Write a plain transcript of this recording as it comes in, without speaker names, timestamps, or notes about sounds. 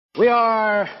We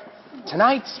are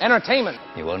tonight's entertainment.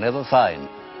 You will never find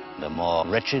the more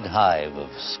wretched hive of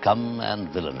scum and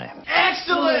villainy.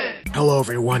 Excellent! Hello,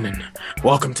 everyone, and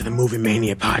welcome to the Movie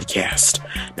Mania podcast.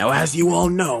 Now, as you all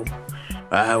know,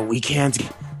 we can't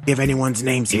give anyone's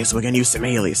names here, so we're gonna use some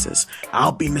aliases.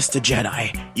 I'll be Mr.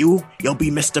 Jedi. You'll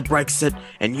be Mr. Brexit,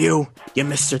 and you're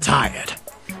Mr. Tired.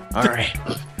 All right.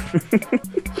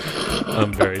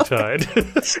 I'm very tired.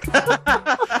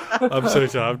 I'm so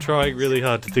tired. I'm trying really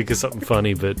hard to think of something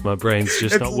funny, but my brain's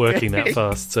just not working that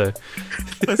fast, so...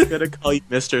 I was gonna call you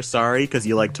Mr. Sorry, because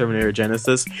you like Terminator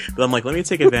Genesis, but I'm like, let me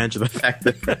take advantage of the fact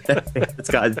that it's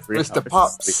got 3 Mr.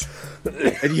 Pops.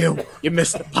 And you're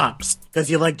Mr. Pops,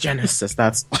 because you like Genesis,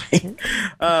 that's why.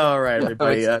 All right,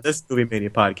 everybody, this Movie Mania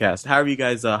podcast. How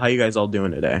you guys all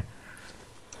doing today?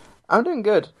 I'm doing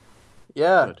good.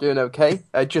 Yeah, good. Doing okay.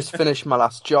 I just finished my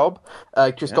last job.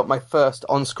 Got my first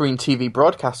on-screen TV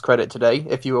broadcast credit today,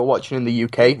 if you were watching in the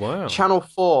UK. Wow. Channel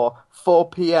 4, 4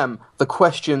 p.m, The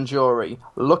Question Jury.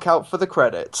 Look out for the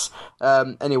credits.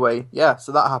 Anyway, yeah,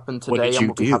 so that happened today. What did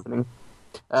you do? Happening.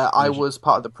 I was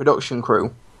part of the production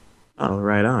crew. Oh,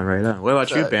 right on. What about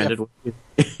you, Bandit? Yeah.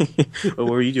 What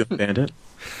were you doing, Bandit?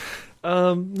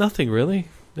 Nothing really.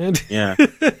 Yeah.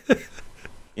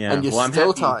 Yeah. And you're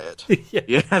still tired. Yeah.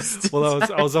 Yes. Well,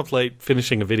 I was up late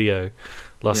finishing a video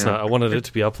last night. I wanted it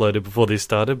to be uploaded before this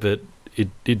started, but it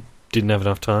didn't have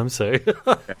enough time, so... Fair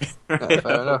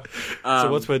enough.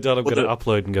 So once we're done, I'm going to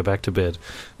upload and go back to bed.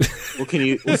 Well, can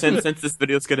you... since this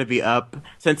video is going to be up...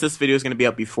 Since this video is going to be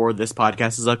up before this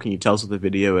podcast is up, can you tell us what the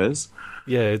video is?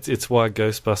 Yeah, it's why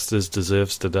Ghostbusters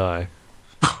deserves to die.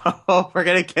 Oh, we're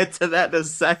gonna get to that in a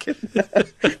second.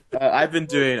 I've been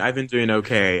doing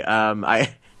okay.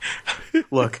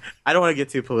 Look, I don't want to get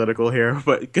too political here,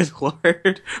 but good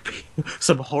lord,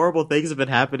 some horrible things have been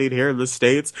happening here in the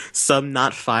States, some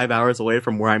not 5 hours away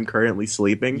from where I'm currently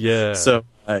sleeping. Yeah. So,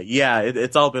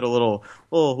 it's all been a little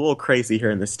crazy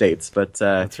here in the States, but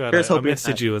that's right. I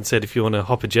messaged you and said if you want to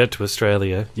hop a jet to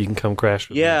Australia, you can come crash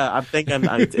with me. Yeah, I'm thinking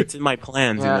it's in my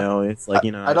plans, Yeah. you know. It's like,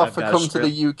 you know, I'd offer come to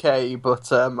the UK,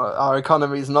 but our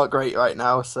economy is not great right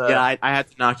now, so... Yeah, I had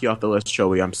to knock you off the list,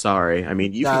 Joey. I'm sorry. I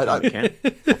mean, you can go to Canada.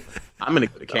 I'm going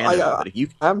to go to Canada, but if you...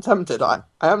 I am tempted. I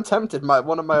am tempted.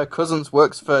 One of my cousins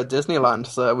works for Disneyland,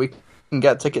 so we can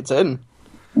get tickets in.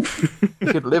 We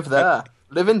could live there.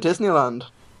 Live in Disneyland.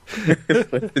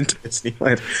 Live in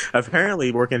Disneyland.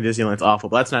 Apparently, working in Disneyland's awful,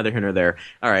 but that's neither here nor there.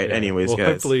 All right, anyways, well,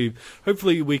 guys.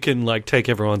 Hopefully we can take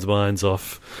everyone's minds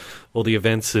off all the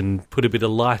events and put a bit of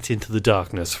light into the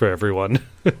darkness for everyone.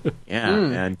 Yeah,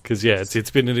 man. Because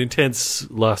it's been an intense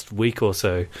last week or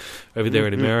so over there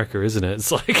in America, isn't it?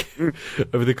 It's like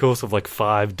over the course of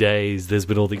 5 days, there's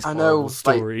been all these horrible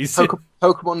stories.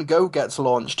 Pokemon Go gets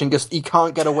launched and just you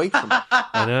can't get away from it.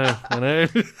 I know.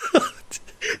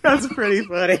 That's pretty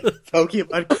funny.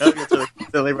 Pokemon Go gets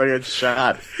everybody gets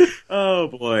shot. Oh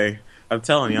boy. I'm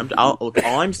telling you, all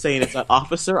I'm saying is that,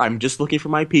 officer, I'm just looking for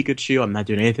my Pikachu. I'm not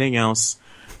doing anything else.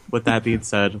 With that being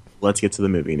said, let's get to the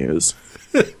movie news.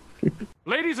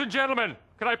 Ladies and gentlemen,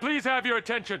 can I please have your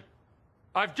attention?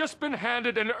 I've just been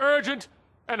handed an urgent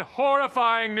and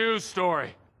horrifying news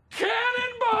story.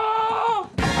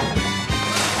 Cannonball!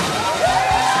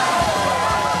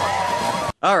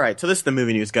 Alright, so this is the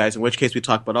movie news, guys, in which case we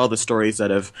talk about all the stories that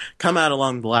have come out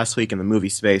along the last week in the movie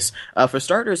space. For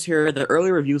starters here, the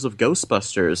early reviews of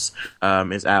Ghostbusters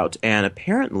is out, and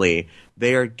apparently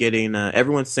they are getting,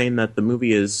 everyone's saying that the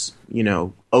movie is,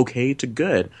 okay to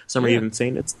good. Some are even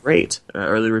saying it's great.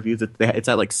 Early reviews, it's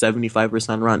at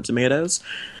 75% Rotten Tomatoes.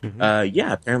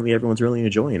 Apparently everyone's really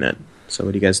enjoying it. So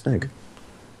what do you guys think?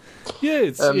 Yeah,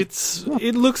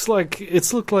 it looks like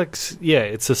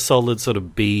it's a solid sort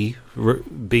of B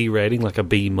rating, like a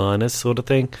B minus sort of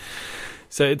thing.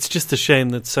 So it's just a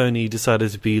shame that Sony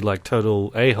decided to be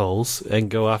total a-holes and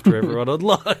go after everyone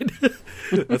online.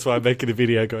 That's why I'm making a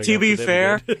video going. To be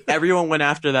fair, again. Everyone went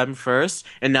after them first,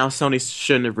 and now Sony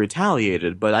shouldn't have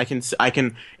retaliated. But I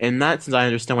can, in that sense, I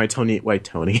understand why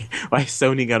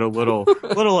Sony got a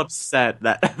little upset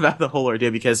about the whole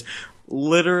ordeal, because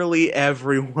literally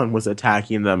everyone was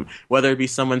attacking them, whether it be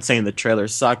someone saying the trailer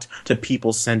sucked to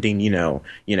people sending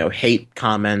hate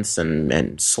comments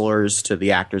and slurs to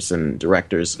the actors and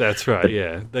directors. That's right.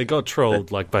 Yeah, they got trolled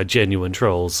by genuine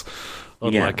trolls.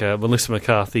 Melissa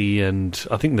McCarthy and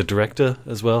I think the director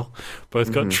as well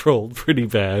both got trolled pretty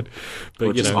bad.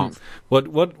 But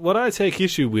what I take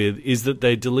issue with is that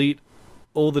they delete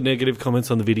all the negative comments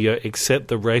on the video except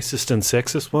the racist and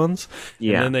sexist ones.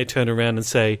 Yeah. And then they turn around and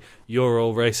say, you're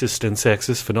all racist and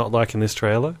sexist for not liking this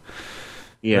trailer.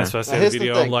 Yeah. That's why I said in the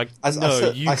video, I'm like,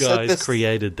 you guys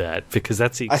created that, because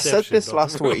that's the exception. I said this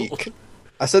last week.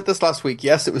 I said this last week.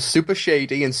 Yes, it was super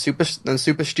shady and super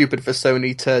stupid for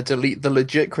Sony to delete the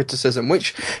legit criticism,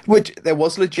 which there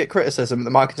was legit criticism.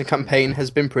 The marketing campaign has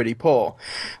been pretty poor,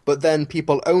 but then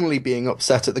people only being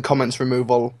upset at the comments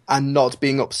removal and not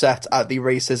being upset at the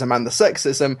racism and the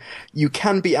sexism. You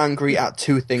can be angry at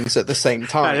two things at the same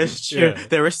time. That is true. Yeah.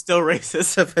 There is still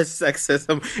racism and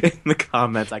sexism in the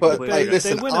comments. They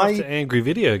went after Angry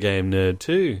Video Game Nerd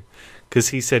too. Because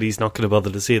he said he's not going to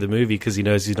bother to see the movie because he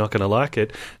knows he's not going to like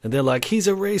it. And they're like, he's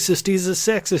a racist, he's a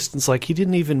sexist. And it's like, he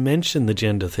didn't even mention the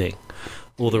gender thing.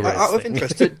 Or the race Out of thing.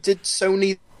 interest, did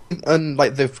Sony and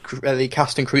like the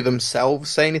cast and crew themselves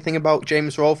say anything about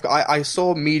James Rolfe? I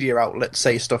saw media outlets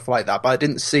say stuff like that, but I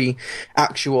didn't see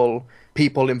actual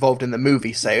people involved in the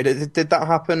movie say it. Did that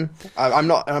happen? I'm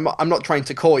not trying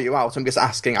to call you out. I'm just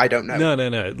asking. I don't know.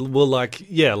 No. Well, like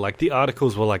the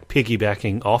articles were like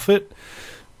piggybacking off it.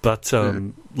 But,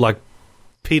 like,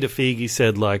 Peter Feige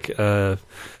said, like... Paul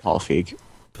Feig.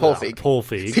 Paul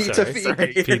Feig. Peter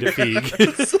Feig. Peter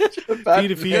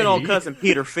Feig. Good old cousin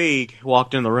Peter Feig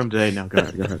walked in the room today. No, go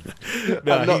ahead.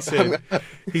 No,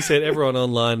 he said everyone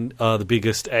online are the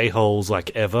biggest a-holes,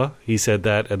 like, ever. He said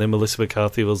that. And then Melissa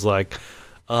McCarthy was like,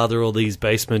 they're all these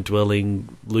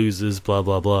basement-dwelling losers, blah,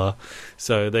 blah, blah.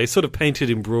 So they sort of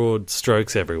painted in broad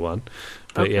strokes, everyone.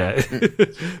 But yeah,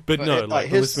 but no,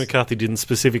 like Melissa McCarthy didn't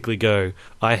specifically go,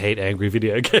 I hate Angry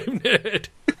Video Game Nerd.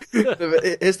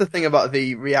 Here's the thing about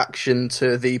the reaction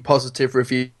to the positive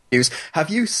reviews. Have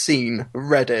you seen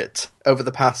Reddit over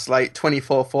the past,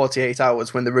 24, 48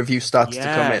 hours when the reviews started to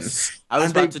come in? I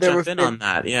was about to jump in on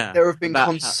that, yeah. There have been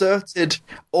concerted,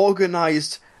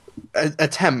 organised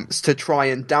attempts to try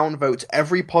and downvote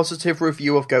every positive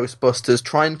review of Ghostbusters,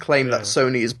 try and claim that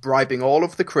Sony is bribing all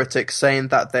of the critics, saying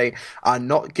that they are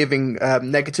not giving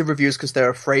negative reviews because they're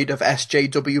afraid of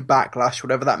SJW backlash,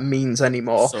 whatever that means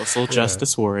anymore. Social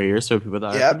justice warriors, so people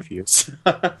that are confused.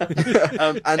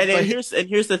 and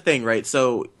here's the thing, right?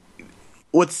 So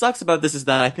what sucks about this is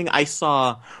that I think I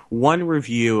saw one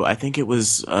review, I think it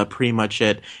was pretty much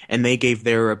it, and they gave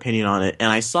their opinion on it. And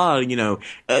I saw,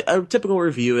 a typical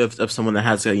review of someone that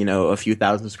has, a few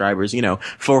thousand subscribers,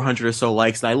 400 or so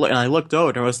likes. And I looked over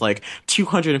and it was like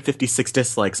 256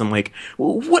 dislikes. I'm like,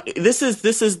 what? This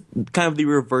is kind of the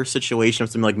reverse situation of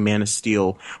something like Man of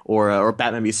Steel or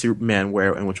Batman v Superman,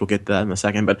 which we'll get to that in a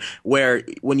second, but where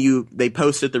they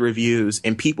posted the reviews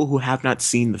and people who have not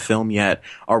seen the film yet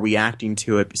are reacting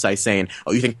to it besides saying,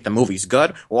 "Oh, you think the movie's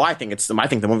good? Well, I think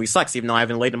the movie sucks, even though I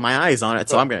haven't laid my eyes on it.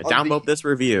 So I'm going to download this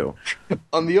review."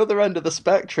 On the other end of the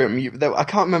spectrum, I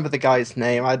can't remember the guy's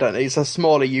name. I don't know. He's a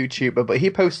smaller YouTuber, but he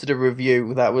posted a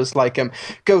review that was like,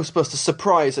 "Ghostbusters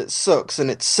surprise! It sucks and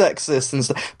it's sexist and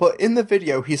stuff." But in the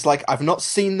video, he's like, "I've not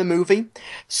seen the movie.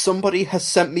 Somebody has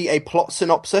sent me a plot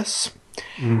synopsis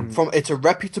it's a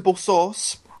reputable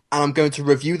source, and I'm going to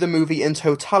review the movie in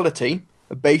totality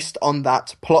based on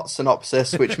that plot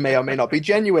synopsis, which may or may not be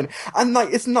genuine." And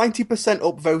it's 90%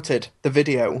 upvoted, the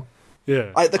video.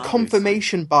 Yeah. The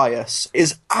confirmation bias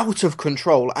is out of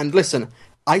control. And listen,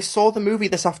 I saw the movie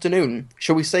this afternoon.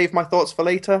 Shall we save my thoughts for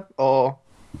later, or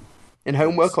in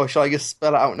homework, or shall I just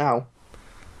spell it out now?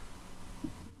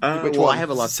 Well, I have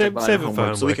a lot to say about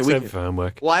homework. Save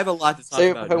homework. Well, I have a lot to talk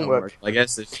about homework. I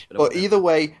guess. But either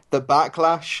way, the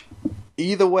backlash,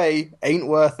 ain't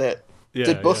worth it. Yeah,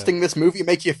 did busting this movie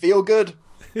make you feel good?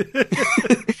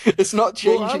 It's not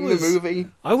changing the movie.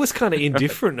 I was kind of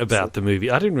indifferent about the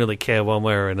movie. I didn't really care one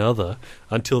way or another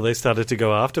until they started to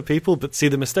go after people. But see,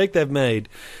 the mistake they've made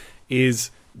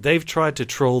is they've tried to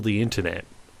troll the internet,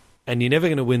 and you're never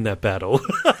going to win that battle.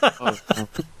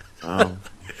 I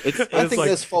think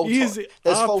there's fault. On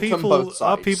both sides.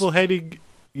 Are people hating?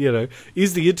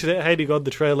 Is the internet hating on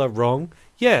the trailer wrong?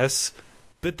 Yes,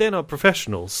 but they're not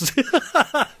professionals.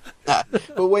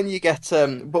 But when you get,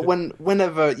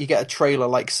 whenever you get a trailer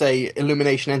like, say,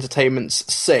 Illumination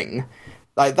Entertainment's Sing,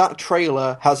 that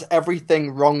trailer has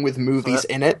everything wrong with movies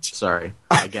in it. Sorry,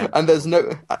 I get it. and there's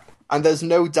no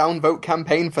downvote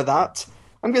campaign for that.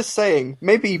 I'm just saying,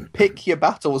 maybe pick your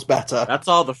battles better. That's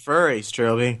all the furries,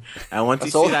 Trilbee. And once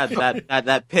you see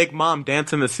that pig mom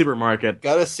dance in the supermarket,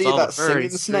 gotta see that singing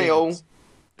snail.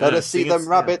 Gotta see them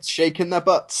rabbits shaking their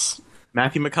butts.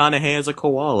 Matthew McConaughey as a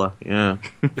koala. Yeah.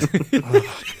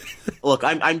 Look,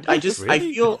 Really? I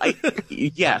feel,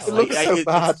 yes. It looks so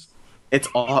bad.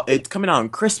 It's coming out on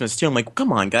Christmas too. I'm like,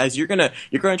 come on, guys, you're gonna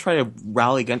try to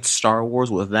rally against Star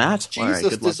Wars with that?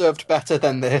 Jesus deserved better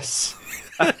than this.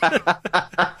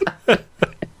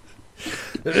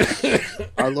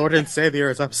 Our Lord and Savior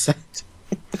is upset.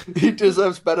 He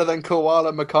deserves better than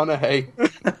Koala McConaughey.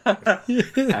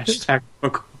 Hashtag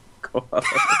Koala.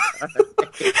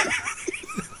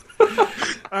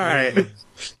 All right.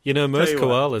 You know, most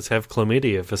koalas have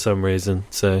chlamydia for some reason,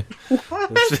 so...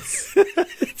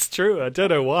 It's true. I don't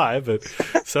know why, but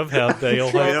somehow they all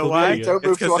have chlamydia. Why? Don't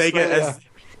move it's because to Australia.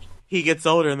 He gets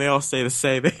older and they all stay the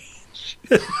same age.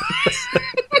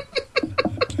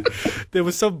 There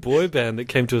was some boy band that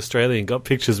came to Australia and got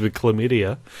pictures with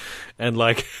chlamydia, and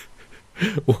like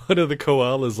one of the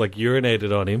koalas like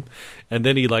urinated on him, and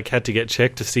then he like had to get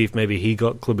checked to see if maybe he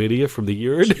got chlamydia from the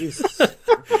urine.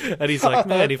 And he's like,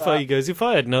 man, if I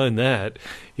had known that,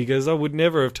 he goes, I would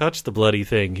never have touched the bloody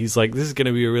thing. He's like, this is going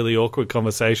to be a really awkward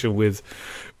conversation with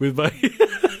my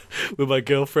with my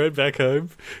girlfriend back home.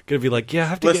 Going to be like, yeah, I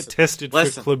have to get tested for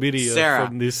chlamydia Sarah,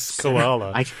 from this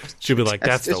koala. She'll be like,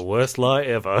 that's the worst lie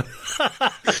ever.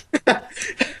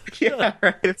 Yeah,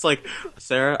 right. It's like,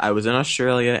 Sarah, I was in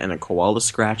Australia and a koala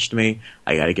scratched me.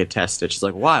 I got to get tested. She's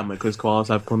like, why? I'm like, because koalas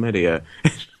have chlamydia.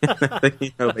 They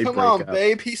Come on, up.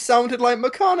 babe. He sounded like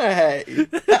McConaughey.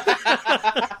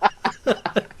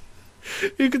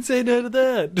 Who can say no to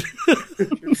that?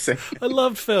 I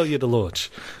loved Failure to Launch.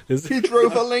 He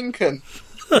drove a Lincoln.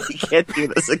 We can't do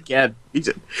this again. We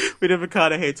did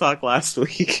McConaughey talk last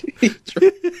week.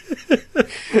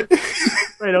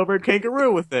 Right over a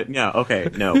kangaroo with it. No, okay,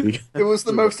 no. It was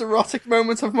the most erotic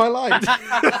moment of my life.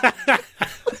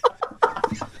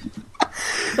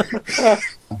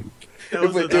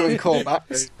 If we're doing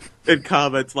callbacks. In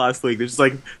comments last week, there's just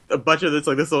like a bunch of this,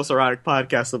 like this most erotic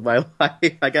podcast of my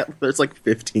life. There's like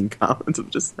 15 comments of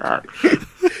just that.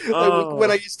 When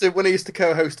I used to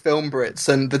co-host Film Brits,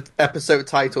 and the episode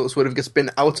titles would have just been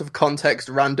out of context,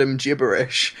 random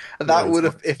gibberish. That would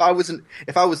have, if I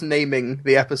was naming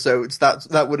the episodes,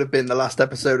 that would have been the last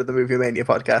episode of the Movie Mania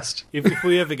podcast. If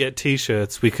we ever get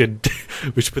T-shirts, we should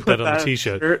put that on a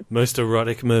T-shirt. Most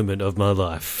erotic moment of my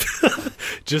life,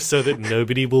 just so that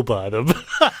nobody will buy them.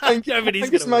 I'm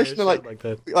just imagining like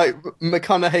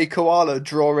McConaughey koala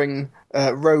drawing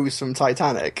Rose from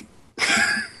Titanic.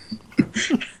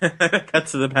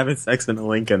 Cuts to them having sex in a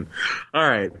Lincoln. All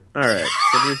right.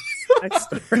 Next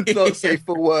story. Not safe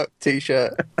for work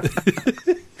T-shirt.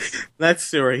 Next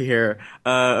story here.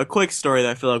 A quick story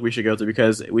that I feel like we should go through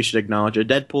because we should acknowledge it.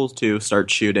 Deadpool 2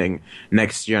 starts shooting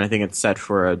next year, and I think it's set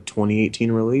for a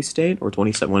 2018 release date, or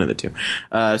 27, one of the two.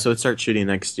 So it starts shooting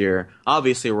next year.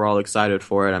 Obviously, we're all excited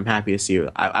for it. I'm happy to see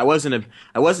it. I wasn't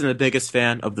the biggest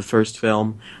fan of the first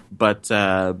film, but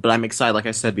I'm excited. Like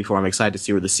I said before, I'm excited to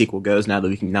see where the sequel goes now that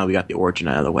we got the origin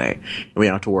out of the way, and we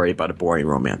don't have to worry about a boring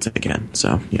romance again.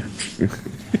 So yeah.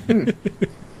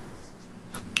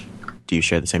 Do you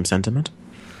share the same sentiment?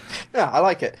 Yeah, I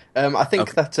like it. I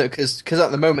think that because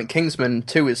at the moment Kingsman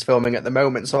 2 is filming at the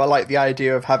moment, so I like the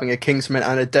idea of having a Kingsman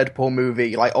and a Deadpool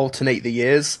movie like alternate the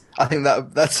years. I think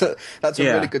that's a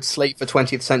really good slate for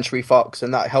 20th Century Fox,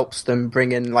 and that helps them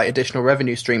bring in like additional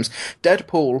revenue streams.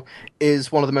 Deadpool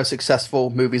is one of the most successful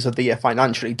movies of the year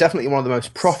financially, definitely one of the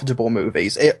most profitable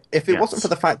movies. If it wasn't for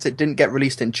the fact it didn't get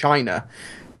released in China,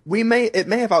 it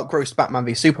may have outgrossed Batman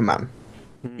v Superman.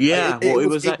 Yeah, it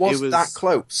was that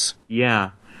close. Yeah,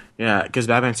 because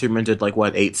Batman Superman did like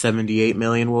what, $878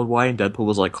 million worldwide, and Deadpool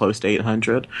was like close to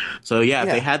 800. So if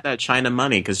they had that China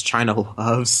money, because China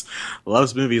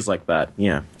loves movies like that.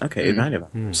 Yeah, okay, it might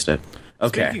have understood.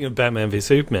 Okay. Speaking of Batman v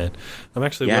Superman, I'm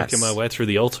actually working my way through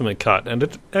the Ultimate Cut, and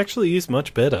it actually is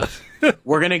much better.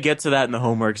 We're going to get to that in the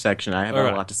homework section. I have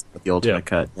a lot to say about the Ultimate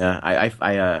Cut.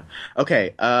 Yeah,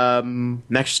 okay,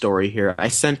 next story here. I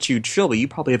sent you, Trilbee, you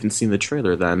probably haven't seen the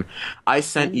trailer then. I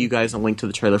sent you guys a link to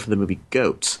the trailer for the movie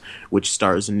Goat, which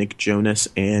stars Nick Jonas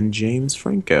and James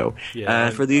Franco. Yeah,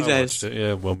 for these guys...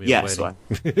 Yes,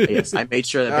 I made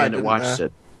sure that Bandit watched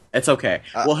it. It's okay.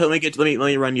 Well, let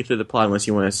me run you through the plot unless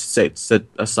you want to sit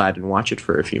aside and watch it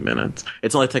for a few minutes.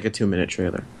 It's only like a 2-minute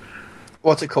trailer.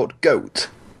 What's it called? Goat?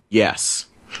 Yes.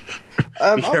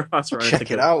 I'll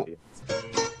check it out.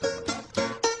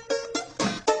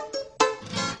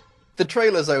 The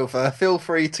trailer's over. Feel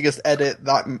free to just edit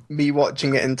me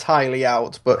watching it entirely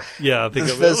out. But yeah, I think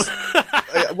I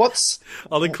will.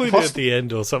 I'll include it at the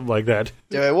end or something like that.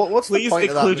 Yeah, what's the point of that movie?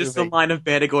 Please include just the line of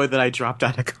Bandigoy that I dropped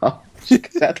out of college.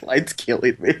 That line's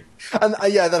killing me. And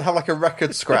then have like a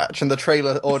record scratch and the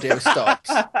trailer audio stops.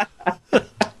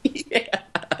 Yeah.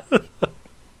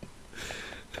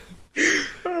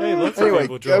 Hey, lots of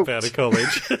people drop out of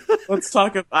college. Let's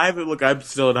talk about... I'm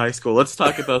still in high school. Let's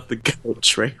talk about the Goat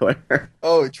trailer.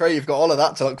 Oh, Trey, you've got all of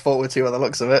that to look forward to by the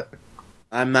looks of it.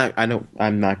 I'm not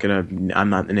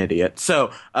an idiot.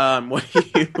 So, what do you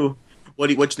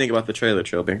think about the trailer,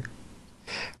 Trilbee?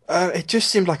 It just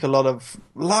seemed like a lot of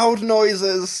loud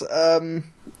noises.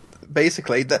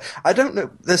 Basically, I don't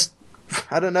know.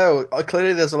 I don't know.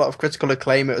 Clearly, there's a lot of critical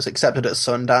acclaim. It was accepted at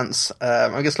Sundance.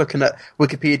 I'm just looking at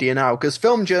Wikipedia now because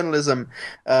film journalism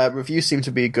reviews seem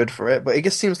to be good for it, but it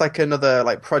just seems like another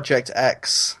like Project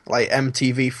X, like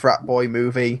MTV frat boy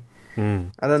movie.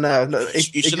 I don't know.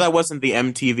 You sure that wasn't the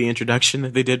MTV introduction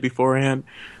that they did beforehand?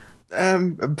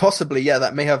 Possibly, yeah.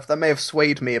 That may have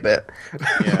swayed me a bit.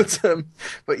 Yeah.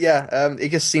 but yeah, it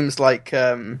just seems like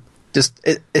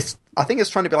it's. I think it's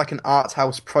trying to be like an art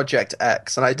house Project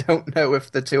X, and I don't know if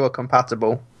the two are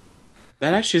compatible.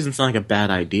 That actually doesn't sound like a bad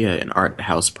idea, an art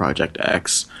house Project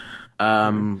X.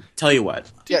 Tell you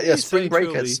what. Yeah, Spring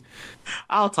Breakers.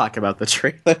 I'll talk about the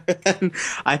trailer.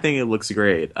 I think it looks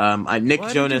great. Nick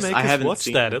Why Jonas, did you make I us haven't watch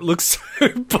seen that. It looks so.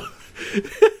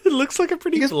 It looks like a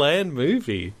pretty bland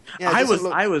movie. Yeah, I was.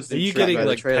 Are you intrigued getting by the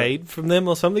like trailer. paid from them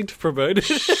or something to promote it?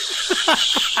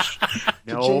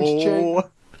 No.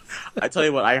 I tell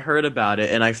you what, I heard about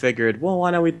it and I figured, well,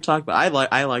 why don't we talk about it?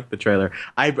 I like the trailer.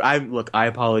 I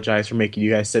apologize for making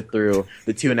you guys sit through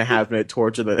the 2.5-minute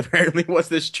torture that apparently was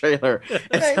this trailer.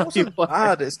 It wasn't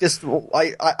bad. It's just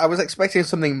I was expecting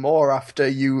something more after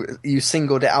you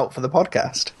singled it out for the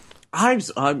podcast. I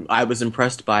was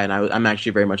impressed by it, and I'm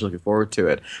actually very much looking forward to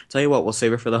it. Tell you what, we'll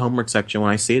save it for the homework section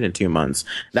when I see it in 2 months.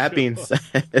 That being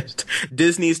said,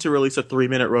 Disney's to release a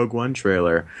 3-minute Rogue One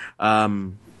trailer.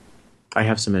 I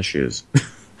have some issues.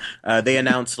 They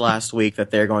announced last week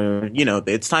that they're going to,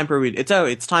 it's time for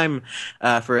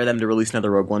them to release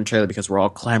another Rogue One trailer because we're all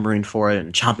clamoring for it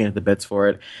and chomping at the bits for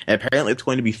it. And apparently it's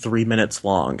going to be 3 minutes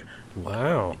long.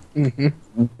 Wow.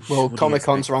 Mm-hmm. Well,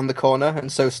 Comic-Con's around the corner, and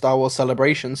so Star Wars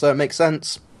Celebration, so it makes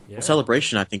sense. Yeah. Well,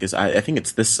 Celebration, I think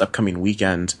it's this upcoming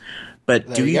weekend. But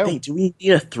There do you we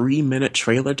need a 3-minute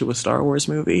trailer to a Star Wars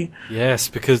movie? Yes,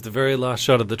 because the very last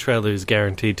shot of the trailer is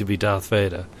guaranteed to be Darth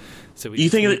Vader. So we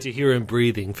just need to hear him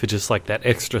breathing for just like that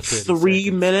extra 30 3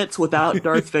 seconds. minutes without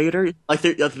Darth Vader? Like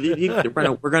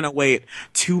we're gonna wait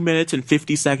 2 minutes and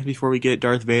 50 seconds before we get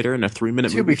Darth Vader in a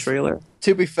 3-minute movie trailer.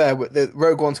 To be fair, the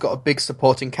Rogue One's got a big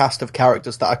supporting cast of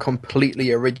characters that are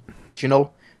completely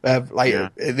original.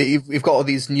 We've got all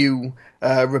these new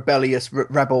rebellious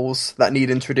rebels that need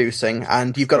introducing,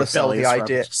 and you've got to sell the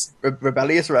idea.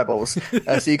 Rebellious rebels.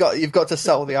 So you've got to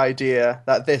sell the idea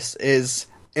that this is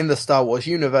in the Star Wars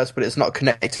universe, but it's not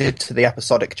connected to the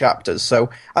episodic chapters.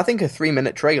 So I think a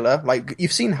 3-minute trailer, like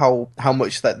you've seen how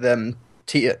much that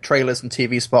trailers and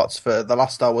TV spots for the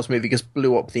last Star Wars movie just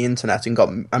blew up the internet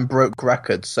and broke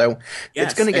records. So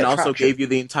it's going to get also traction. gave you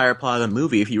the entire plot of the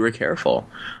movie if you were careful.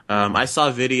 I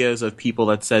saw videos of people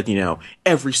that said,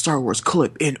 every Star Wars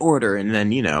clip in order, and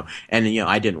then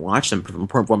I didn't watch them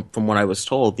from what I was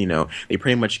told. They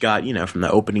pretty much got from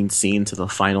the opening scene to the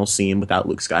final scene without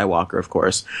Luke Skywalker, of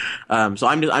course. So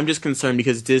I'm just concerned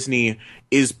because Disney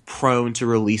is prone to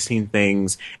releasing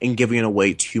things and giving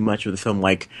away too much of the film.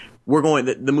 Like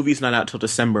the movie's not out till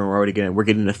December, and we're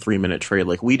getting a 3-minute trailer.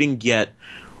 Like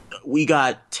we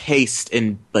got taste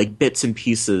in like bits and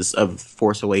pieces of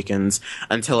Force Awakens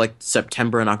until like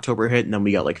September and October hit, and then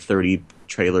we got like 30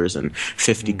 trailers and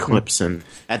 50 clips, and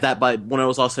when it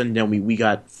was all said and done, we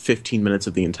got 15 minutes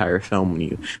of the entire film when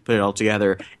you put it all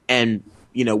together, and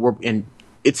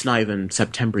it's not even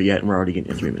September yet, and we're already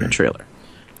getting a 3-minute trailer.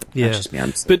 Yeah,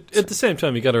 but at the same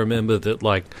time, you got to remember that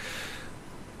like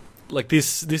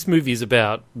this movie is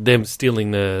about them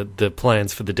stealing the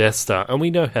plans for the Death Star, and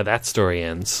we know how that story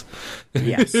ends.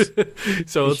 Yes.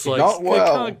 So it's like they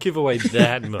can't give away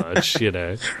that much,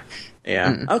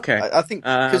 Yeah. Okay. I think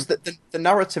because the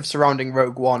narrative surrounding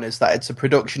Rogue One is that it's a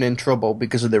production in trouble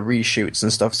because of the reshoots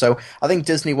and stuff. So I think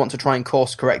Disney want to try and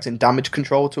course correct in damage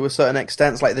control to a certain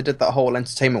extent. It's like they did that whole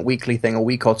Entertainment Weekly thing a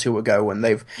week or two ago, and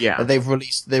they've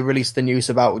released the news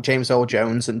about James Earl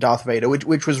Jones and Darth Vader,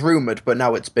 which was rumored, but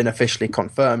now it's been officially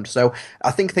confirmed. So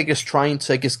I think they're just trying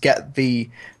to get the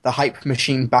hype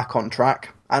machine back on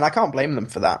track, and I can't blame them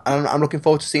for that. And I'm looking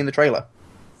forward to seeing the trailer.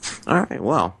 All right.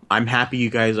 Well, I'm happy you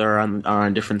guys are on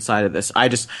a different side of this. I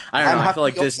don't know. I feel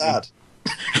like Disney.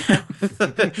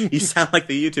 You sound like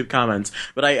the YouTube comments,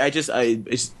 but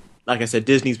it's like I said,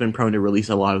 Disney's been prone to release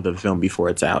a lot of the film before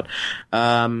it's out.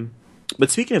 But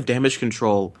speaking of damage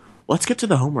control, let's get to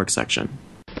the homework section.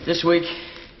 This week,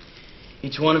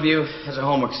 each one of you has a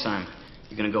homework assignment.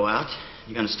 You're going to go out.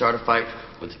 You're going to start a fight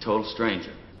with a total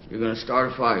stranger. You're going to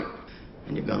start a fight,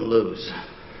 and you're going to lose.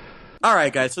 All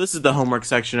right, guys, so this is the homework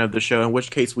section of the show, in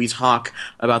which case we talk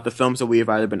about the films that we have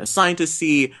either been assigned to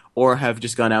see or have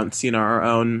just gone out and seen on our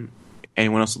own.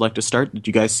 Anyone else would like to start? Did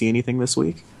you guys see anything this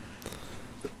week?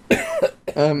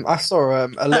 I saw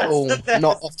a little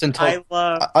not often told.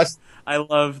 I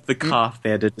love the cough they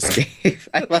had to escape.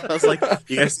 I was like,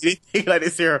 you guys see anything? And I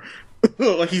just hear,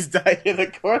 Like he's died in the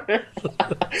corner.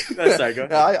 No, sorry, go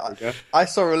ahead. Yeah, I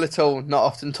saw a little, not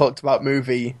often talked about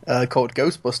movie called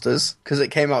Ghostbusters because it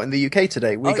came out in the UK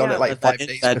today. We got it like 5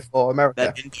 days before America.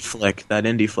 That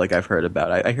indie flick I've heard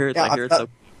about. I hear it's so.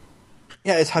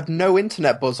 Yeah, it's had no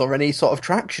internet buzz or any sort of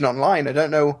traction online. I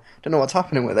don't know what's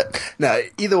happening with it. No,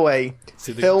 either way,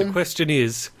 the question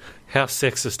is, how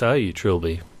sexist are you,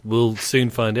 Trilbee? We'll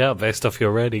soon find out based off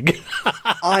your rating.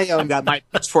 I got my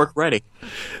pitchfork ready.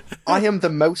 I am the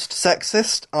most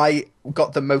sexist. I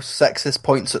got the most sexist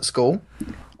points at school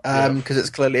because it's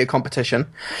clearly a competition.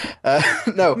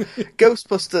 No,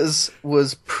 Ghostbusters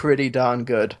was pretty darn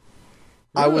good.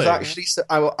 Really? I was actually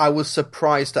I was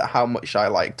surprised at how much I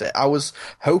liked it. I was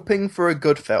hoping for a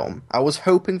good film. I was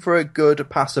hoping for a good,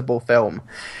 passable film.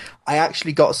 I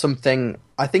actually got something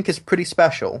I think is pretty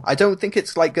special. I don't think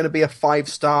it's like going to be a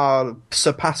 5-star,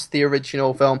 surpass the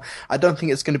original film. I don't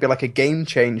think it's going to be like a game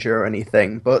changer or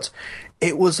anything, but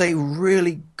it was a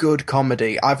really good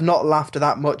comedy. I've not laughed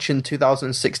that much in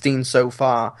 2016 so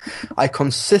far. I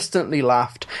consistently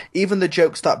laughed. Even the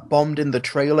jokes that bombed in the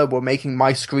trailer were making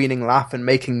my screening laugh and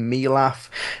making me laugh.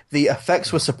 The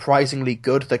effects were surprisingly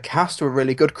good. The cast were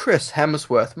really good. Chris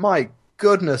Hemsworth, my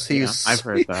goodness, I've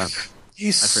heard that.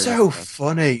 He's so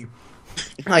funny.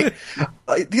 It's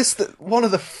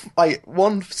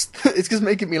just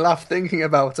making me laugh thinking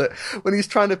about it. When he's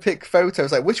trying to pick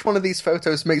photos, like which one of these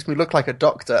photos makes me look like a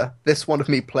doctor? This one of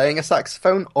me playing a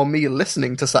saxophone or me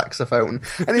listening to saxophone?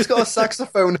 And he's got a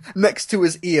saxophone next to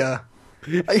his ear.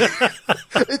 I'm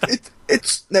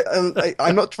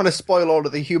not trying to spoil all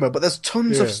of the humor, but there's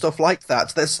tons of stuff like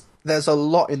that. There's a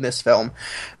lot in this film.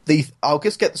 I'll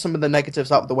just get some of the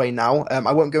negatives out of the way now.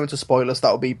 I won't go into spoilers,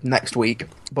 that'll be next week.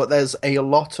 But there's a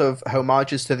lot of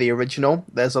homages to the original.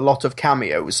 There's a lot of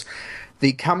cameos.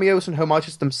 The cameos and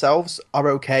homages themselves are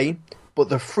okay, but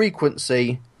the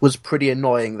frequency was pretty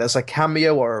annoying. There's a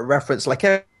cameo or a reference like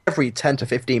every 10 to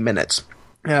 15 minutes.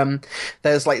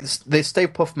 There's like the Stay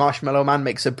Puft Marshmallow Man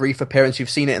makes a brief appearance. You've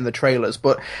seen it in the trailers,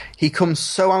 but he comes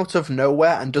so out of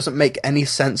nowhere and doesn't make any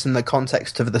sense in the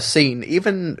context of the scene,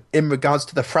 even in regards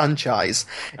to the franchise.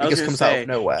 He just comes out of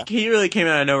nowhere. He really came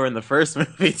out of nowhere in the first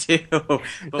movie too.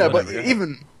 But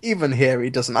even here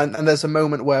he doesn't. And there's a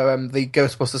moment where the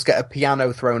Ghostbusters get a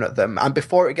piano thrown at them, and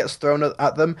before it gets thrown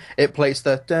at them, it plays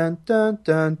the dun dun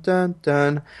dun dun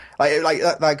dun. Like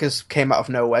that just came out of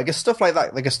nowhere. Just stuff like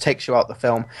that just takes you out the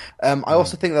film. I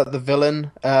also think that the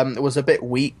villain was a bit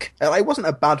weak. It wasn't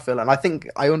a bad villain. I think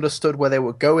I understood where they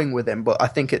were going with him, but I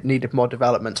think it needed more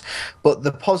development. But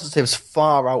the positives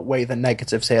far outweigh the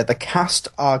negatives here. The cast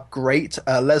are great.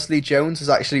 Leslie Jones is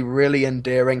actually really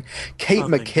endearing. Kate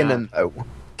McKinnon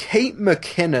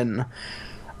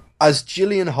as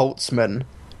Gillian Holtzman.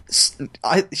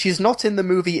 She's not in the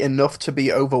movie enough to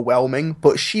be overwhelming,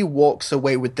 but she walks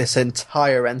away with this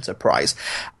entire enterprise.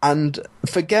 And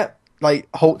forget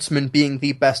like Holtzman being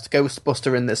the best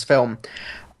Ghostbuster in this film.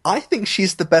 I think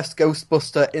she's the best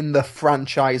Ghostbuster in the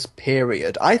franchise,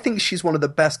 period. I think she's one of the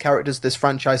best characters this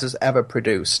franchise has ever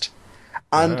produced.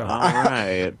 And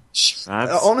honestly,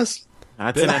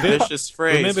 that's an ambitious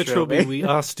phrase. Remember, Trilbee, we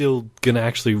are still going to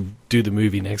actually do the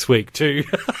movie next week, too.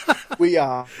 We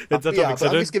are.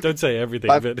 Don't say everything.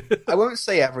 But I won't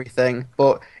say everything,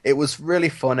 but it was really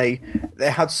funny.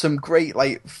 They had some great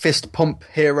fist pump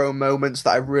hero moments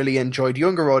that I really enjoyed.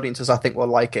 Younger audiences, I think, will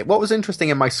like it. What was interesting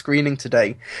in my screening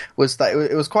today was that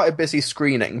it was quite a busy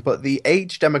screening, but the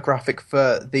age demographic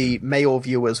for the male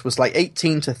viewers was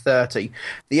 18 to 30.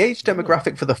 The age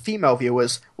demographic for the female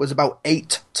viewers was about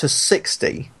 8 to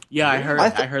 60. Yeah, I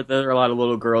heard there are a lot of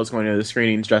little girls going to the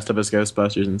screenings dressed up as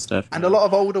Ghostbusters and stuff. And a lot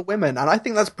of older women, and I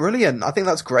think that's brilliant. I think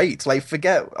that's great.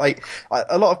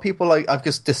 A lot of people I've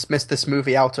just dismissed this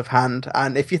movie out of hand,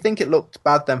 and if you think it looked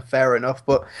bad, then fair enough.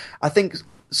 But I think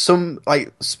some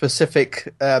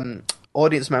specific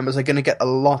audience members are going to get a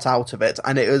lot out of it,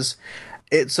 and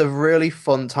it's a really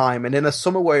fun time. And in a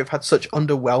summer where we've had such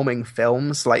underwhelming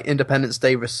films like Independence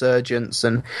Day Resurgence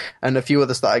and a few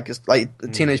others that I just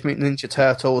Teenage Mutant Ninja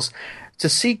Turtles, to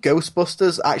see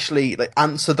Ghostbusters actually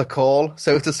answer the call,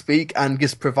 so to speak, and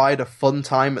just provide a fun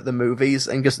time at the movies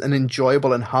and just an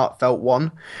enjoyable and heartfelt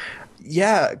one.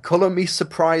 Yeah, colour me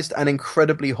surprised and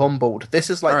incredibly humbled. This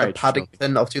is the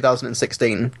Paddington of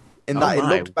 2016. in that it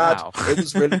looked bad. Wow. It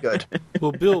was really good.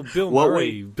 Well,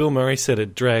 Bill Murray said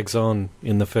it drags on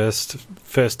in the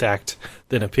first act,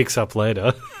 then it picks up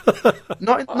later.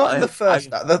 Not in the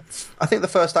first act. I think the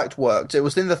first act worked. It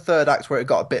was in the third act where it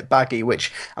got a bit baggy,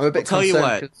 which I'm a bit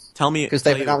concerned. Because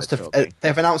they've announced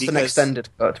an extended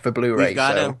cut for Blu-ray.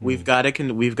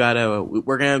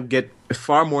 We're gonna get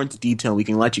far more into detail. We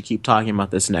can let you keep talking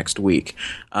about this next week.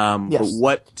 Yes.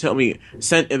 But tell me,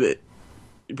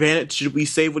 Bandit, should we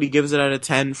save what he gives it out of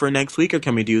 10 for next week, or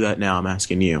can we do that now? I'm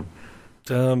asking you.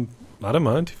 I don't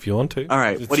mind if you want to. All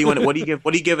right. What do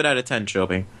you give it out of 10,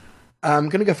 Trilbee? I'm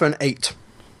gonna go for an 8.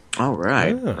 All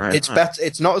right. Yeah. Right. It's better.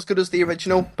 It's not as good as the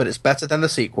original, but it's better than the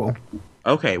sequel.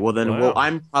 Okay, well then,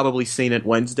 I'm probably seeing it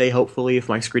Wednesday, hopefully, if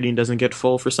my screening doesn't get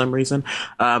full for some reason.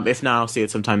 If not, I'll see it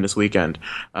sometime this weekend.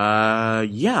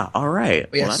 Yeah, all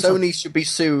right. But yeah, Sony should be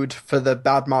sued for the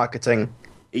bad marketing.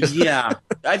 Yeah,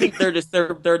 I think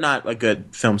they're not a good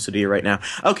film studio right now.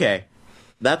 Okay,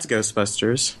 that's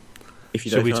Ghostbusters. If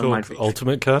you Should we talk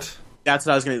Ultimate Cut? That's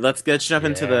what I was gonna. Let's jump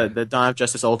into the Dawn of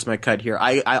Justice Ultimate Cut here.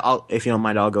 I'll if you don't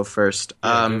mind, I'll go first.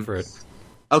 Go for it.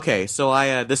 Okay, so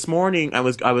I this morning I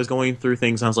was going through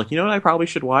things and I was like, you know what I probably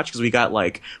should watch, because we got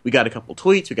a couple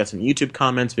tweets, we got some YouTube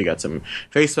comments, we got some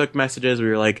Facebook messages. We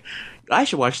were like, I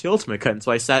should watch the Ultimate Cut, and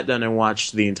so I sat down and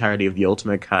watched the entirety of the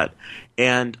Ultimate Cut.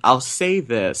 And I'll say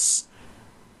this: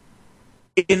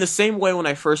 in the same way, when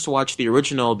I first watched the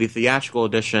original, the theatrical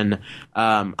edition,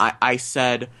 I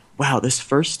said, wow, this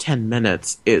first 10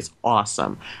 minutes is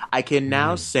awesome. I can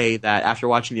now say that after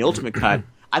watching the Ultimate Cut,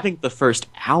 I think the first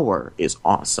hour is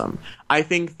awesome. I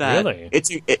think that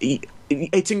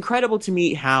it's incredible to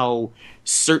me how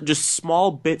just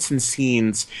small bits and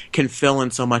scenes can fill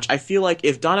in so much. I feel like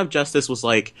if Dawn of Justice was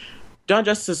like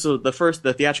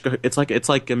the theatrical, it's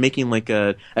like making like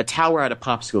a tower out of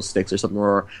popsicle sticks or something,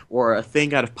 or a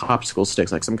thing out of popsicle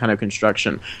sticks, like some kind of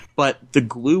construction. But the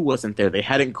glue wasn't there. They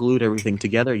hadn't glued everything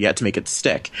together yet to make it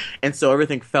stick, and so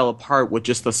everything fell apart with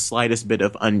just the slightest bit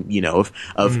of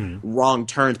wrong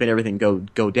turns made everything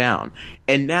go down.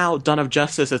 And now Dawn of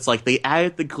Justice, it's like they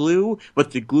added the glue,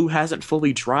 but the glue hasn't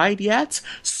fully dried yet,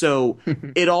 so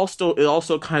it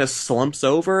also kind of slumps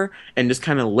over and just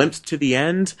kind of limps to the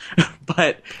end.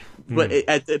 But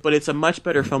it's a much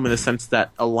better film in the sense that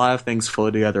a lot of things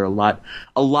flow together a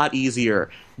lot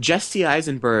easier. Jesse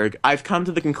Eisenberg, I've come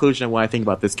to the conclusion of what I think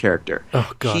about this character.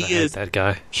 Oh God, I hate that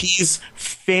guy. He's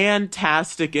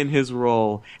fantastic in his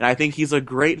role, and I think he's a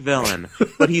great villain.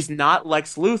 But he's not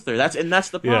Lex Luthor. That's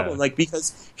the problem. Yeah. Like,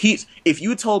 because if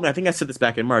you told me, I think I said this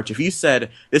back in March, if you said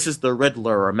this is the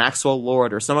Riddler or Maxwell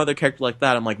Lord or some other character like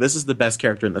that, I'm like, this is the best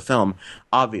character in the film,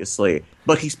 obviously.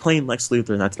 But he's playing Lex Luthor,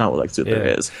 and that's not what Lex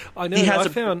Luthor is. I know.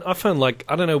 I found like,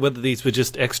 I don't know whether these were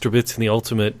just extra bits in the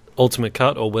Ultimate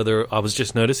Cut or whether I was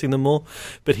just noticing them more.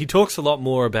 But he talks a lot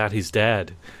more about his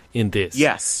dad in this.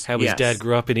 Yes. How his dad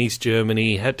grew up in East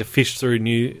Germany, had to fish through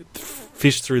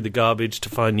the garbage to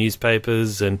find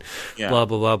newspapers and blah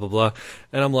blah blah blah blah.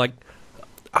 And I'm like,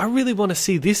 I really want to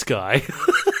see this guy.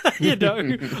 You know,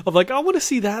 I'm like, I want to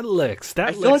see that Lex.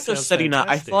 I feel like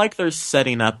they're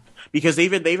setting up. Because they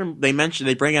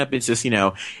bring it up, it's just,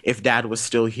 if Dad was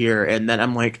still here, and then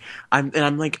I'm like, are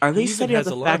they setting up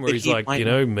the fact that he's like,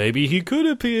 maybe he could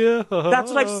appear.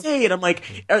 That's what I'm saying. I'm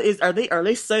like, are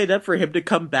they setting up for him to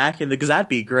come back? And because that'd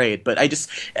be great. But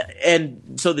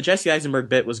so the Jesse Eisenberg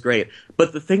bit was great.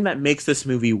 But the thing that makes this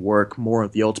movie work more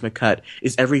of the Ultimate Cut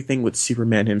is everything with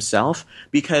Superman himself,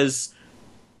 because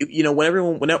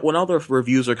when all the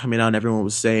reviews were coming out and everyone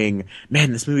was saying,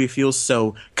 man, this movie feels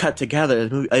so cut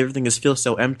together, everything feels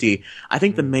so empty. I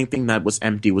think the main thing that was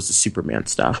empty was the Superman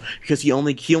stuff, because he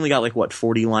only got like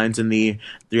 40 lines in the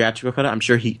theatrical cut. I'm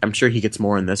sure he gets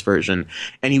more in this version,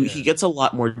 and he gets a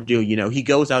lot more to do. He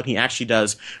goes out and he actually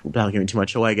does, without giving too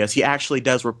much away, I guess, he actually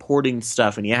does reporting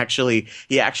stuff, and he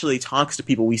actually talks to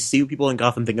people. We see people in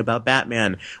Gotham think about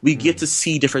Batman. We get to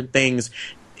see different things.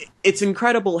 It's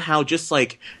incredible how just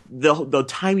like the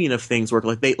timing of things work.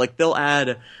 They'll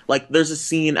add, like, there's a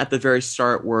scene at the very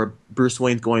start where Bruce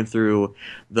Wayne's going through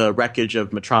the wreckage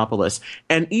of Metropolis,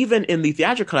 and even in the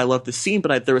theatrical cut, I love the scene,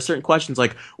 but there were certain questions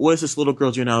like, what is this little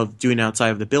girl doing outside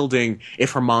of the building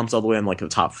if her mom's all the way on like the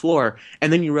top floor?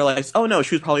 And then you realize, oh no,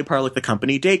 she was probably part of like the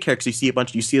company daycare, because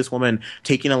you see this woman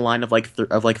taking a line of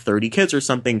 30 kids or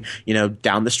something,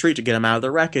 down the street to get them out of the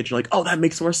wreckage. You're like, oh, that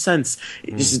makes more sense.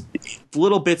 Just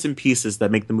little bits and pieces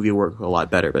that make the movie work a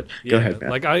lot better. But go ahead, man.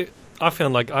 Like I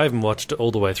found, like, I haven't watched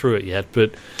all the way through it yet,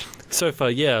 but so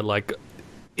far, like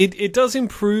it does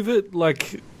improve it.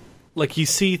 Like, like you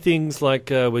see things like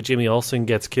where Jimmy Olsen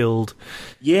gets killed.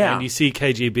 Yeah. And you see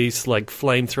KGB's like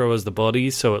flamethrowers the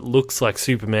bodies, so it looks like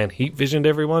Superman heat visioned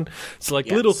everyone. So like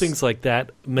little things like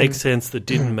that make sense that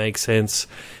didn't make sense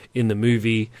in the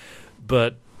movie.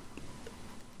 But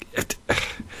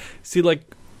see,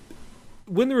 like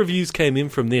when the reviews came in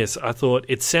from this, I thought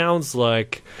it sounds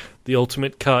like the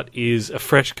ultimate cut is a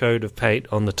fresh coat of paint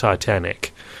on the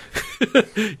Titanic.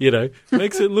 You know,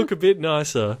 makes it look a bit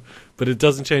nicer, but it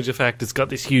doesn't change the fact it's got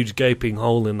this huge gaping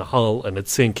hole in the hull and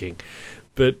it's sinking.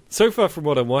 But so far from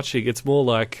what I'm watching, it's more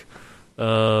like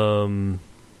a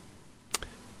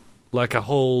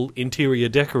whole interior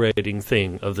decorating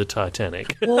thing of the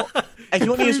Titanic. Well, if you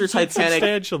want to use your Titanic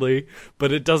substantially,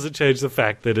 but it doesn't change the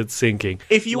fact that it's sinking.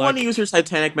 If you want to use your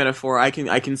Titanic metaphor, I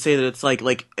can say that it's like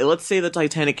let's say the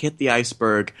Titanic hit the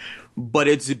iceberg, but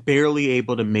it's barely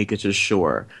able to make it to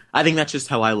shore. I think that's just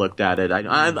how I looked at it. I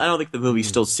don't think the movie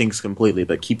still sinks completely,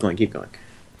 but keep going.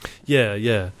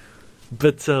 Yeah.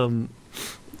 But oh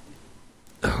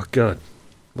god,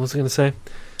 what was I going to say?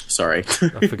 Sorry,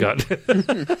 I forgot.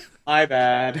 My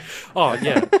bad. Oh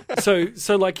yeah. So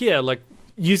like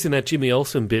using that Jimmy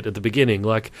Olsen bit at the beginning,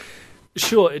 like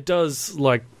sure it does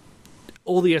like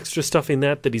all the extra stuff in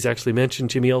that he's actually mentioned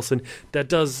Jimmy Olsen, that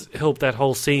does help that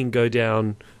whole scene go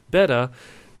down better,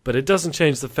 but it doesn't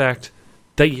change the fact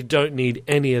that you don't need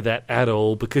any of that at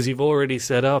all, because you've already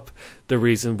set up the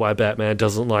reason why Batman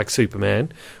doesn't like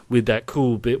Superman with that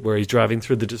cool bit where he's driving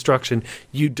through the destruction.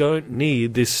 You don't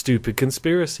need this stupid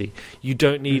conspiracy. You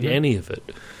don't need any of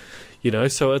it. You know,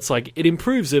 so it's like it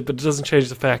improves it, but it doesn't change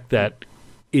the fact that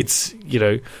it's, you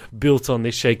know, built on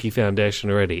this shaky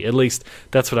foundation already. At least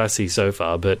that's what I see so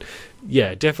far. But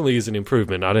yeah, it definitely is an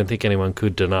improvement. I don't think anyone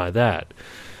could deny that.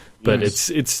 But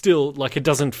it's still, like, it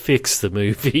doesn't fix the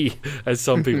movie, as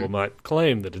some people might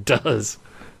claim that it does.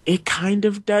 It kind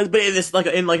of does, but it's like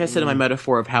I said in my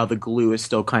metaphor of how the glue is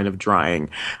still kind of drying.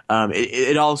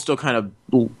 It all still kind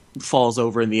of falls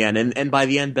over in the end. And by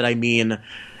the end, but I mean,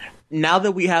 now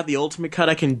that we have the ultimate cut,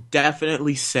 I can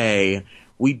definitely say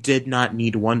we did not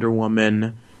need Wonder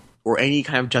Woman or any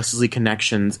kind of Justice League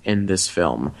connections in this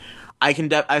film. I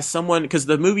can, as someone, because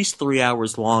the movie's 3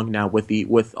 hours long now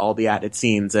with all the added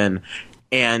scenes, and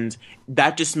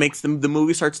that just makes the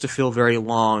movie starts to feel very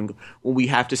long when we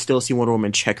have to still see Wonder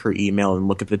Woman check her email and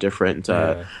look at the different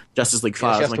Justice League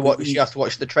files. She has to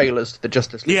watch the trailers to the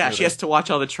Justice League. Yeah, movie. She has to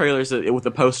watch all the trailers with the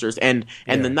posters and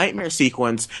the nightmare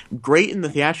sequence. Great in the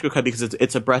theatrical cut because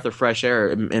it's a breath of fresh air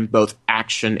in both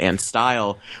action and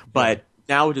style, but.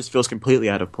 Now it just feels completely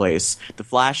out of place. The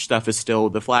Flash stuff is still...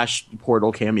 The Flash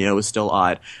portal cameo is still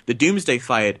odd. The Doomsday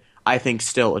fight, I think,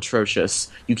 still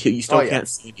atrocious. You still can't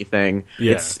see anything.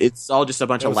 Yeah. It's all just a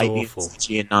bunch of lightning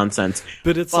and nonsense.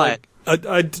 But it's like...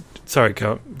 sorry,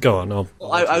 go on.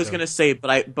 I was going to say,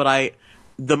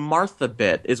 the Martha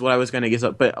bit is what I was going to get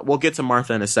up, but we'll get to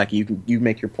Martha in a second. You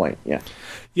make your point, yeah.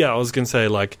 Yeah, I was going to say,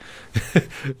 like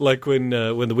when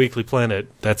the Weekly Planet,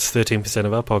 that's 13%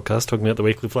 of our podcast, talking about the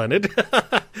Weekly Planet.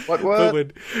 What?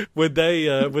 But when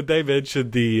they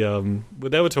mentioned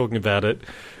when they were talking about it,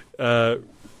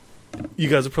 you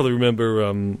guys will probably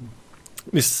remember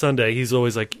Mr. Sunday, he's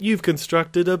always like, you've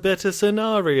constructed a better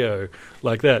scenario,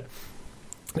 like that.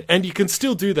 And you can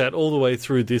still do that all the way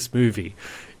through this movie.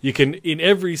 You can, in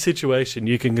every situation,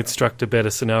 you can construct a better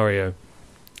scenario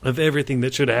of everything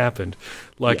that should have happened.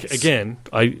 Like, again,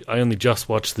 I only just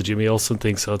watched the Jimmy Olsen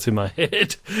thing, so it's in my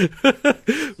head.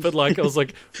 But, like, I was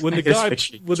like, when the guy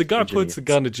points the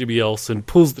gun at Jimmy Olsen,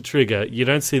 pulls the trigger, you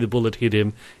don't see the bullet hit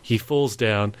him, he falls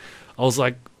down. I was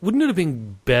like, wouldn't it have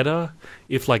been better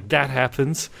if, like, that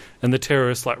happens and the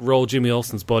terrorists, like, roll Jimmy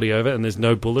Olsen's body over and there's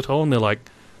no bullet hole and they're like,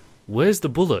 where's the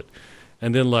bullet?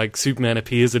 And then, like, Superman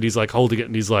appears and he's, like, holding it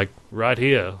and he's like, right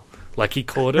here. Like, he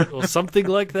caught it or something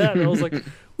like that. And I was like,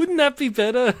 wouldn't that be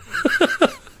better?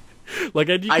 Like,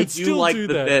 and you can still like do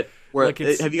the that. bit where, like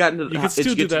have you gotten to you can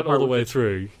still do that all the way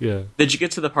through, yeah. Did you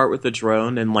get to the part with the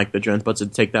drone and, like, the drone's about to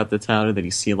take out the town and then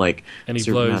you see, like, and he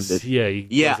Superman blows,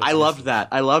 I loved that.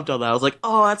 I loved all that. I was like,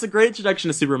 oh, that's a great introduction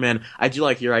to Superman. I do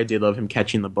like your idea of him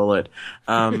catching the bullet.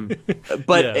 But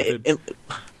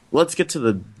let's get to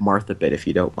the Martha bit, if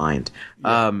you don't mind.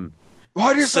 Yeah.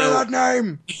 Why do you say that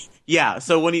name? Yeah,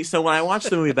 so when I watched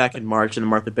the movie back in March and the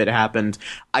Martha bit happened,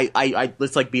 I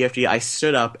it's like BFG, I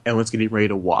stood up and was getting ready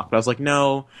to walk. But I was like,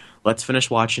 no, let's finish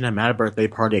watching. I'm at a birthday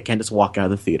party. I can't just walk out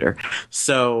of the theater.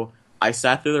 So I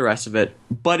sat through the rest of it.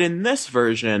 But in this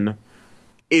version,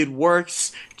 it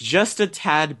works just a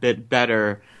tad bit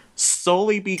better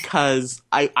solely because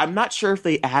I'm not sure if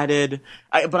they added,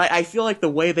 but I feel like the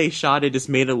way they shot it just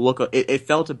made it look, it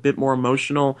felt a bit more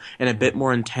emotional and a bit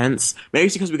more intense. Maybe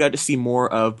it's because we got to see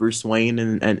more of Bruce Wayne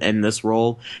in this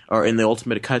role, or in the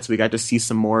Ultimate Cut, so we got to see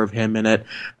some more of him in it.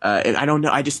 And I don't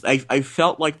know, I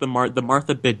felt like the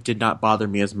Martha bit did not bother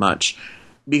me as much,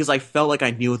 because I felt like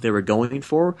I knew what they were going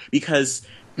for, because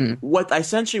what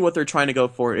they're trying to go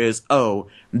for is, oh,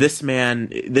 this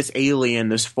man, this alien,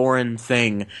 this foreign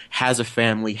thing has a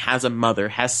family, has a mother,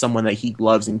 has someone that he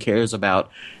loves and cares about.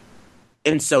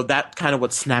 And so that kind of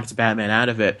what snaps Batman out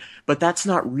of it. But that's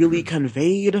not really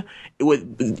conveyed.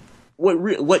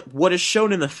 What is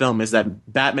shown in the film is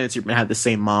that Batman and Superman have the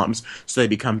same moms, so they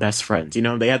become best friends. You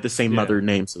know, they have the same mother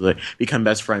name, so they become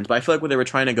best friends. But I feel like what they were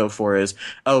trying to go for is,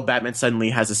 oh, Batman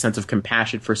suddenly has a sense of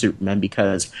compassion for Superman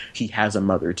because he has a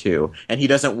mother too, and he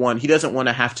doesn't want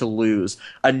to have to lose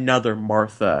another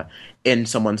Martha in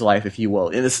someone's life, if you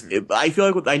will. I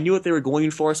feel like I knew what they were going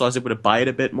for, so I was able to buy it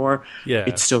a bit more. Yeah,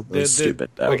 it's still really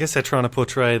stupid, though. I guess they're trying to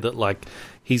portray that, like,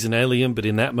 he's an alien, but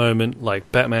in that moment,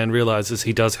 like, Batman realizes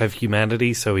he does have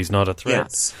humanity, so he's not a threat.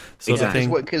 Yes, sort of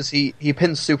thing. Because he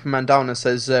pins Superman down and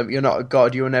says, "You're not a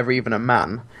god. You're never even a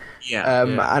man." Yeah.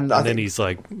 And then he's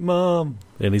like, "Mom,"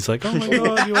 and he's like, "Oh my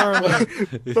god, you are a man."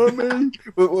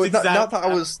 Mommy. Now that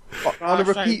I was on a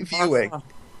repeat viewing.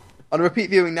 On a repeat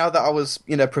viewing, now that I was,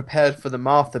 prepared for the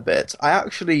Martha bit, I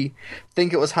actually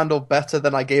think it was handled better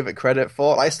than I gave it credit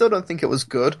for. I still don't think it was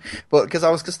good, but because I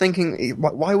was just thinking,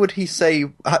 why would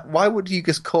you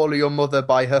just call your mother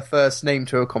by her first name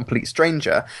to a complete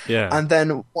stranger? Yeah. And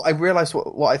then what I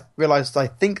realized I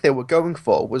think they were going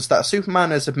for was that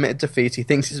Superman has admitted defeat. He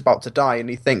thinks he's about to die, and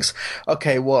he thinks,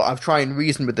 okay, well, I've tried and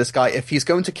reasoned with this guy. If he's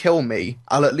going to kill me,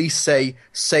 I'll at least say,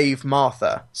 save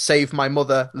Martha, save my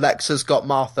mother. Lex has got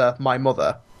Martha, my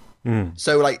mother.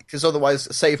 So, because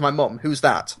otherwise, save my mum. Who's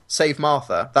that? Save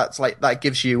Martha. That's that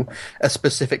gives you a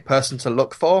specific person to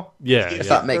look for. Yeah, if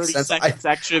that makes sense. It's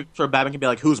actually for Batman can be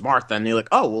like, "Who's Martha?" And you're like,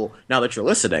 "Oh, well, now that you're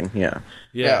listening, yeah."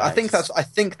 I think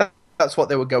that's what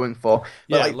they were going for.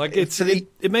 But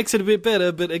it makes it a bit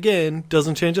better, but again,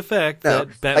 doesn't change the fact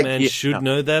that Batman should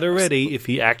know that already if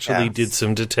he actually did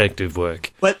some detective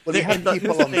work. But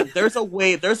there's a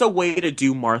way to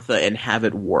do Martha and have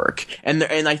it work, and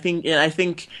I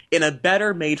think in a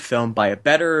better made film by a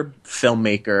better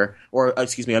filmmaker, or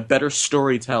a better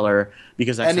storyteller,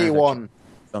 because anyone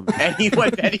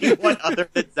other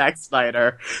than Zack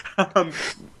Snyder.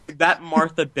 That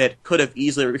Martha bit could have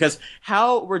easily, because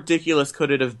how ridiculous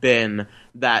could it have been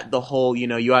that the whole,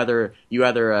 you either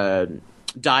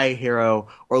die a hero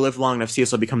or live long enough to see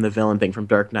yourself become the villain thing from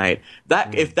Dark Knight.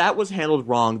 If that was handled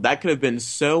wrong, that could have been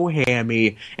so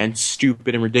hammy and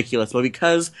stupid and ridiculous. But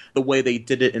because the way they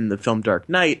did it in the film Dark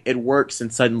Knight, it works,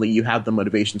 and suddenly you have the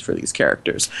motivations for these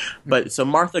characters. But so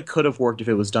Martha could have worked if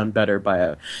it was done better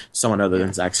by someone other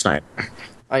than Zack Snyder.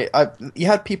 You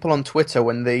had people on Twitter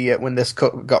when this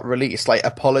cut got released,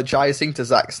 apologizing to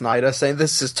Zack Snyder, saying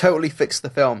this has totally fixed the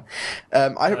film.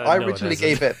 I originally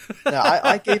gave it,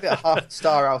 I gave it half a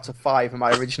star out of 5 in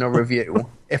my original review.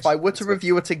 If I were to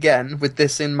review it again with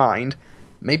this in mind,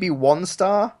 maybe 1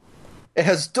 star. It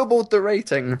has doubled the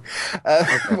rating.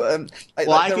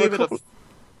 I gave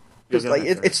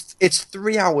it it's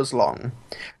 3 hours long.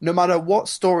 No matter what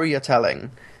story you're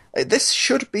telling. This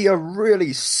should be a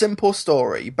really simple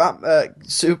story.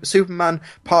 Superman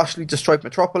partially destroyed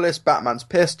Metropolis. Batman's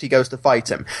pissed. He goes to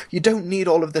fight him. You don't need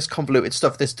all of this convoluted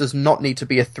stuff. This does not need to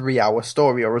be a 3-hour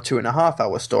story or a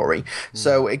 2.5-hour story.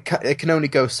 So it can only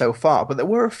go so far. But there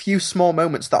were a few small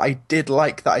moments that I did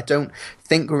like that I don't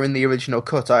think were in the original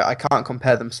cut. I can't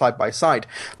compare them side by side.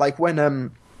 Like when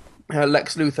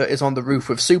Lex Luthor is on the roof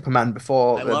with Superman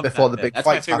before the big fight happens. That's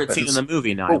my favorite scene in the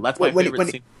movie now. That's my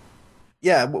favorite scene.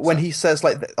 Yeah, when he says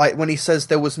when he says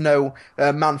there was no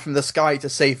man from the sky to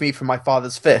save me from my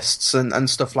father's fists and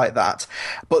stuff like that.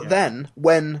 But then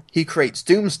when he creates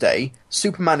Doomsday,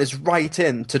 Superman is right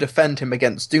in to defend him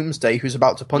against Doomsday, who's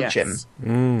about to punch him.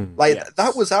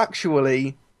 That was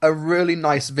actually a really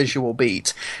nice visual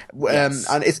beat, and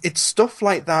it's stuff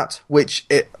like that which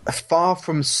it far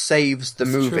from saves the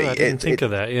movie. True, I didn't think of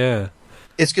that. Yeah,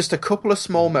 it's just a couple of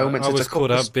small moments. I was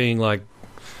caught up being like,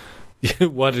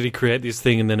 why did he create this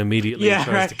thing and then immediately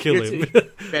tries to kill him?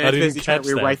 I didn't catch that.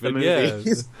 Rewrite the movie. Yeah.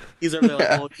 He's really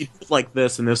like, well, you did like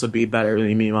this and this would be better.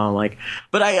 And meanwhile, I'm like,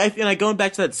 but I going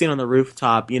back to that scene on the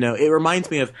rooftop, it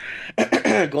reminds me of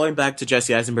going back to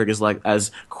Jesse Eisenberg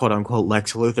as quote unquote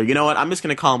Lex Luthor. You know what? I'm just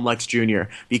going to call him Lex Jr.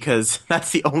 because that's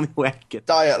the only way I can get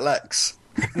Diet Lex.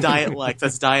 Diet Lex.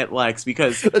 That's Diet Lex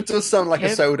because it does sound like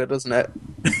a soda, doesn't it?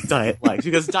 Diet Lex,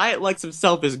 because Diet Lex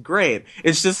himself is great.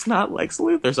 It's just not Lex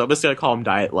Luthor, so I'm just gonna call him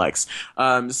Diet Lex.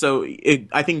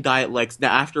 I think Diet Lex,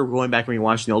 now after going back and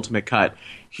rewatching the Ultimate Cut,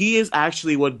 he is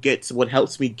actually what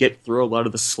helps me get through a lot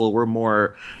of the slower,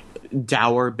 more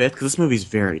dour bits, because this movie's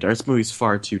very dark. This movie's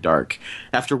far too dark.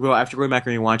 After going back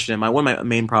and rewatching it, one of my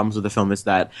main problems with the film is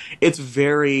that it's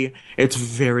very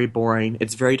boring.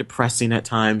 It's very depressing at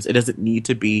times. It doesn't need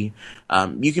to be.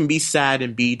 You can be sad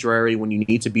and be dreary when you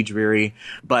need to be dreary,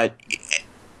 but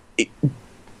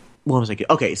what was I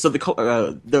getting? Okay, so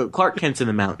the Clark Kent's in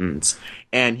the mountains,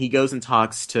 and he goes and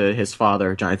talks to his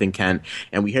father, Jonathan Kent,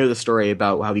 and we hear the story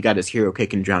about how he got his hero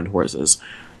kick and drowned horses.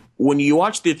 When you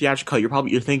watch the theatrical cut,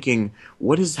 you're thinking,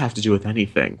 what does this have to do with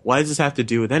anything? Why does this have to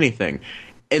do with anything?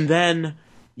 And then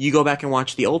you go back and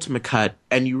watch the Ultimate Cut,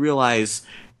 and you realize,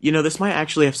 this might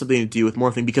actually have something to do with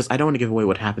more thing, because I don't want to give away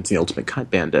what happens in the Ultimate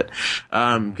Cut, Bandit,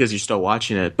 because you're still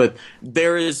watching it. But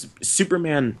there is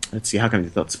Superman. Let's see, how can I do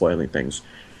without spoiling things?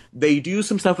 They do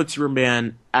some stuff with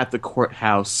Superman at the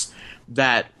courthouse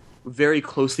that very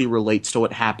closely relates to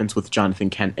what happens with Jonathan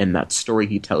Kent in that story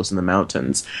he tells in the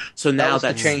mountains. So now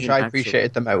that was the change I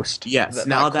appreciated the most. Yes,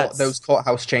 those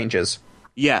courthouse changes.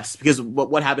 Yes, because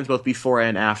what happens both before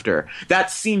and after. That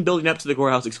scene building up to the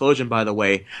courthouse explosion, by the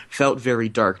way, felt very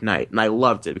Dark Knight, and I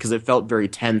loved it because it felt very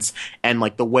tense, and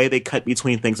like the way they cut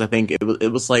between things, I think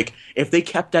it was like if they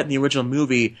kept that in the original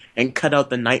movie and cut out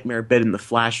the nightmare bit and the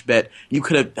flash bit, you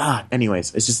could have.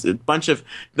 Anyways, it's just a bunch of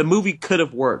the movie could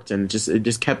have worked, and it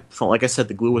just kept, like I said,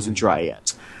 the glue wasn't dry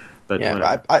yet. But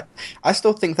yeah, I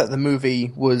still think that the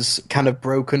movie was kind of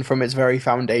broken from its very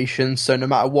foundation, so no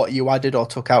matter what you added or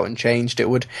took out and changed, it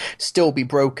would still be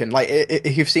broken. Like,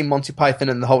 if you've seen Monty Python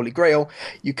and the Holy Grail,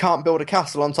 you can't build a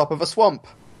castle on top of a swamp,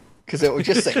 because it would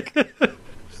just sink.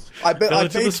 I made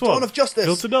Dawn of Justice.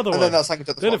 Built another one. And then that sank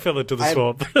into the swamp. Then it fell into the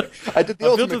swamp. I did the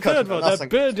Ultimate Cut. Built a third one. That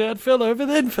bird dad fell over,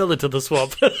 then fell into the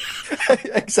swamp.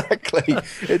 Exactly.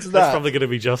 It's that. That's probably going to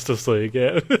be Justice League,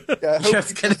 yeah.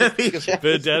 Just going to be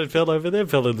bird dad fell over, then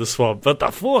fell in the swamp. But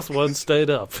the fourth one stayed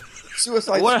up.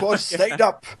 Suicide Squad stayed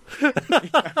up.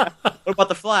 What about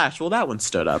the Flash? Well, that one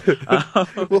stood up.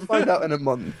 We'll find out in a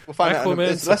month.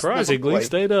 Aquaman surprisingly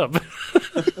stayed up.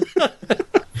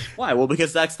 Why? Well,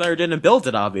 because Zack Snyder didn't build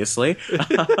it, obviously.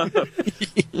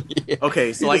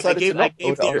 Okay, so I gave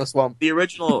the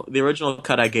original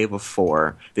cut I gave a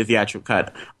 4, the theatrical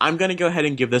cut. I'm gonna go ahead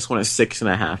and give this one a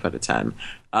 6.5 out of 10.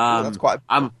 That's quite.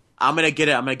 I'm gonna get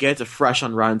it to fresh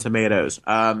on Rotten Tomatoes.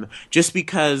 Just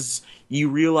because you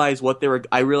realize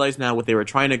I realize now what they were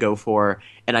trying to go for,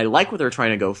 and I like what they're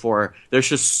trying to go for. There's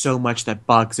just so much that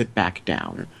bogs it back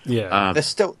down. Yeah, there's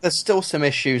still some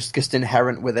issues just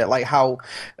inherent with it, like how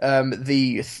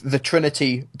the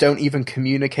Trinity don't even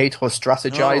communicate or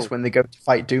strategize when they go to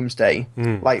fight Doomsday,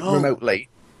 remotely.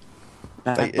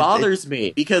 That bothers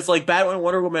me, because like Batman and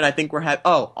Wonder Woman, I think we're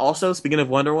also speaking of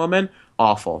Wonder Woman,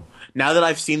 awful. Now that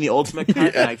I've seen the Ultimate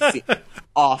Cut, and I've seen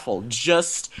awful,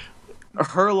 just.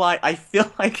 Her line, I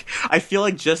feel like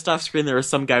just off screen there was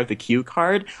some guy with a cue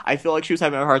card. I feel like she was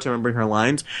having a hard time remembering her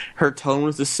lines. Her tone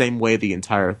was the same way the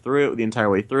entire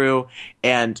way through,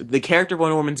 and the character of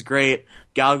Wonder Woman's great.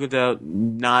 Gal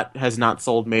Gadot has not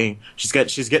sold me. She's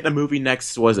getting a movie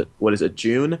next. What is it,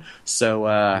 June? So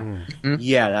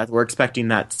yeah, we're expecting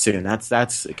that soon. That's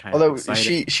kind of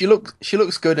exciting. she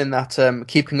looks good in that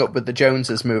Keeping Up with the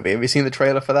Joneses movie. Have you seen the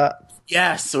trailer for that?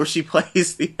 Yes, or she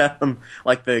plays the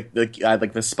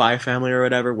the spy family or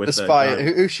whatever with the spy.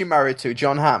 Who's she married to?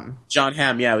 John Hamm. John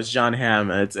Hamm, yeah, it was John Hamm.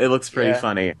 It looks pretty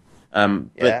funny.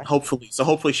 But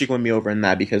hopefully she can win me over in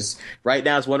that, because right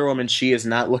now as Wonder Woman, she is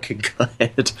not looking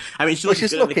good. I mean,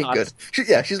 she's looking good.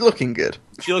 She's looking good.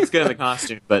 She looks good in the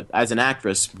costume, but as an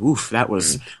actress, oof, that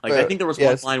was like I think there was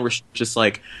one line where she just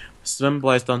like. Some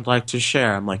boys don't like to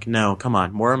share. I'm like, no, come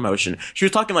on, more emotion. She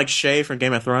was talking like Shay from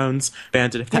Game of Thrones,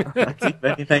 Bandit, if that reminds you of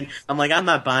anything. I'm like, I'm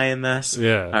not buying this.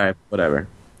 Yeah. All right, whatever.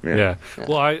 Yeah.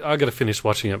 Well, I got to finish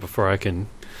watching it before I can,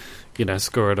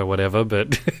 score it or whatever.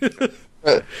 But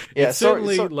it's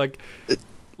certainly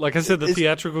like I said, the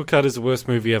theatrical cut is the worst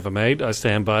movie ever made. I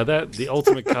stand by that. The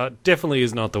Ultimate Cut definitely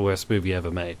is not the worst movie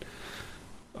ever made.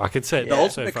 I could say the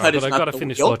Ultimate Cut but I got to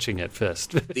finish watching it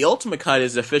first. The Ultimate Cut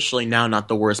is officially now not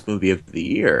the worst movie of the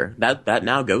year. That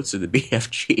now goes to the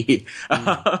BFG.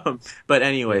 But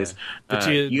anyways,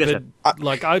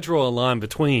 I draw a line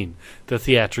between the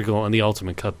theatrical and the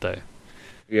Ultimate Cut, though.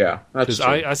 Yeah, because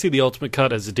I see the Ultimate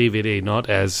Cut as a DVD, not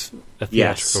as a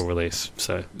theatrical release.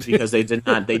 So because they did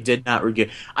not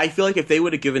I feel like if they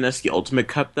would have given us the Ultimate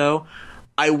Cut, though,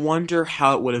 I wonder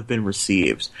how it would have been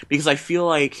received, because I feel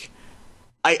like.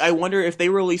 I wonder if they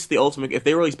released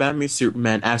Batman v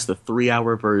Superman as the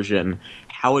 3-hour version,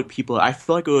 how would people? I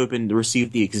feel like it would have been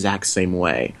received the exact same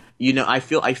way. I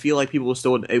feel like people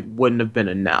still it wouldn't have been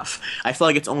enough. I feel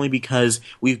like it's only because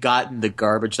we've gotten the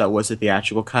garbage that was the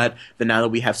theatrical cut that now that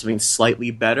we have something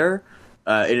slightly better,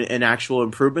 an actual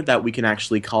improvement, that we can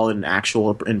actually call it an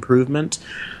actual improvement.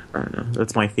 I don't know.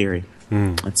 That's my theory.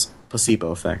 That's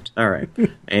placebo effect. All right.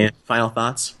 And final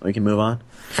thoughts? We can move on.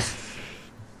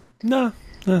 No.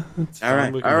 All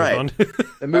right.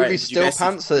 The movie's still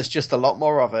pants, so there's just a lot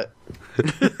more of it.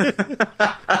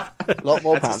 A lot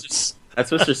more pants.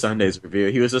 That's Mr. Sunday's review.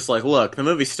 He was just like, look, the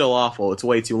movie's still awful. It's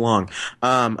way too long.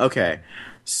 Okay.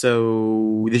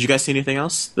 So, did you guys see anything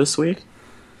else this week?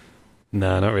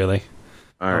 No, not really.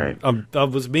 All right. I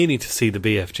was meaning to see the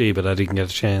BFG, but I didn't get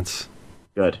a chance.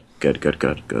 Good.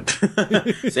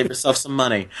 Save yourself some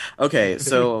money. Okay,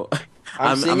 so...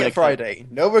 I'm seeing it Friday.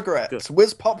 No regrets.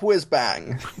 Whiz pop, whiz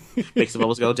bang. Makes the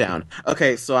bubbles go down.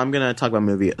 Okay, so I'm going to talk about a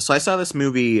movie. So I saw this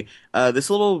movie, this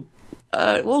little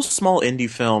small indie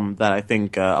film that I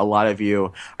think a lot of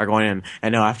you are going in. I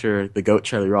know after the GOAT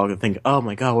trailer, you're all going to think, oh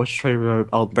my god, which trailer?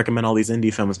 I'll recommend all these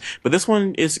indie films. But this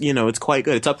one is, it's quite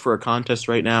good. It's up for a contest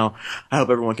right now. I hope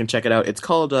everyone can check it out. It's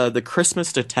called The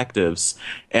Christmas Detectives.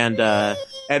 And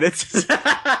it's...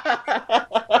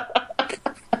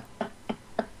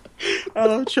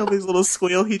 Oh, Trilbee's little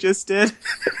squeal he just did.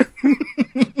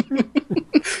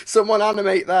 Someone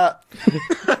animate that.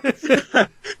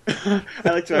 I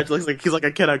like to imagine like he's like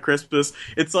a kid on Christmas.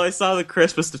 So I saw The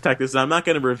Christmas Detectives, and I'm not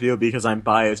going to review it because I'm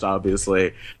biased,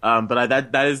 obviously. But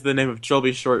that is the name of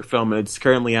Trilbee's short film, and it's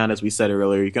currently on, as we said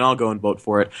earlier. You can all go and vote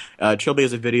for it. Trilbee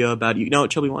has a video about you. No,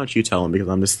 Trilbee, why don't you tell him, because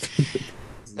I'm just...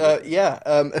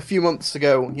 A few months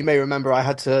ago, you may remember I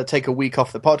had to take a week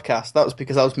off the podcast. That was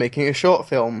because I was making a short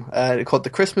film called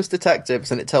The Christmas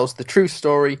Detectives, and it tells the true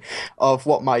story of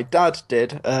what my dad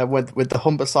did with the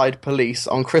Humberside Police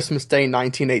on Christmas Day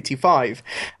 1985.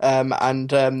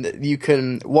 You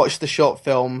can watch the short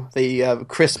film, the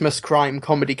Christmas Crime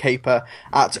Comedy Caper,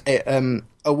 at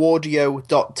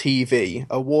awardio.tv,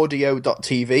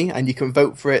 and you can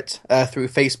vote for it through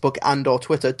Facebook and or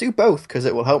Twitter. Do both, because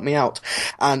it will help me out.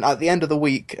 And at the end of the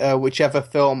week, whichever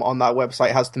film on that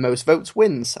website has the most votes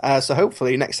wins. So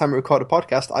hopefully next time we record a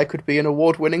podcast, I could be an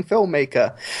award-winning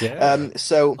filmmaker. Yeah.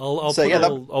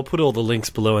 I'll put all the links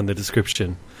below in the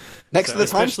description. Next to the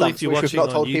timestamps, which we've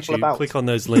not told YouTube, people about. Click on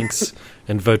those links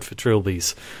and vote for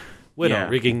Trilbees. We're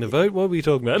not rigging the vote. What are we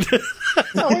talking about?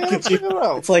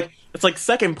 It's like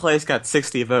second place got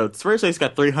 60 votes. First place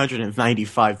got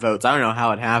 395 votes. I don't know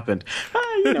how it happened.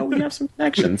 We have some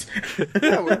connections.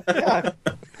 But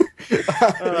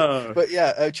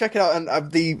check it out. And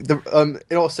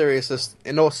in all seriousness,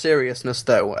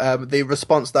 though, the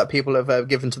response that people have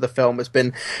given to the film has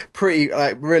been pretty,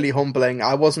 really humbling.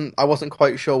 I wasn't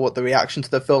quite sure what the reaction to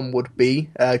the film would be,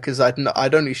 because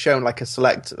I'd only shown a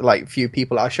select few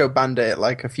people. I showed Bandit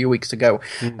a few weeks ago.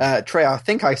 Trey, I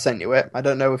think I sent you it. I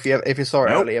don't know if you saw it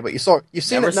earlier, but you've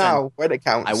seen it now when it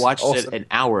counts. I watched it an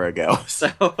hour ago. So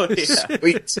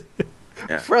sweet.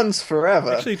 Yeah. Friends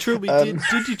forever. Actually, Trilbee,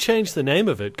 did you change the name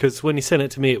of it? Because when you sent it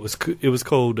to me, it was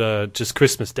called just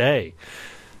Christmas Day.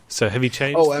 So have you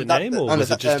changed the name, or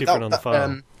was it just different on the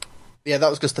file? Yeah,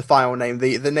 that was just the file name.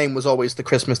 The name was always The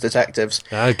Christmas Detectives.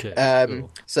 Okay.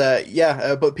 Cool.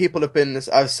 But people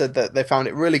I've said that they found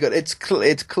it really good. It's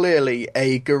clearly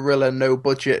a guerrilla,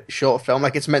 no-budget short film.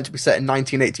 It's meant to be set in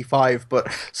 1985,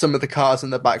 but some of the cars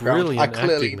in the background Brilliant are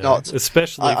clearly acting, not.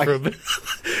 Especially from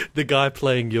the guy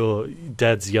playing your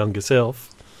dad's younger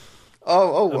self.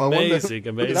 Amazing.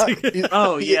 There's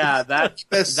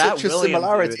such a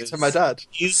similarity to my dad.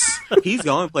 He's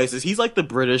going places. He's like the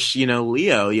British,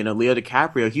 Leo, Leo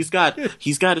DiCaprio. He's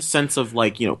got a sense of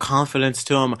confidence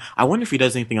to him. I wonder if he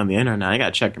does anything on the internet. I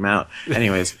gotta check him out.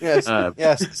 Anyways, yes.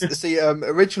 See,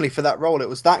 originally for that role, it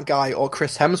was that guy or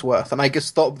Chris Hemsworth, and I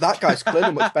just thought that guy's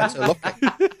clearly much better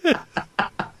looking.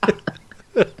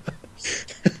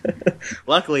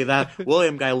 Luckily, that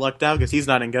William guy lucked out because he's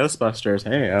not in Ghostbusters.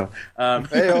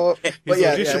 His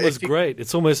audition was great.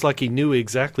 It's almost like he knew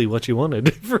exactly what you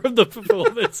wanted from the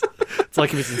performance. It's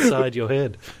like he was inside your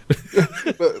head.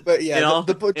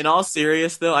 In all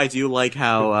serious though, I do like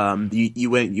how you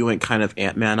went kind of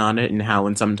Ant-Man on it, and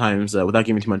how sometimes without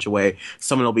giving too much away,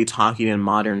 someone will be talking in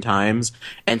modern times,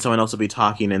 and someone else will be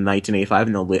talking in 1985,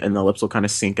 and the lips will kind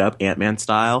of sync up Ant-Man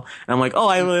style. And I'm like,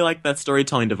 I really like that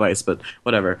storytelling device, but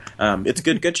whatever. It's a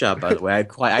good job, by the way. I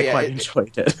quite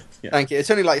enjoyed it. Yeah. Thank you.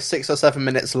 It's only 6 or 7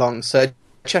 minutes long, so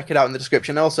check it out in the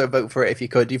description. Also, vote for it if you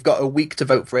could. You've got a week to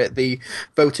vote for it. The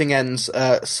voting ends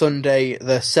Sunday,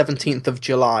 the 17th of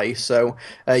July, so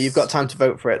you've got time to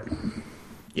vote for it.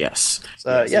 Yes.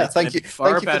 So, thank you.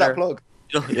 Thank you for that plug.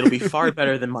 It'll be far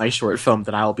better than my short film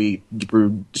that I'll be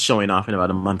showing off in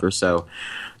about a month or so.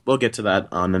 We'll get to that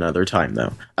on another time,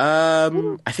 though.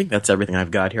 I think that's everything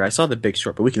I've got here. I saw The Big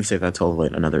Short, but we can save that till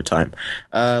another time.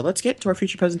 Let's get to our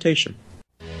feature presentation.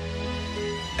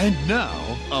 And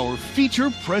now, our feature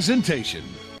presentation.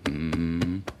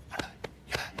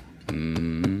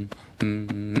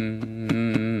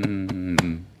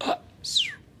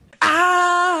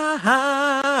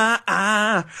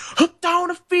 Hooked on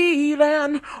a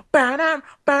feeling.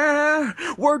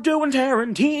 We're doing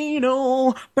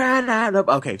Tarantino.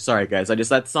 Okay, sorry guys.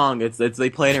 That song. It's they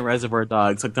play it in Reservoir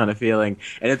Dogs. Hooked on a feeling,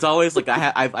 and it's always like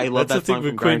I love that song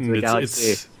from Guardians of the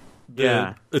Galaxy.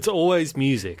 It's always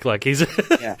music. Like his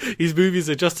movies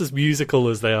are just as musical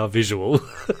as they are visual.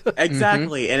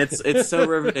 Exactly, and it's so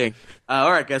riveting.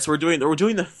 All right, guys, we're doing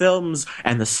the films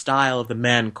and the style of the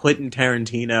man Quentin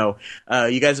Tarantino.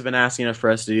 You guys have been asking for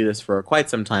us to do this for quite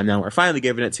some time now. We're finally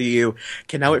giving it to you.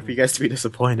 Cannot wait for you guys to be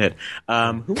disappointed.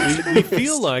 We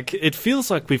feels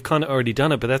like we've kind of already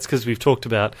done it, but that's because we've talked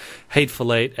about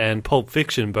Hateful Eight and Pulp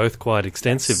Fiction both quite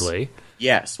extensively.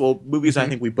 Yes, well, movies I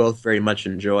think we both very much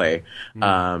enjoy.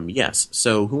 Yes,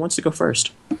 so who wants to go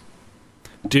first?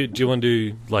 Do you want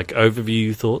to do, like,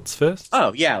 overview thoughts first?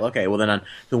 Oh, yeah, okay, well then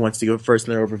who wants to go first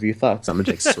in their overview thoughts? I'm going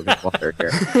to take a swig of water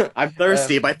here. I'm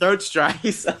thirsty, my throat's dry.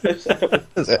 And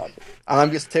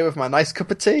I'm just here with my nice cup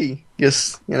of tea.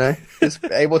 Just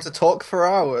able to talk for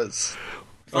hours.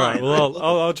 All right, well,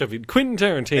 I'll jump in. Quentin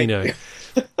Tarantino,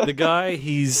 the guy,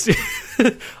 he's,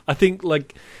 I think,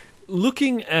 like...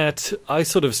 Looking at, I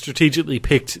sort of strategically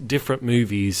picked different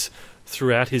movies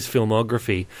throughout his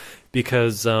filmography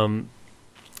because, also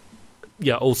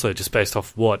just based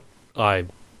off what I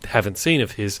haven't seen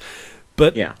of his.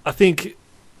 But I think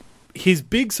his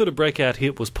big sort of breakout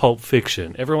hit was Pulp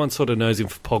Fiction. Everyone sort of knows him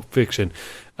for Pulp Fiction.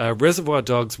 Reservoir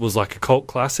Dogs was like a cult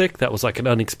classic. That was like an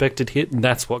unexpected hit, and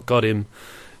that's what got him,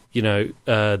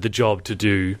 the job to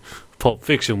do Pulp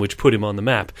Fiction, which put him on the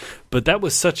map. But that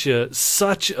was such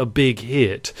a big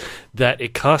hit that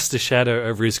it cast a shadow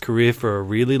over his career for a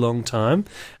really long time.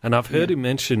 And I've heard him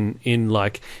mention in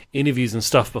like interviews and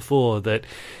stuff before that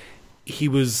he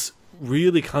was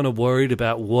really kind of worried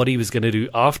about what he was going to do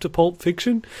after Pulp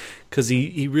Fiction, because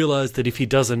he realized that if he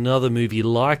does another movie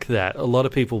like that, a lot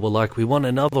of people were like, we want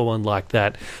another one like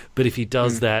that, but if he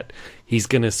does that, he's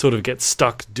going to sort of get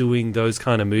stuck doing those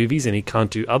kind of movies and he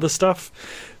can't do other stuff.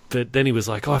 But then he was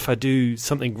like, if I do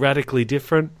something radically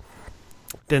different,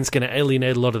 then it's going to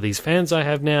alienate a lot of these fans I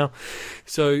have now.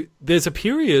 So there's a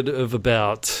period of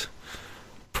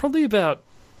probably about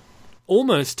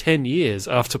almost 10 years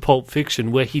after Pulp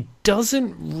Fiction where he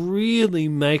doesn't really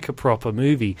make a proper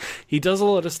movie. He does a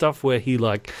lot of stuff where he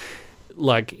like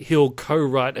he'll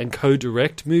co-write and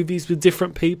co-direct movies with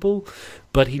different people,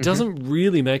 but he doesn't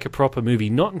really make a proper movie,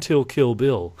 not until Kill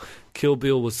Bill. Kill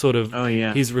Bill was sort of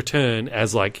his return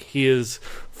as like his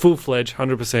full-fledged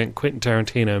 100% Quentin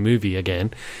Tarantino movie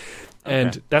again.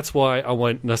 And that's why I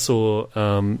went and I saw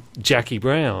Jackie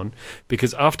Brown,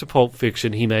 because after Pulp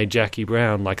Fiction he made Jackie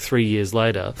Brown like 3 years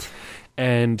later,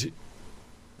 and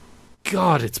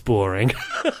God, it's boring.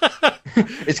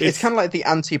 It's kind of like the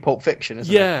anti-Pulp Fiction,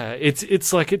 isn't it? Yeah,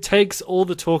 it's like it takes all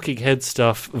the talking head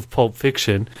stuff of Pulp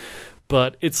Fiction,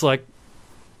 but it's like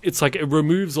it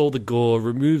removes all the gore,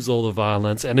 removes all the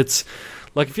violence, and it's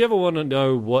like if you ever want to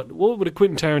know what would a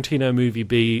Quentin Tarantino movie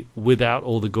be without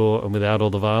all the gore and without all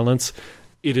the violence,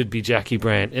 it'd be Jackie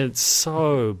Brown. It's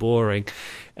so boring,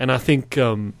 and I think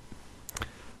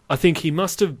he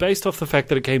must have, based off the fact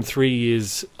that it came 3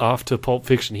 years after Pulp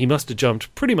Fiction, he must have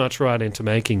jumped pretty much right into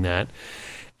making that.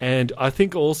 And I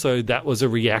think also that was a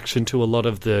reaction to a lot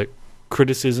of the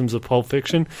criticisms of Pulp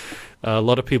Fiction. A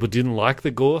lot of people didn't like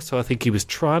the gore, so I think he was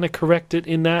trying to correct it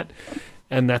in that.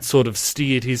 And that sort of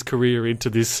steered his career into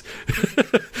this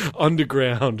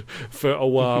underground for a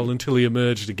while until he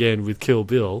emerged again with Kill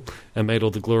Bill and made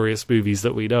all the glorious movies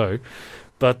that we know.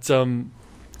 But,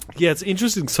 it's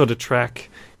interesting to sort of track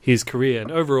his career.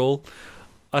 And overall,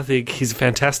 I think he's a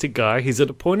fantastic guy. He's at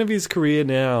a point of his career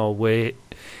now where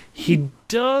he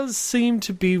does seem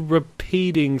to be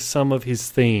repeating some of his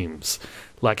themes.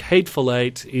 Like Hateful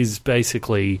Eight is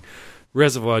basically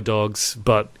Reservoir Dogs,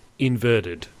 but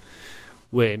inverted.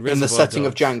 Where in the setting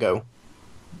of Django.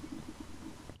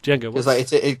 Django, because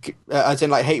like as in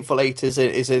like Hateful Eight is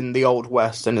in the Old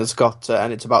West, and it's got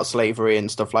and it's about slavery and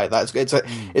stuff like that.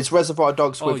 It's Reservoir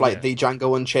Dogs with the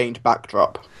Django Unchained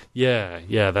backdrop.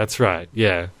 Yeah, that's right.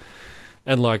 Yeah,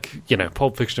 and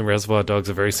Pulp Fiction and Reservoir Dogs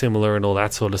are very similar and all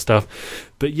that sort of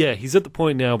stuff. But yeah, he's at the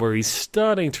point now where he's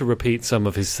starting to repeat some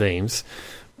of his themes.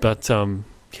 But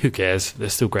who cares? They're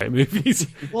still great movies.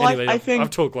 Well, anyway, I think I've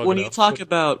talked long when enough, you talk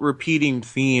about repeating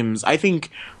themes, I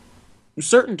think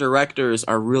certain directors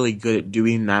are really good at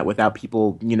doing that without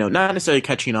people, not necessarily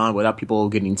catching on, without people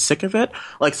getting sick of it.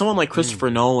 Like someone like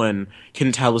Christopher Nolan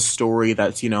can tell a story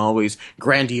that's, always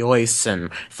grandiose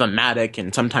and thematic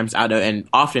and sometimes and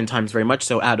oftentimes very much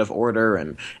so out of order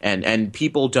and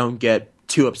people don't get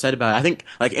too upset about it. I think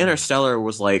like Interstellar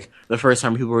was like the first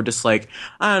time people were just like,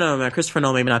 I don't know, man, Christopher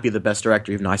Nolan may not be the best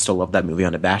director, even though I still love that movie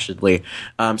unabashedly.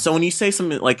 So when you say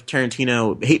something like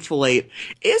Tarantino, Hateful Eight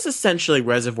is essentially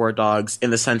Reservoir Dogs in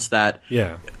the sense that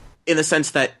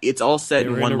it's all set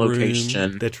in one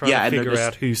location. They're trying to figure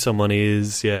out who someone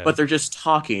is, but they're just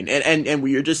talking, and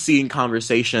we're just seeing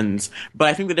conversations. But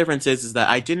I think the difference is that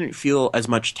I didn't feel as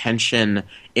much tension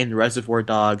in Reservoir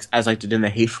Dogs as I did in the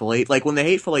Hateful Eight. Like when the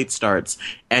Hateful Eight starts,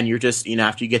 and you're just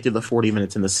after you get through the 40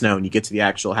 minutes in the snow and you get to the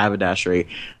actual haberdashery,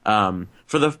 right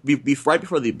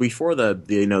before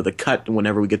the cut,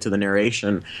 whenever we get to the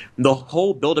narration, the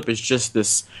whole buildup is just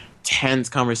this tense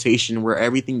conversation where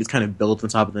everything is kind of built on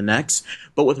top of the next.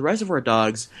 But with Reservoir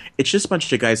Dogs, it's just a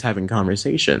bunch of guys having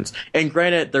conversations. And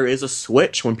granted, there is a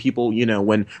switch when people,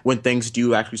 when things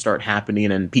do actually start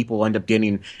happening and people end up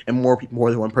getting, and more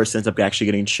than one person ends up actually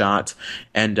getting shot,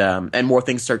 and more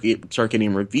things start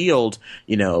getting revealed,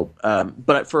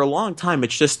 but for a long time,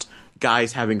 it's just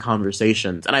guys having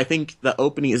conversations. And I think the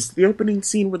opening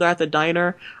scene where they're at the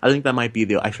diner. I think that might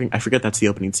be I forget that's the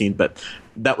opening scene, but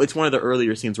it's one of the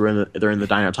earlier scenes where they're in the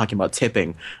diner talking about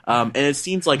tipping. And it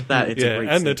seems like that. It's a great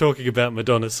and scene. they're talking about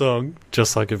Madonna's song,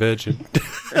 Just Like a Virgin.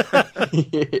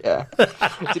 Yeah.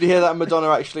 Did you hear that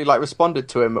Madonna actually responded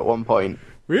to him at one point?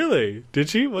 Really? Did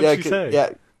she? What did she say?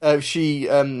 Yeah.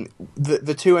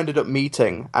 The two ended up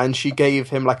meeting, and she gave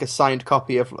him a signed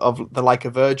copy of the Like a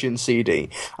Virgin CD,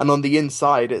 and on the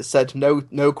inside it said,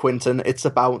 "No, Quentin, it's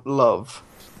about love."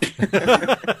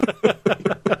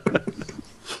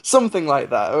 Something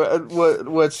like that.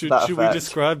 Words to that should effect. we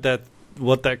describe that?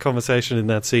 What that conversation in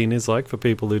that scene is like for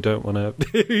people who don't want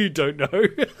to, who don't know?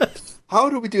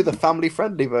 How do we do the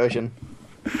family-friendly version?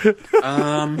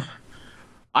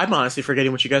 I'm honestly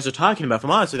forgetting what you guys are talking about. If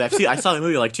I'm honest with you, I saw the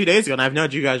movie 2 days ago, and I have no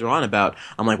idea what you guys were on about.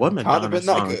 I'm like, what Madonna Can't have been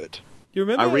song? that good. You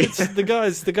remember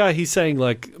the guy he's saying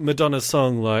Madonna's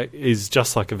song is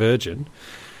Just Like a Virgin,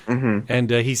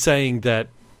 and he's saying that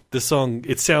the song,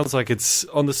 it sounds like it's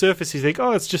on the surface you think,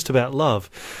 oh, it's just about love,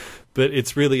 but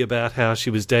it's really about how she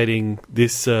was dating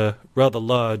this rather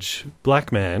large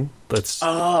black man. Let's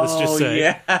just say,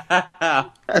 yeah,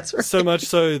 that's right. So much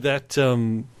so that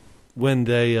when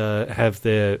they have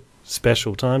their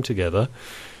special time together,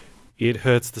 it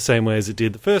hurts the same way as it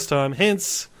did the first time,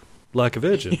 hence Like a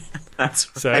Virgin. That's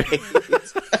right.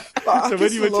 So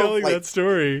when you were telling that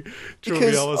story,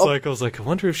 Trilbee, I was like, I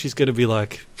wonder if she's going to be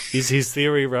like, is his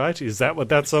theory right? Is that what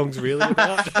that song's really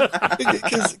about?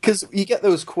 Because you get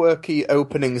those quirky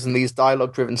openings and these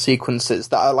dialogue-driven sequences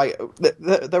that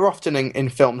are they're often in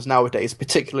films nowadays,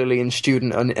 particularly in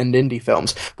student and indie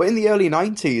films. But in the early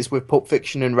 90s with Pulp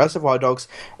Fiction and Reservoir Dogs,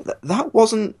 that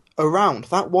wasn't around.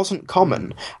 That wasn't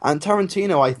common. And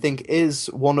Tarantino, I think, is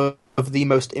one of the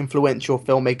most influential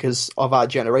filmmakers of our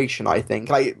generation, I think.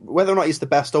 Whether or not he's the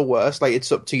best or worst,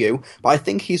 it's up to you. But I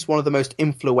think he's one of the most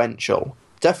influential.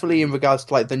 Definitely in regards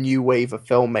to the new wave of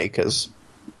filmmakers.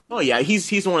 Oh yeah,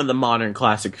 he's one of the modern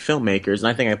classic filmmakers, and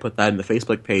I think I put that in the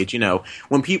Facebook page.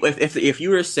 When people, if you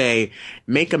were to say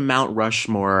make a Mount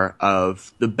Rushmore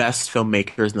of the best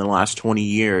filmmakers in the last 20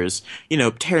 years,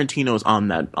 Tarantino's on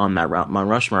that Mount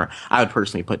Rushmore. I would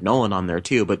personally put Nolan on there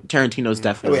too, but Tarantino's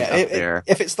definitely up there.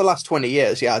 If it's the last 20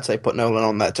 years, yeah, I'd say put Nolan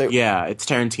on there too. Yeah, it's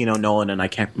Tarantino, Nolan, and I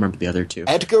can't remember the other two.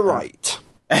 Edgar Wright.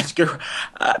 Edgar,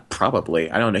 probably.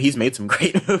 I don't know. He's made some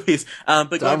great movies.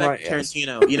 But going back to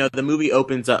Tarantino, the movie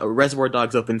opens up, Reservoir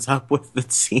Dogs opens up with the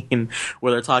scene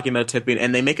where they're talking about tipping,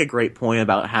 and they make a great point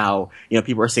about how,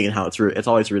 people are saying how it's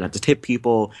always rude not to tip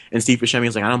people, and Steve Buscemi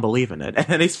is like, I don't believe in it. And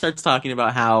then he starts talking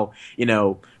about how,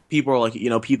 people are like,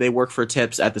 they work for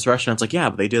tips at this restaurant. It's like, yeah,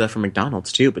 but they do that for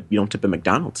McDonald's too, but you don't tip at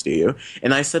McDonald's, do you?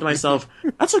 And I said to myself,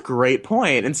 that's a great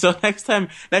point. And so next time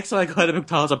I go to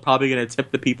McDonald's, I'm probably going to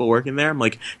tip the people working there. I'm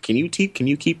like, can you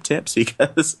keep tips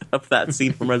because of that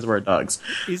scene from Reservoir Dogs?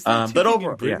 Is there tipping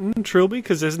in Britain, Trilbee?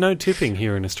 Because there's no tipping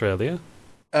here in Australia.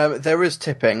 There is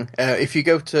tipping. If you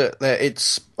go to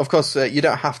it's of course you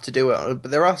don't have to do it,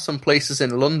 but there are some places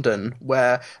in London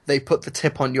where they put the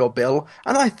tip on your bill,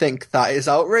 and I think that is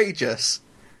outrageous.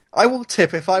 I will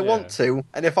tip if I want to,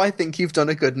 and if I think you've done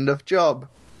a good enough job.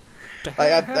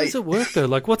 How does it work though?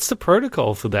 What's the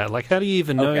protocol for that? How do you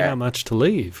even know how much to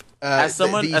leave? As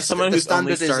someone who's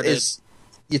only started, is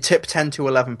you tip 10 to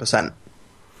 11%.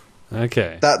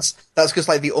 Okay. That's because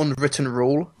like the unwritten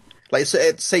rule. Like,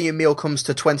 say your meal comes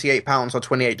to £28 or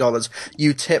 $28,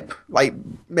 you tip like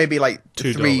maybe like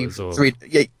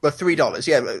 $3,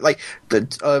 yeah, like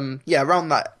around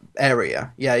that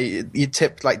area, yeah, you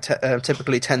tip like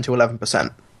typically 10 to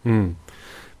 11%.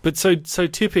 But so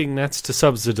tipping, that's to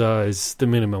subsidize the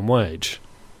minimum wage.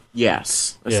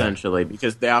 Yes, essentially,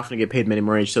 because they often get paid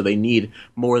minimum wage, so they need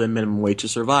more than minimum wage to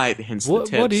survive. Hence the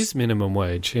tips. What is minimum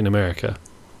wage in America?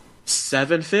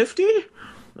 $7.50.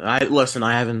 I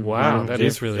haven't. Wow, that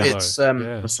is really low. It's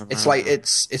like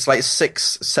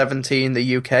 $6.70 in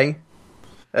the UK.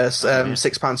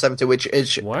 £6.70, which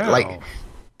is like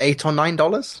 $8 or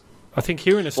 $9. I think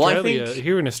here in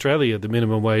Australia, the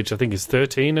minimum wage I think is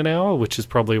 $13 an hour, which is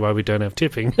probably why we don't have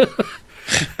tipping.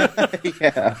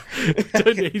 Yeah,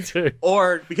 don't need to.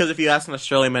 Or because if you ask an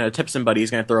Australian man to tip somebody,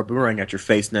 he's going to throw a boomerang at your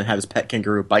face and then have his pet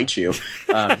kangaroo bite you.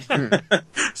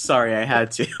 Sorry, I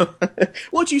had to.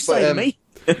 What'd you say, mate?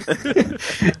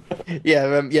 The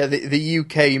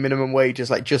UK minimum wage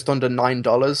is like just under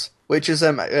 $9, which is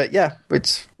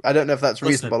it's, I don't know if that's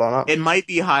reasonable or not. It might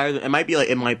be higher. It might be like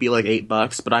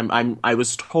 $8, but I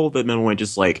was told that minimum wage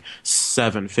is like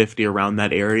 $7.50 around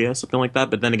that area, something like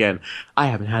that. But then again, I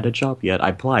haven't had a job yet. I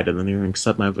applied and then they didn't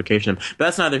accept my application. But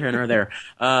that's neither here nor there.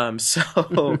 So,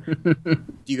 do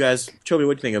you guys, Trilbee,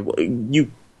 what do you think of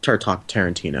you? Talk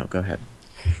Tarantino. Go ahead.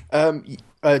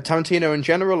 Tarantino in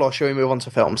general, or shall we move on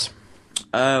to films?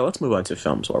 Let's move on to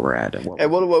films while we're at it.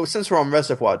 Well, since we're on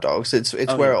Reservoir Dogs, it's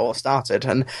where it all started,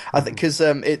 and I think because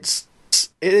it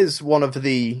is one of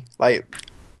the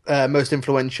most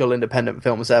influential independent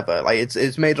films ever. Like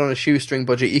it's made on a shoestring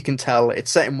budget. You can tell it's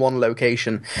set in one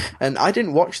location, and I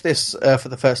didn't watch this for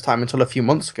the first time until a few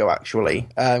months ago, actually,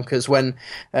 because when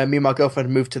me and my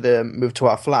girlfriend moved to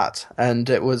our flat, and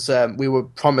it was we were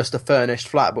promised a furnished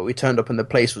flat, but we turned up and the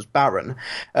place was barren,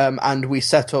 and we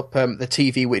set up the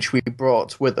TV which we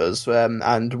brought with us,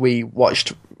 and we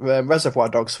watched Reservoir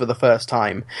Dogs for the first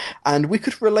time, and we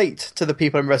could relate to the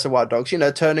people in Reservoir Dogs. You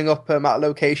know, turning up at a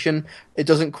location, it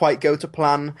doesn't quite go to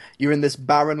plan. You're in this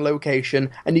barren location,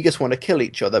 and you just want to kill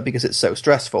each other because it's so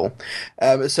stressful.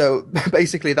 So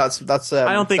basically, that's.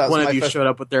 I don't think one of you showed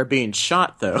up with there being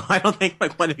shot, though. I don't think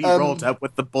one of you rolled up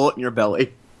with the bullet in your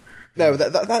belly. No,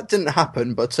 that didn't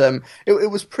happen, but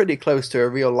it was pretty close to a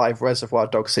real live Reservoir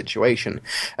Dogs situation.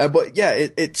 But yeah,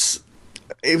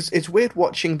 it's weird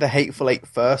watching The Hateful Eight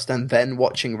first and then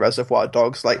watching Reservoir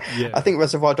Dogs. I think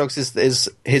Reservoir Dogs is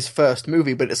his first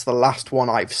movie, but it's the last one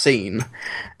I've seen.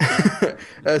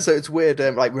 So it's weird,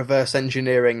 reverse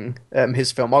engineering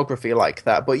his filmography like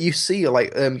that. But you see,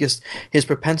 just his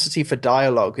propensity for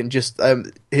dialogue and just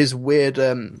his weird.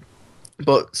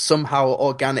 But somehow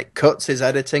organic cuts. His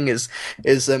editing is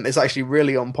actually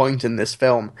really on point in this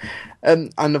film,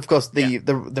 and of course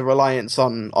the reliance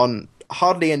on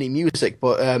hardly any music,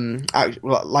 but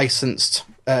licensed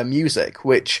music,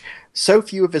 which so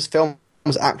few of his films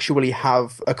actually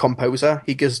have a composer.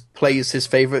 He just plays his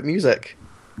favorite music.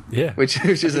 Yeah, which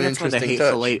is an interesting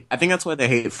touch. I think that's why the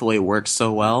Hateful Eight works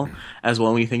so well as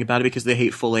well when you think about it, because the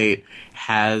Hateful Eight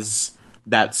has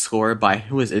that score by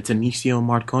it's Ennio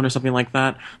Morricone or something like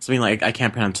that. Something like, I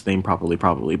can't pronounce the name properly,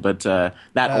 but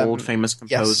that old famous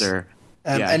composer.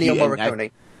 Yes. Ennio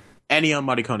Morricone. Ennio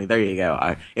Morricone. There you go.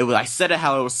 I said it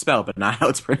how it was spelled, but not how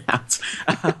it's pronounced.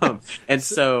 And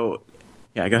so,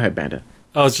 yeah, go ahead, Bandit.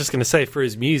 I was just going to say, for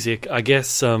his music, I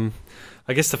guess the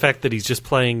fact that he's just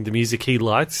playing the music he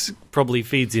likes probably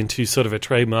feeds into sort of a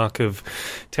trademark of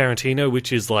Tarantino,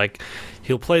 which is like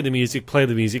he'll play the music,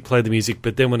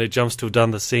 but then when it jumps to have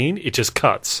done the scene, it just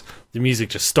cuts. The music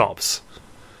just stops.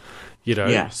 You know,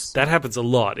 yes. That happens a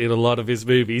lot in a lot of his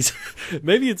movies.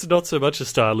 Maybe it's not so much a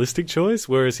stylistic choice,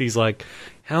 whereas he's like,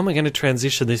 how am I going to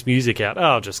transition this music out? Oh,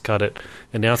 I'll just cut it.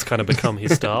 And now it's kind of become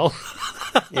his style.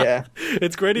 Yeah.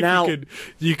 It's great if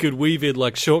you could weave in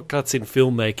like shortcuts in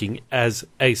filmmaking as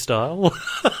a style.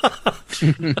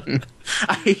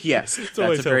 Yes, it's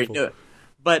always helpful.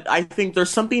 But I think there's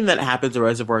something that happens in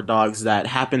Reservoir Dogs that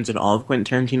happens in all of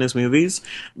Quentin Tarantino's movies.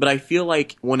 But I feel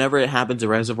like whenever it happens in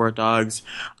Reservoir Dogs,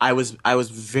 I was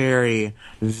very,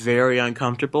 very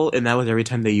uncomfortable, and that was every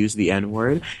time they used the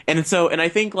N-word. And I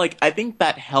think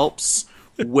that helps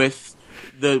with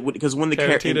because when the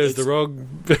Tarantino's the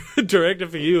wrong director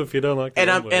for you if you don't like.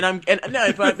 I'm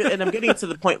getting to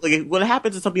the point, like when it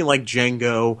happens in something like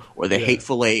Django or The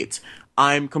Hateful Eight,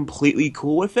 I'm completely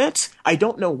cool with it. I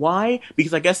don't know why,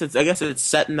 because I guess it's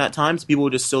set in that time, so people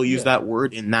would just still use that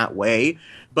word in that way.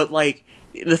 But like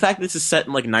the fact that this is set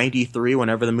in like 93,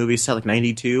 whenever the movie's set, like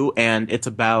 92, and it's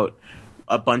about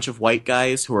a bunch of white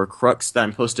guys who are crooks that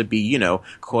I'm supposed to be, you know,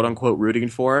 quote unquote rooting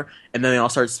for, and then they all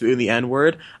start spewing the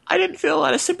N-word. I didn't feel a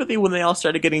lot of sympathy when they all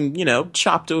started getting, you know,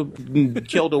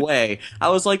 killed away. I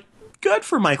was like, good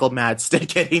for Michael Madsen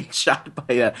getting shot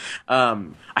by a.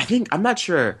 I'm not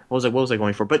sure what was I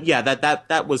going for, but yeah,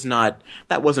 that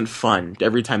wasn't fun.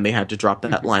 Every time they had to drop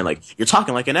that line, like, you're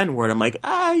talking like an N-word. I'm like,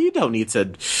 you don't need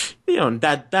to, you know,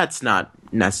 that's not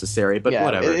necessary. But yeah,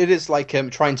 whatever. It is like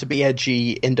trying to be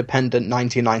edgy, independent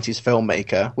 1990s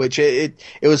filmmaker, which it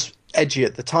was edgy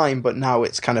at the time, but now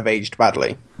it's kind of aged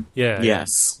badly. Yeah.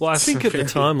 Yes. Well, I think at the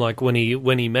time, like when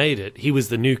he made it, he was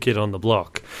the new kid on the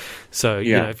block. So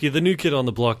you know, if you're the new kid on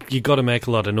the block, you got to make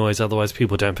a lot of noise, otherwise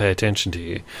people don't pay attention to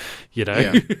you. You know.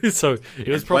 Yeah. So it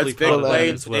was probably part of that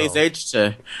as well. Today's age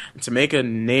to make a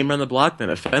name on the block than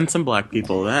offend some black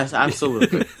people. That's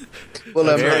absolutely. Well,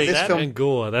 that and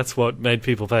Gore, that's what made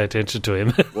people pay attention to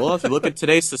him. Well, if you look at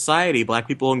today's society, black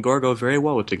people and Gore go very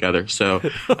well together. So,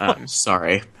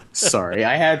 sorry,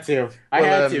 I had to.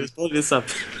 Let's pull this up.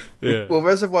 Yeah. Well,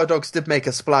 Reservoir Dogs did make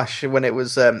a splash when it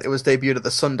was debuted at the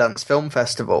Sundance Film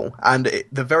Festival, and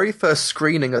the very first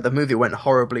screening of the movie went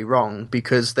horribly wrong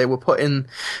because they were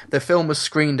the film was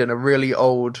screened in a really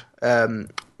old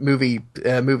movie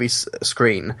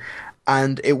screen,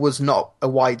 and it was not a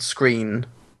widescreen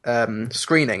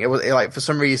screening. It was like, for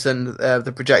some reason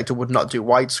the projector would not do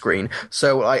widescreen,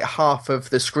 so like half of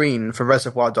the screen for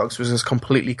Reservoir Dogs was just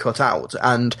completely cut out,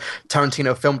 and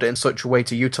Tarantino filmed it in such a way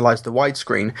to utilize the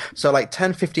widescreen. So like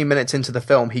 10-15 minutes into the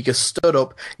film, he just stood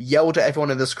up, yelled at everyone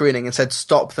in the screening and said,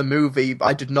 "Stop the movie,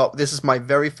 this is my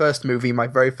very first movie, my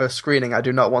very first screening, I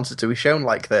do not want it to be shown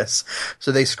like this."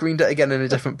 So they screened it again in a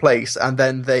different place, and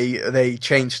then they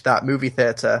changed that movie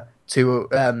theater to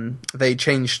they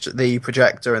changed the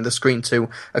projector and the screen to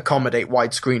accommodate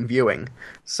widescreen viewing.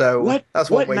 So what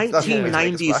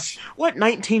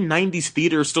 1990s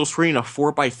theater is still screening a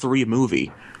 4x3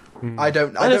 movie? I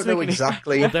don't know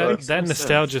exactly. Well, that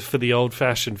nostalgia for the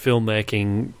old-fashioned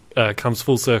filmmaking comes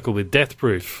full circle with Death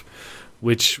Proof.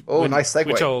 Nice segue.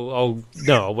 Which I'll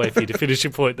wait for you to finish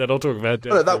your point, then I'll talk about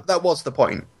Death Proof. That was the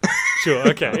point. Sure,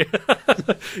 okay.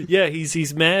 Yeah,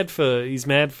 he's mad for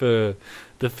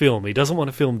the film. He doesn't want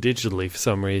to film digitally for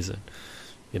some reason.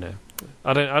 You know,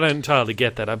 I don't entirely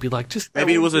get that. I'd be like,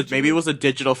 maybe it was a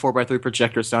digital 4x3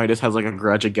 projector. So he just has like a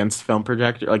grudge against film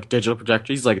projector, like digital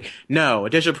projector. He's like, no, a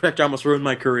digital projector almost ruined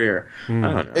my career. I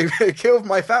don't know. It killed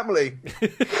my family.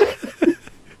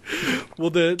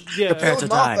 Well, prepare to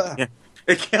die. Yeah.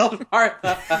 It killed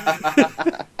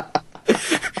Martha.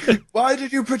 Why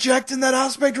did you project in that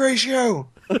aspect ratio?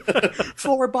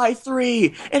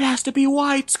 4x3. It has to be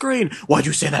widescreen. Why'd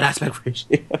you say that aspect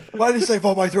ratio? Why did he say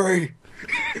 4x3?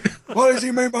 What does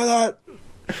he mean by that?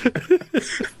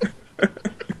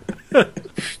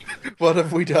 What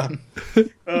have we done?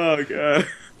 Oh god.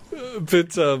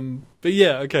 But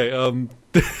yeah, okay.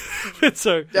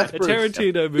 So a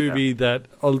Tarantino movie that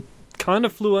kind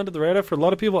of flew under the radar for a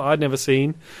lot of people. I'd never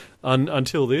seen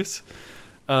until this.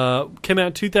 Came out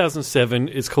in 2007.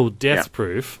 It's called Death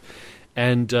Proof,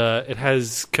 and it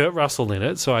has Kurt Russell in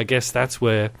it. So I guess that's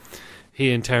where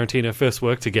he and Tarantino first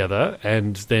worked together.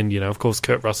 And then, you know, of course,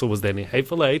 Kurt Russell was then in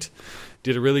Hateful Eight.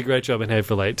 Did a really great job in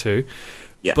Hateful Eight too.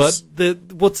 Yes. But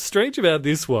what's strange about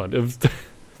this one, of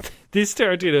this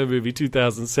Tarantino movie,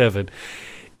 2007,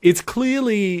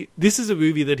 this is a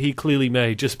movie that he clearly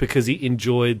made just because he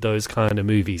enjoyed those kind of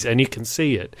movies, and you can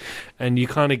see it, and you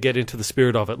kind of get into the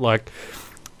spirit of it, like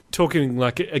talking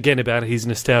like again about his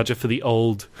nostalgia for the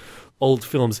old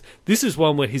films. This is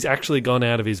one where he's actually gone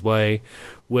out of his way,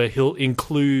 where he'll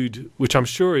include, which I'm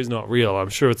sure is not real, I'm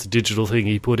sure it's a digital thing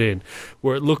he put in,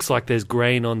 where it looks like there's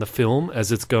grain on the film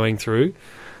as it's going through,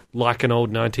 like an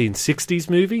old 1960s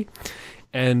movie.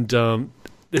 And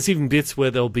there's even bits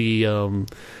where there'll be so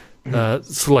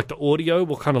like the audio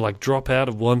will kind of like drop out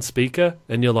of one speaker,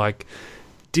 and you're like,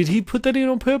 did he put that in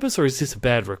on purpose, or is this a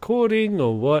bad recording,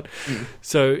 or what?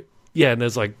 So yeah, and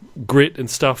there's like grit and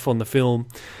stuff on the film.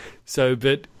 So,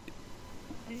 but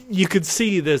you could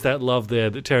see there's that love there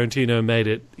that Tarantino made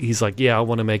it. He's like, yeah, I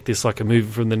want to make this like a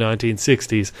movie from the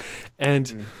 1960s.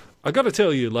 And I got to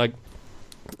tell you, like,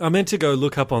 I meant to go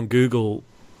look up on Google.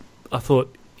 I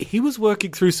thought he was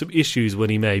working through some issues when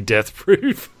he made Death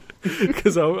Proof.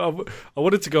 Because I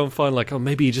wanted to go and find, like,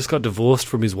 maybe he just got divorced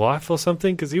from his wife or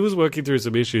something, because he was working through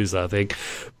some issues, I think.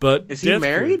 But is he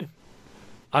married?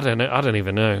 I don't know. I don't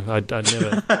even know. I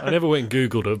never went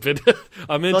and Googled it, but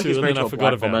I meant to, and then I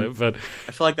forgot about it. But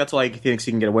I feel like that's why he thinks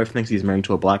he can get away from things. He's married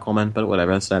to a black woman, but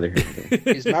whatever. That's neither here nor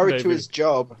there. He's married to his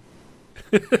job.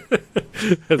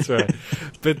 That's right.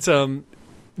 But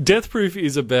Death Proof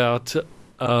is about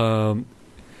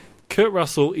Kurt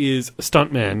Russell is a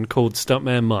stuntman called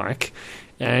Stuntman Mike,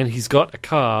 and he's got a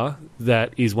car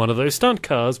that is one of those stunt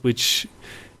cars which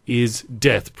is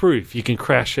death-proof. You can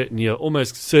crash it and you're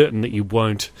almost certain that you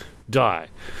won't die.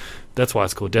 That's why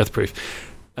it's called death-proof.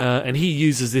 And he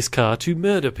uses this car to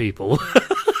murder people.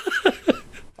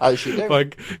 As you do.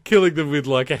 Like, killing them with,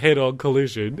 like, a head-on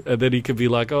collision, and then he can be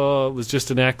like, oh, it was just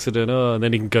an accident, and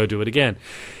then he can go do it again.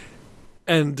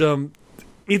 And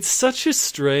it's such a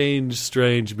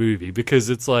strange movie, because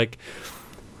it's like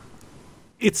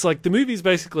the movie's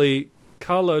basically a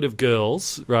carload of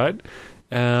girls, right?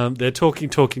 They're talking,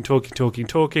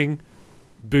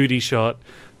 booty shot,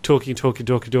 talking,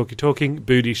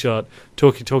 booty shot,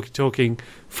 talking,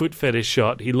 foot fetish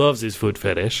shot. He loves his foot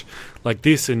fetish. Like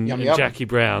this and Jackie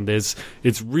Brown, it's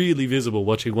really visible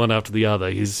watching one after the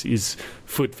other, his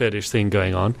foot fetish thing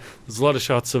going on. There's a lot of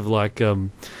shots of like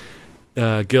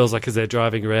girls, like as they're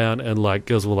driving around, and like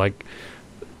girls will like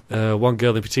one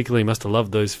girl in particular must have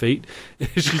loved those feet.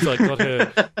 She's like got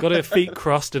her feet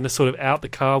crossed and are sort of out the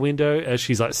car window as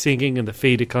she's like singing, and the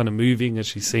feet are kind of moving as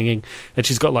she's singing, and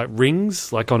she's got like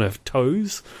rings like on her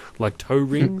toes, like toe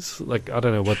rings, like I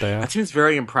don't know what they are. That seems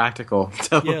very impractical.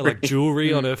 Yeah, like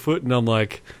jewelry on her foot, and I'm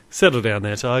like, settle down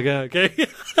there, Tiger, okay?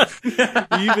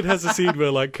 He even has a scene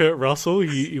where like Kurt Russell,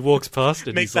 he walks past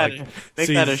and he's like... Make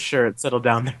that a shirt, settle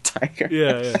down there, Tiger.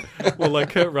 Yeah. Well, like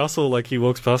Kurt Russell, like he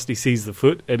walks past, he sees the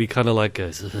foot, and he kind of like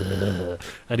goes... Ugh,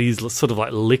 and he's sort of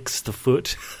like licks the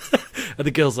foot. And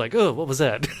the girl's like, oh, what was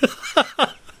that?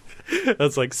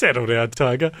 That's like, settle down,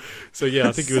 Tiger. So yeah,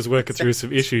 I think he was working through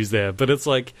some issues there. But it's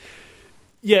like...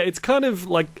 Yeah, it's kind of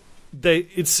like...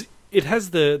 It has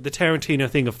the Tarantino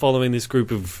thing of following this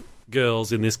group of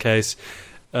girls, in this case,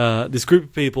 this group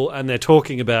of people, and they're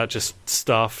talking about just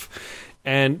stuff.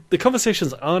 And the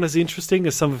conversations aren't as interesting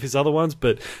as some of his other ones,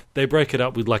 but they break it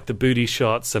up with like the booty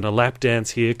shots and a lap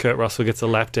dance here. Kurt Russell gets a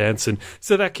lap dance, and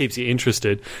so that keeps you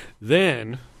interested.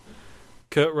 Then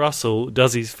Kurt Russell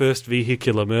does his first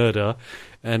vehicular murder,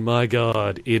 and my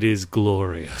God, it is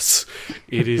glorious.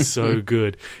 It is so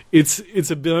good. It's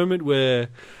a moment where...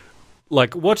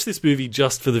 Like, watch this movie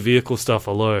just for the vehicle stuff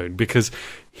alone, because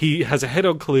he has a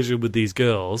head-on collision with these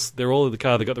girls. They're all in the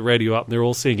car, they got the radio up, and they're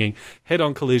all singing.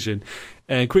 Head-on collision.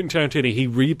 And Quentin Tarantino, he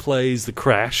replays the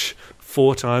crash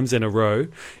 4 times in a row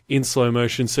in slow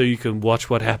motion so you can watch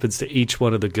what happens to each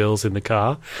one of the girls in the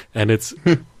car. And it's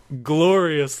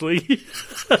gloriously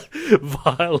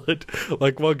violent.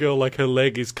 Like, one girl, like, her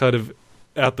leg is kind of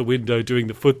out the window doing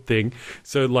the foot thing.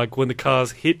 So, like, when the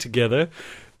cars hit together...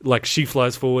 Like she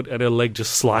flies forward and her leg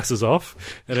just slices off,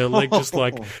 and her leg just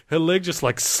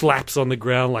like slaps on the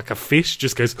ground like a fish,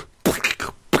 just goes.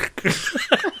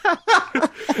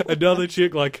 Another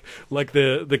chick like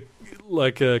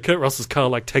Kurt Russell's car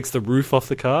like takes the roof off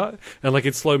the car, and like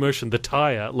in slow motion the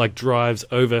tire like drives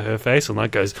over her face and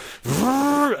like goes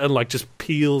and like just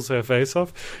peels her face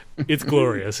off. It's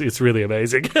glorious. It's really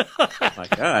amazing. Oh my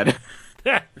God.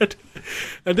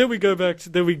 And then we go back to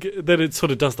then it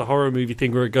sort of does the horror movie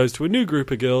thing where it goes to a new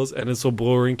group of girls, and it's all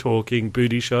boring talking,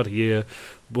 booty shot here,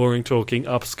 boring talking,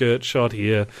 upskirt shot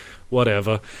here,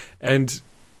 whatever. And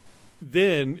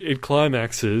then it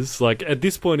climaxes. Like at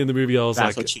this point in the movie I was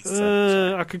like,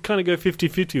 I could kind of go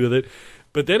 50-50 with it.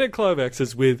 But then it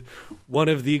climaxes with one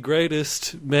of the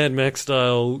greatest Mad Max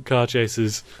style car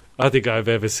chases I think I've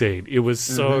ever seen. It was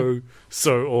so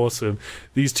awesome.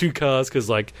 These two cars, because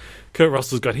like Kurt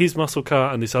Russell's got his muscle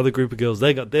car and this other group of girls,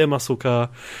 they got their muscle car,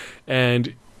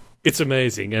 and it's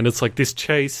amazing. And it's like this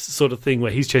chase sort of thing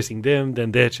where he's chasing them,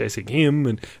 then they're chasing him,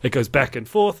 and it goes back and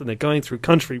forth, and they're going through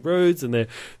country roads, and they're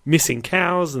missing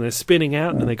cows, and they're spinning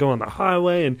out, and then they go on the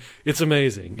highway, and it's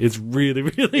amazing. It's really,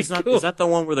 really cool. Is that the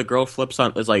one where the girl flips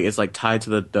on? Is like tied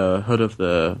to the hood of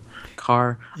the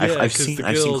car? Yeah, I've seen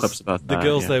clips about that. The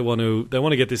girls, they want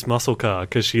to get this muscle car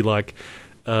because she like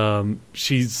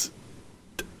she's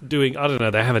doing, I don't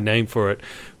know, they have a name for it,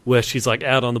 where she's like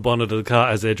out on the bonnet of the car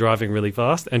as they're driving really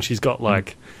fast, and she's got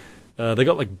like they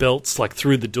got like belts like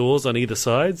through the doors on either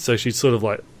side, so she's sort of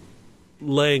like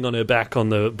laying on her back on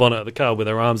the bonnet of the car with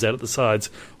her arms out at the sides,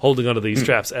 holding onto these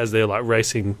straps as they're like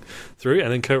racing through.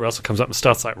 And then Kurt Russell comes up and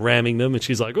starts like ramming them, and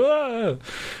she's like, whoa!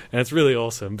 And it's really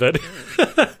awesome. But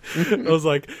I was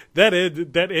like, that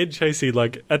end chase scene,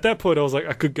 like at that point I was like,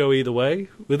 I could go either way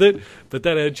with it, but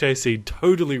that end chase scene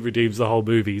totally redeems the whole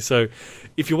movie. So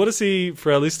if you want to see,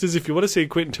 for our listeners, if you want to see a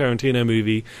Quentin Tarantino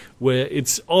movie where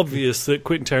it's obvious that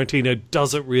Quentin Tarantino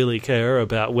doesn't really care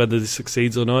about whether this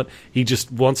succeeds or not, he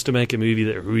just wants to make a movie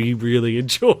that he really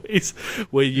enjoys,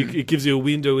 where it gives you a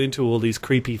window into all these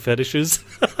creepy fetishes,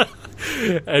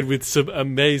 and with some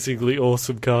amazingly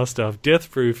awesome car stuff.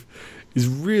 Death Proof is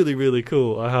really, really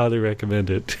cool. I highly recommend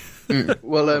it.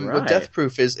 Well, Death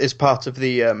Proof is part of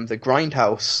the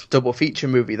Grindhouse double feature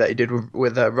movie that he did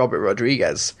with Robert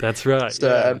Rodriguez. That's right.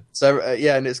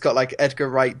 And it's got like Edgar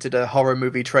Wright did a horror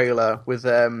movie trailer with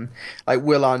like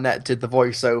Will Arnett did the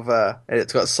voiceover. And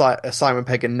it's got Simon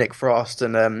Pegg and Nick Frost,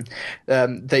 and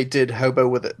they did Hobo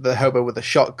with a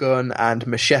Shotgun and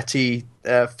Machete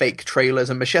fake trailers,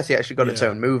 and Machete actually got its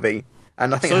own movie.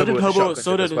 And I think Hobo with a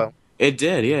Shotgun did as well. It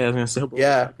did, yeah. I was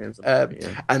gonna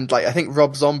say, and like I think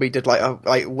Rob Zombie did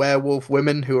like werewolf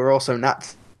women who are also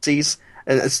Nazis,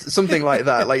 and it's something like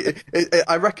that. Like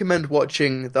I recommend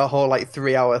watching the whole like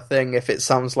 3-hour thing if it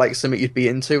sounds like something you'd be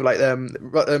into. Like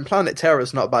Planet Terror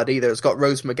is not bad either. It's got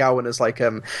Rose McGowan as like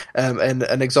an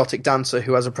exotic dancer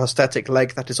who has a prosthetic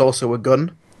leg that is also a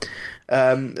gun.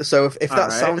 So if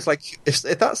that sounds like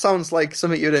if that sounds like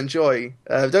something you'd enjoy,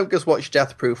 don't just watch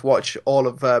Death Proof. Watch all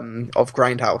of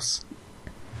Grindhouse.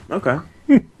 Okay.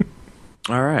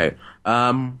 All right.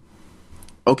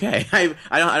 Okay. I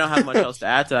don't have much else to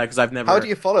add to that because I've never. How do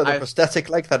you follow the prosthetic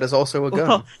leg that is also a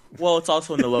gun? Well, it's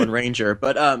also in the Lone Ranger,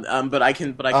 but I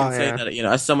can say that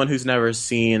as someone who's never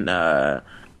seen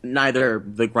neither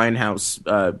the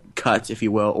Grindhouse cut, if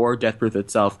you will, or Death Proof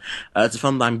itself, it's a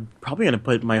film that I'm probably going to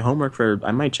put my homework for.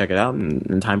 I might check it out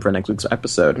in time for next week's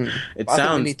episode.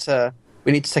 I think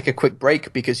we need to take a quick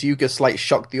break because you just like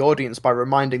shocked the audience by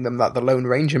reminding them that the Lone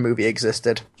Ranger movie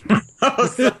existed. Oh,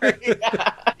 sorry.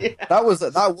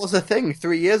 That was a thing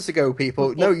 3 years ago,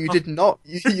 people. No, you did not.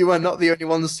 You are not the only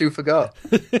ones who forgot.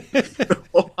 The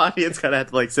whole audience kind of had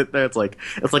to like sit there. It's like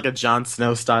a Jon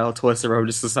Snow style twist where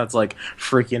just starts like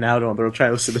freaking out on they're trying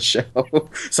to listen to the show.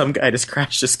 Some guy just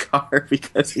crashed his car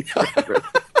because he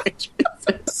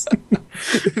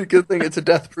Good thing it's a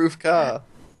death-proof car.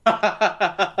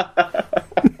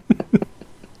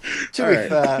 To be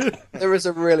fair, there is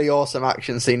a really awesome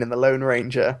action scene in The Lone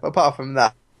Ranger. Apart from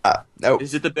that, no.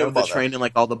 Is it the bit with the train and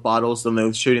like all the bottles and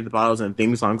they're shooting the bottles and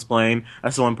theme songs playing?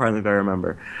 That's the one part that I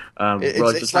remember.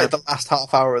 It's like the last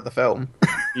half hour of the film,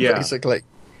 basically.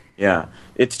 Yeah,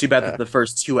 it's too bad that the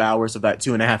first 2 hours of that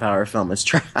 2.5 hour film is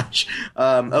trash.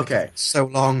 Okay, so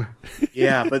long.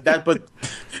 Yeah, but back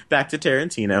to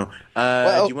Tarantino.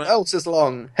 What else is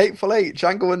long? Hateful Eight,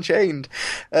 Django Unchained.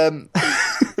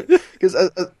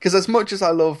 Because as much as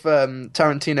I love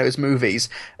Tarantino's movies,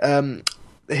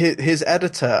 his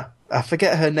editor, I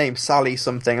forget her name, Sally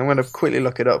something, I'm going to quickly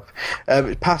look it up,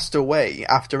 passed away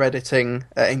after editing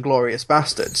Inglorious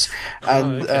Bastards.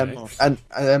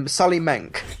 And Sally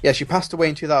Menck, she passed away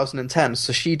in 2010,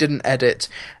 so she didn't edit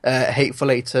Hateful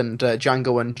Eight and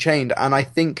Django Unchained. And I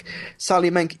think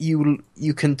Sally Menck, you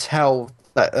can tell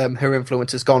that her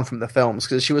influence has gone from the films,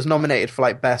 because she was nominated for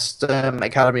like Best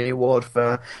Academy Award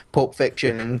for Pulp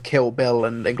Fiction and Kill Bill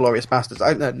and Inglorious Bastards.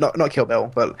 Not Kill Bill,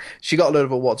 but she got a lot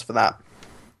of awards for that.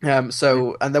 And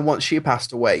then once she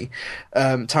passed away,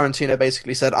 Tarantino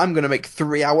basically said, I'm going to make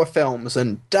 3-hour films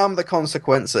and damn the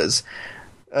consequences.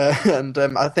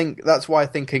 I think that's why I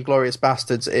think Inglorious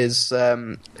Bastards is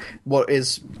what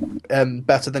is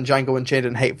better than Django Unchained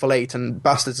and Hateful Eight, and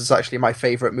Bastards is actually my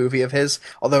favourite movie of his,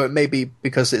 although it may be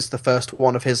because it's the first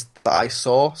one of his that I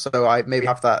saw, so I maybe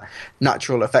have that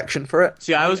natural affection for it.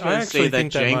 See, I was going to say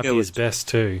that Django is best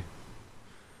too.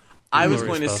 I was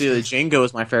going to say that Django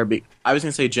is my favorite. I was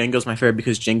going to say Django's my favorite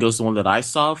because Django's the one that I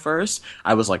saw first.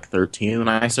 I was like 13 when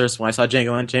I saw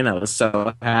Django Unchained. I was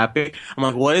so happy. I'm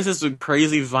like, what is this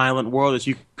crazy violent world that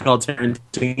you call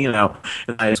Tarantino?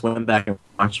 And I just went back and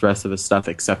watched the rest of his stuff,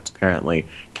 except apparently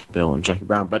Bill and Jackie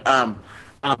Brown. But I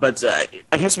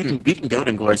guess we can go to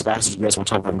Inglorious Bastards. You guys want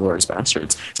to talk about Inglorious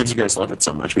Bastards since you guys love it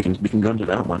so much. We can go into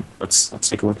that one. Let's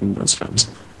take a look at those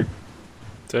films.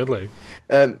 Totally.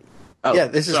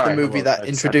 This is the movie that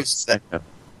introduced it.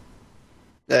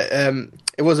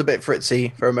 It was a bit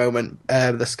fritzy for a moment,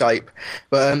 the Skype.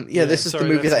 But this is the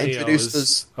movie that introduced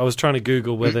us. I was trying to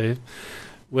Google whether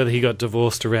he got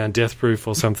divorced around Death Proof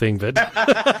or something, but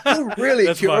you're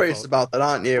really curious about that,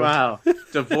 aren't you? Wow,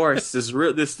 divorce is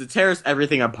this tears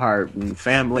everything apart.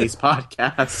 Families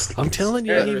podcast. I'm telling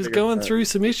you, he was going through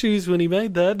some issues when he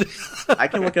made that. I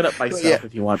can look it up myself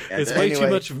if you want. There's way too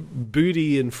much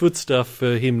booty and foot stuff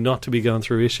for him not to be going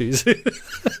through issues.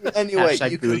 Anyway,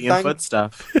 you booty and foot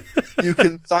stuff. You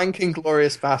can thank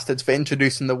Inglorious Bastards for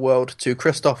introducing the world to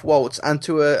Christoph Waltz and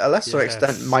to a lesser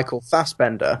extent Michael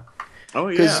Fassbender. Oh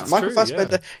yeah, because Michael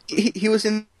Fassbender, he was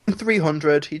in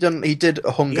 300. He did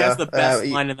Hunger. He has the best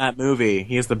line in that movie.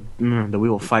 He has the "We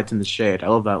will fight in the shade." I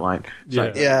love that line.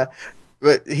 Yeah.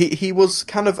 But he was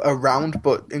kind of around,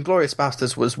 but Inglorious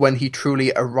Bastards was when he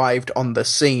truly arrived on the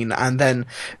scene, and then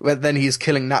when he's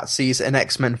killing Nazis in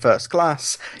X-Men First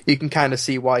Class, you can kind of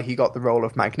see why he got the role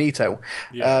of Magneto.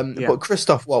 But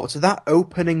Christoph Waltz, that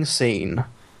opening scene,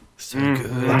 so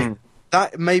good.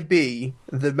 That may be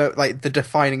the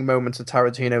defining moment of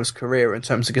Tarantino's career in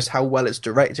terms of just how well it's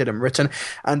directed and written.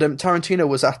 And Tarantino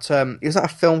was at a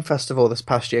film festival this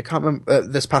past year. Can't remember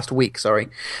this past week. Sorry,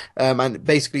 and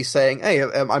basically saying, "Hey,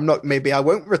 I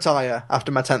won't retire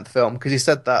after my 10th film," because he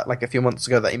said that like a few months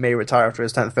ago that he may retire after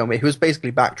his 10th film. He was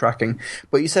basically backtracking,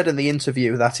 but he said in the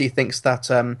interview that he thinks that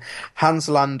Hans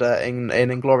Lander in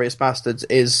Inglorious Bastards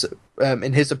is,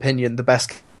 in his opinion, the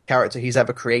best character he's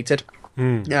ever created.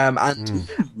 That's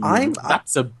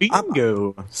a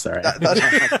bingo. Sorry,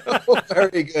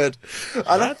 very good.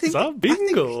 And that's a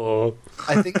bingo.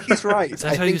 I think he's right. Is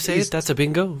that how you say it? That's a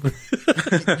bingo.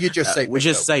 You just say. We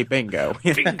just say bingo.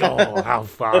 Bingo. How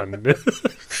fun!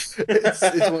 It's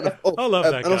wonderful. I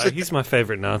love that guy. Also, he's my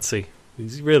favorite Nazi.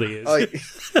 He really is.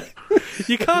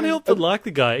 You can't help but like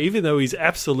the guy, even though he's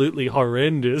absolutely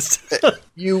horrendous.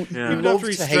 Even after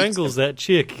he strangles that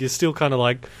chick, you're still kind of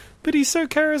like, but he's so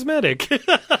charismatic.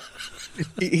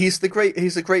 He's a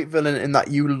great villain in that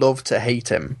you love to hate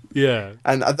him. Yeah,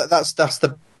 and that's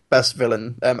the best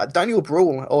villain. Daniel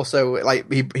Bruhl also,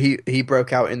 like, he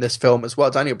broke out in this film as well.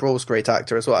 Daniel Bruhl's a great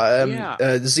actor as well.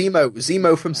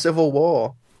 Zemo from Civil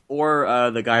War,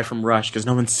 or the guy from Rush, because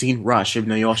no one's seen Rush, even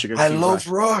though you all should go see Rush. I love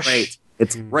Rush. Great.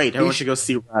 It's great. Everyone should go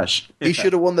see Rush. He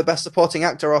should have won the Best Supporting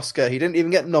Actor Oscar. He didn't even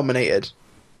get nominated.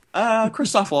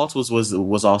 Christoph Waltz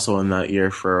was also in that year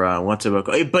for What's It About,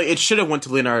 but it should have went to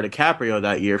Leonardo DiCaprio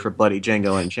that year for Bloody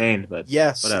Django Unchained. But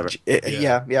yes, whatever.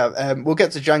 We'll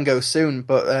get to Django soon,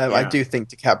 but I do think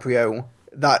DiCaprio,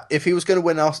 that if he was going to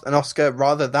win an Oscar,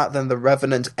 rather that than The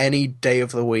Revenant any day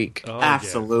of the week. Oh,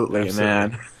 absolutely,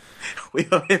 man.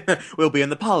 We'll be in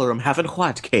the parlor room having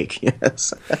white cake.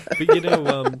 Yes, but you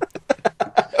know,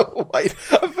 wait,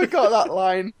 I forgot that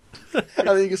line. I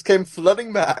think it just came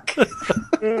flooding back. Okay,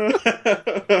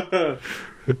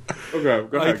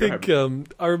 go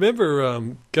ahead. I remember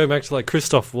going back to like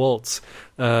Christoph Waltz,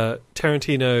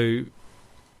 Tarantino.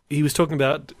 He was talking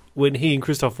about when he and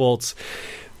Christoph Waltz,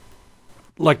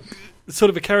 like, sort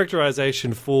of a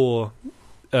characterization for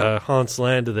Hans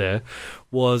Lander there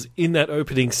was in that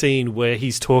opening scene where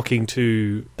he's talking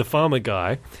to the farmer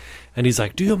guy. And he's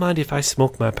like, do you mind if I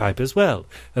smoke my pipe as well?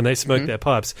 And they smoke their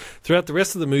pipes. Throughout the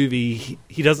rest of the movie,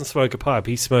 he doesn't smoke a pipe.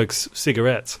 He smokes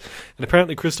cigarettes. And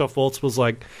apparently Christoph Waltz was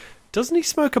like, doesn't he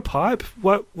smoke a pipe?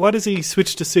 Why does he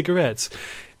switch to cigarettes?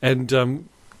 And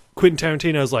Quentin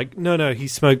Tarantino's like, no, he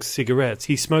smokes cigarettes.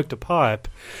 He smoked a pipe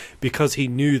because he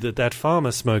knew that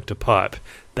farmer smoked a pipe.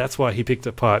 That's why he picked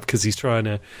a pipe, because he's trying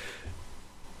to...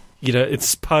 You know,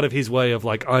 it's part of his way of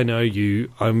like, I know you,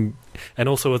 and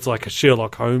also it's like a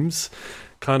Sherlock Holmes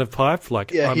kind of pipe,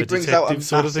 like I'm a detective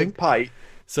sort of thing. Pipe.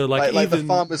 So like the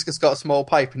farmer's just got a small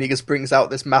pipe, and he just brings out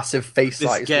this massive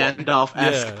face-sized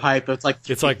Gandalf-esque pipe.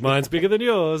 It's like mine's bigger than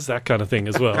yours, that kind of thing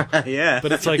as well. Yeah,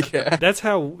 but it's like that's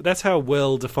how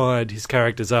well defined his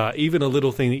characters are. Even a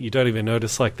little thing that you don't even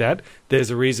notice like that, there's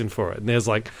a reason for it. And there's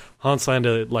like Hans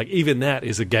Lander, like even that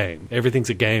is a game. Everything's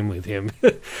a game with him.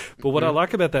 But what I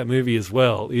like about that movie as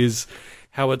well is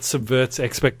how it subverts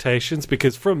expectations,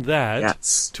 because from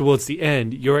that towards the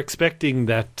end, you're expecting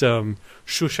that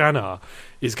Shoshana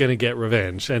is going to get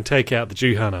revenge and take out the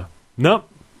Jew hunter. Nope,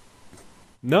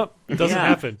 it doesn't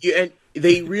happen. And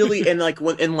they really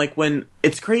when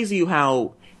it's crazy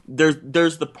how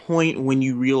there's the point when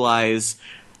you realize.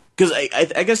 Because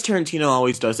I guess Tarantino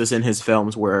always does this in his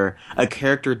films, where a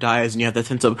character dies and you have that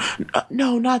sense of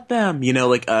no, not them. You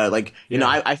know,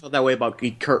 I felt that way about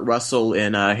Kurt Russell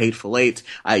in Hateful Eight.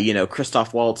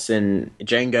 Christoph Waltz in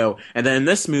Django, and then in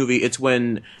this movie, it's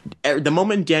when the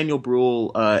moment Daniel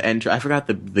Bruhl enters. I forgot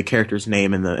the character's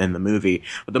name in the movie,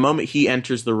 but the moment he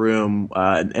enters the room,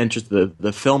 enters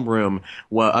the film room,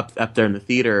 up there in the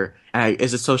theater.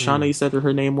 Is it Shoshana you said that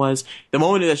her name was? The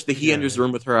moment that he enters the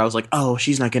room with her, I was like, oh,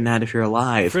 she's not getting out if you're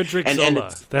alive. Frederick Zoller.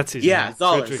 That's his name.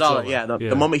 Zoller. Yeah,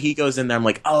 the moment he goes in there, I'm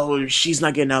like, oh, she's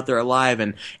not getting out there alive.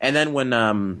 And then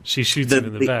when she shoots him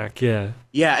in the back,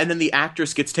 yeah, and then the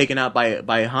actress gets taken out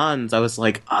by Hans, I was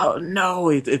like, oh no,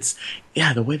 it's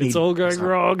the way it's all going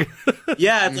wrong.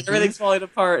 Yeah, it's like everything's falling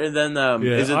apart, and then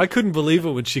I couldn't believe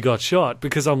it when she got shot,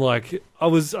 because I'm like,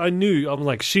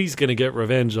 she's going to get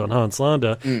revenge on Hans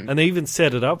Lander, and they even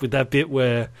set it up with that bit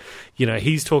where,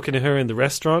 he's talking to her in the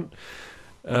restaurant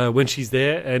when she's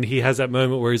there, and he has that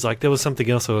moment where he's like, there was something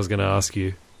else I was going to ask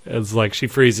you. It's like she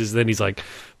freezes, then he's like,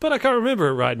 but I can't remember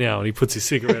it right now, and he puts his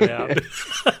cigarette out.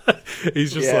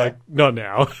 He's just like, not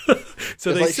now.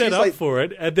 So they set up for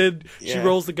it, and then she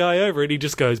rolls the guy over, and he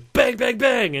just goes, bang, bang,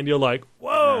 bang, and you're like,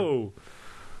 whoa.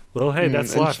 Well, hey,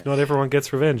 that's life. Not everyone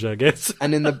gets revenge, I guess.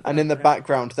 And in the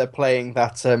background, they're playing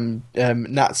that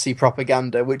Nazi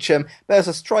propaganda, which bears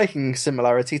a striking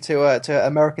similarity to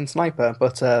American Sniper,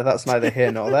 but that's neither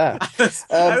here nor there.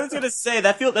 I was going to say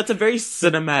that's a very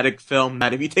cinematic film.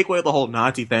 That if you take away the whole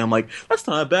Nazi thing, I'm like, that's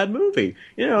not a bad movie.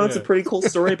 You know, it's a pretty cool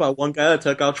story about one guy that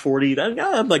took out 40.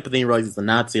 I'm like, but then you realize he's a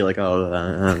Nazi. Like,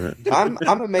 oh,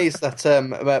 I'm amazed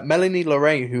that Melanie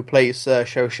Lorraine, who plays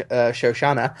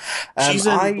Shoshana, she's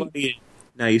in.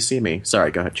 Now You See Me. Sorry,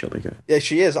 go ahead, Trilbee. Go ahead. Yeah,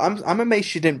 she is. I'm amazed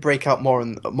she didn't break out more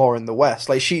in the West.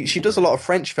 Like she does a lot of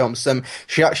French films.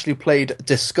 She actually played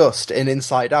Disgust in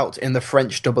Inside Out in the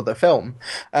French dub of the film.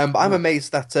 But I'm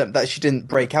amazed that she didn't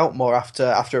break out more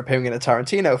after appearing in a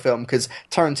Tarantino film, because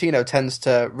Tarantino tends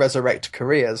to resurrect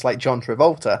careers like John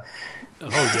Travolta.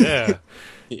 Oh yeah,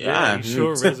 yeah, he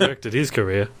sure resurrected his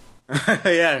career.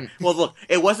 Yeah. Well, look,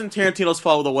 it wasn't Tarantino's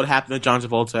fault of what happened to John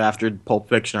Travolta after Pulp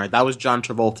Fiction, right? That was John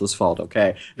Travolta's fault,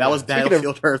 okay? That was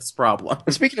Battlefield Earth's problem.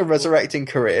 Speaking of resurrecting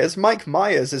careers, Mike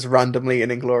Myers is randomly in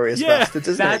Inglorious Bastards,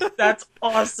 isn't he? That's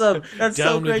awesome. That's down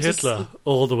so great. with Hitler,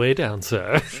 all the way down,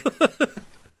 sir.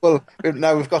 Well,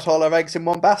 now we've got all our eggs in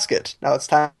one basket. Now it's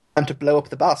time to blow up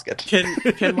the basket.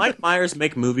 Can Mike Myers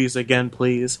make movies again,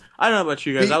 please? I don't know about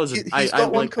you guys. He's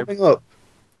got one coming up.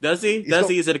 Does he?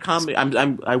 Is it a comedy?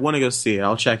 I want to go see it.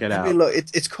 I'll check it out. Look,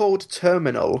 it's called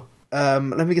Terminal. Let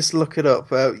me just look it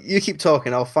up. You keep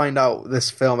talking. I'll find out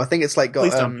this film. I think it's like got.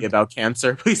 Please don't be about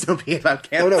cancer. Please don't be about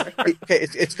cancer. No. Okay,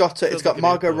 it's got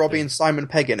Margot Robbie and Simon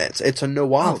Pegg in it. It's a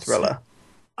noir thriller.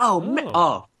 I'm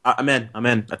in.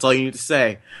 That's all you need to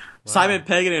say. Wow. Simon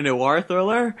Pegg in a noir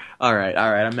thriller. All right.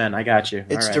 I'm in. I got you.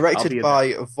 It's directed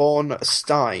by Vaughn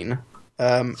Stein.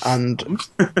 And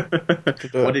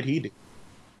what did he do?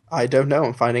 I don't know.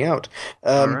 I'm finding out.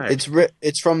 It's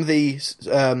from the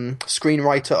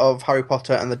screenwriter of Harry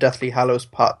Potter and the Deathly Hallows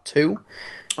Part 2.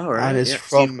 All right. And it's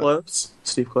from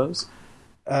Steve Kloves.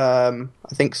 I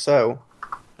think so.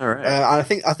 All right. I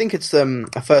think it's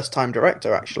a first-time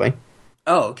director, actually.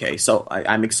 Oh, okay. So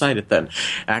I'm excited then.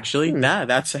 Actually,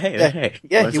 that's hey.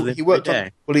 Yeah, he worked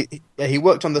on. Well, he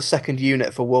worked on the second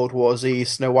unit for World War Z,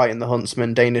 Snow White and the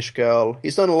Huntsman, Danish Girl.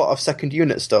 He's done a lot of second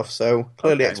unit stuff, so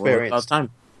clearly experienced. Well,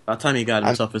 about time he got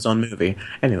himself his own movie.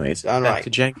 Anyways, back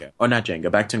to Django. Or not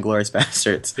Django, back to Inglorious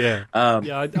Bastards. Yeah.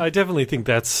 I definitely think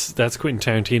that's Quentin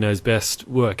Tarantino's best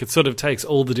work. It sort of takes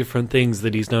all the different things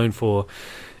that he's known for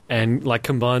and like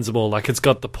combines them all. Like it's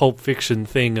got the Pulp Fiction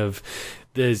thing of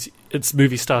its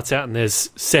movie starts out and there's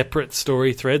separate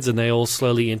story threads and they all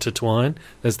slowly intertwine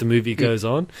as the movie goes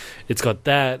on. It's got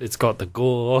that, it's got the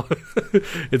gore,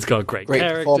 it's got great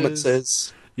characters.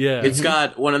 Performances. Yeah, it's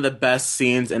got one of the best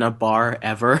scenes in a bar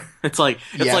ever. It's like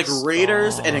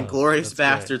Raiders and Inglorious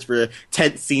Bastards for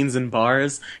tense scenes in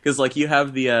bars, because like you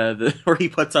have the where he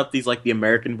puts up these like the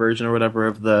American version or whatever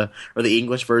of the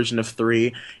English version of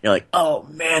 3. You're like, oh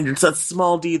man, it's such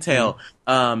small detail.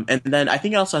 And then I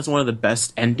think it also has one of the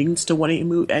best endings to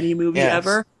any movie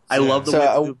ever. I love the way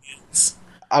the movie ends.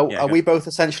 Are we both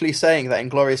essentially saying that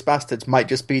Inglorious Bastards might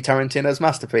just be Tarantino's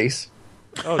masterpiece?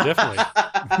 Oh, definitely.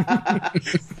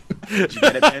 Did you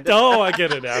get it, Bandit? Oh, I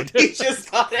get it now. He just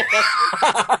got it.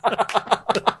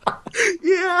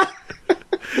 Yeah.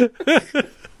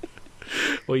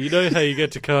 Well, you know how you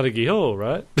get to Carnegie Hall,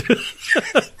 right?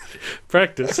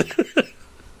 Practice.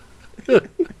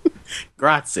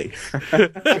 Grazie.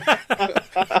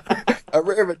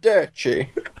 Arrivederci.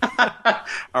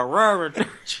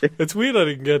 Arrivederci. It's weird I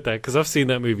didn't get that because I've seen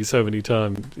that movie so many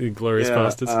times, Inglorious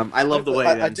Bastards. I love the way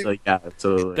it ends. So yeah,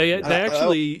 absolutely. They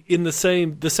actually in the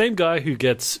same guy who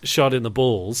gets shot in the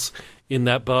balls in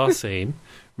that bar scene.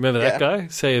 Remember that guy?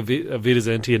 Say a Vida's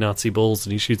anti-Nazi balls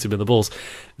and he shoots him in the balls.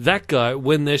 That guy,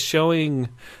 when they're showing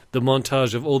the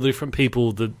montage of all the different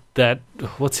people that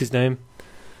what's his name?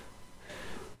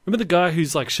 Remember the guy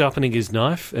who's like sharpening his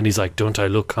knife and he's like, "Don't I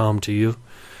look calm to you?"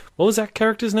 What was that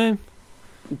character's name?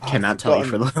 Cannot tell you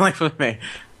for the life of me.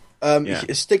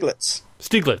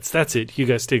 Stiglitz, that's it,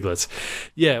 Hugo Stiglitz.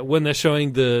 Yeah, when they're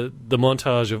showing the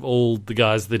montage of all the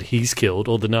guys that he's killed,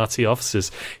 all the Nazi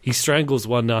officers, he strangles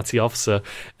one Nazi officer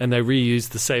and they reuse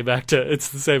the same actor. It's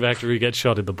the same actor who gets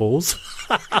shot in the balls.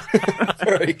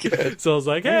 Very good. So I was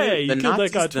like, hey, you killed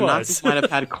that guy twice. The Nazis might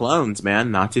have had clones,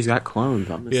 man. Nazis got clones.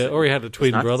 Or he had a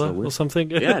twin brother or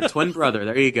something. Yeah, twin brother.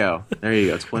 There you go.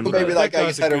 Twin brother. Maybe that guy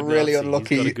just had a really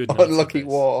unlucky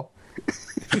war.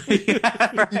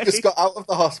 Yeah, right. You just got out of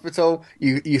the hospital,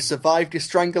 you survived your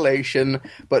strangulation,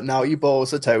 but now your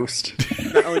balls are toast.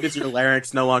 Not only does your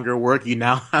larynx no longer work, you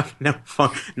now have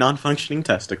non-functioning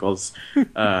testicles.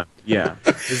 Yeah.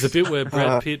 There's a bit where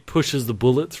Brad Pitt pushes the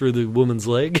bullet through the woman's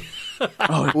leg.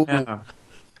 Oh, yeah.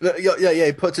 Yeah,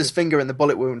 he puts his finger in the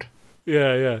bullet wound.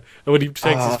 Yeah. And when he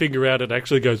takes his finger out, it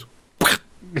actually goes...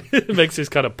 It makes this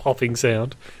kind of popping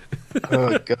sound.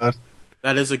 Oh, God.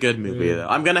 That is a good movie, though.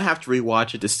 I'm going to have to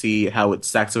rewatch it to see how it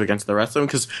stacks up against the rest of them,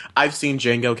 because I've seen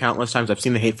Django countless times. I've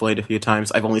seen The Hateful Eight a few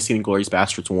times. I've only seen Inglorious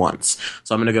Bastards once.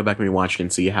 So I'm going to go back and rewatch it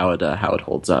and see how it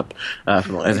holds up.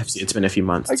 It's been a few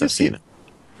months since I've seen it.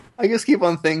 I just keep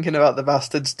on thinking about the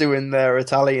bastards doing their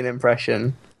Italian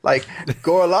impression. Like,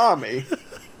 Gorlami.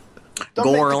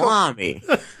 Gorlami.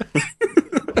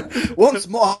 Once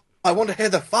more, I want to hear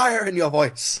the fire in your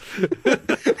voice.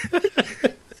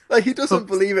 Like, he doesn't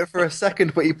believe it for a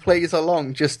second, but he plays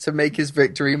along just to make his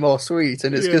victory more sweet.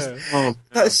 And it's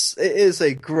it's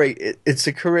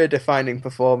a career-defining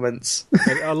performance.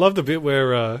 I love the bit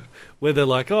where they're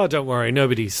like, oh, don't worry,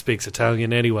 nobody speaks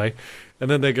Italian anyway. And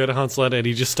then they go to Hans Landa and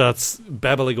he just starts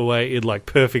babbling away in like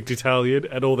perfect Italian,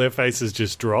 and all their faces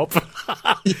just drop.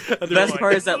 The best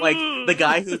part is that like the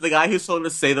guy who's told him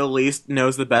to say the least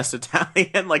knows the best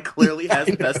Italian, like clearly has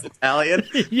the best Italian.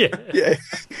 Yeah.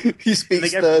 He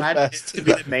speaks third best to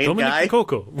be the main guy.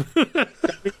 Coco.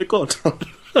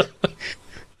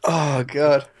 Oh,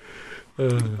 God.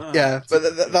 Yeah,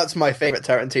 but that's my favourite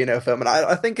Tarantino film, and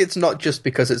I think it's not just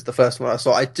because it's the first one I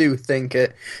saw. I do think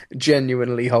it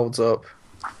genuinely holds up.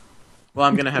 Well,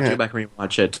 I'm going to have to go back and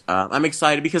rewatch it. I'm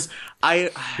excited because You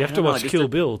have to watch Kill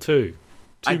Bill, too.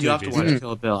 I do have to watch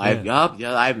Kill Bill. I'm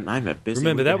a busy...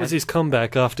 Remember, that was his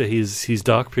comeback after his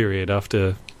dark period,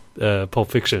 after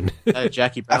Pulp Fiction.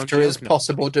 Jackie Brown after his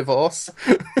possible divorce.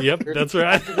 Yep, that's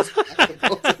right.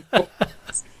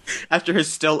 After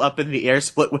his still up in the air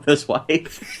split with his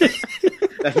wife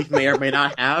that he may or may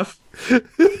not have.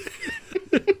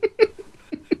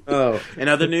 Oh, in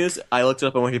other news, I looked it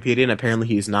up on Wikipedia, and apparently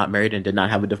he's not married and did not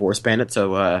have a divorce Bandit.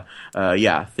 So,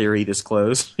 theory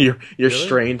disclosed. Your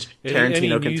strange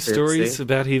Tarantino any news stories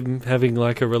about him having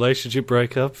like a relationship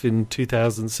breakup in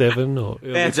 2007 or?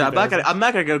 Man, I'm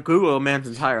not gonna go Google a man's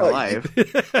entire life.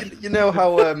 You know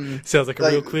how sounds like a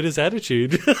real quitter's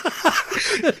attitude.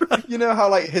 You know how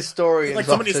like historians like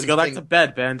someone needs to go back to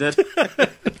bed, Bandit.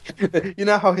 You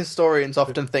know how historians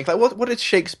often think, like, what did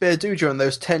Shakespeare do during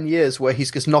those 10 years where he's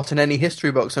just not in any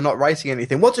history books or not writing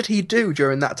anything? What did he do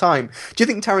during that time? Do you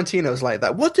think Tarantino's like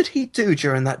that? What did he do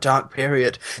during that dark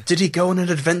period? Did he go on an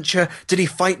adventure? Did he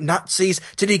fight Nazis?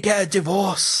 Did he get a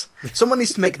divorce? Someone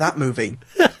needs to make that movie.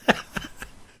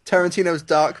 Tarantino's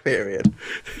dark period.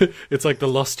 It's like the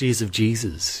lost years of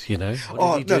Jesus, you know?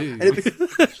 What did he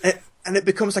do? And it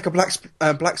becomes like a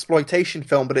blaxploitation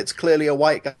film, but it's clearly a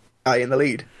white guy in the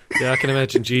lead. Yeah, I can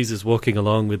imagine Jesus walking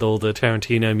along with all the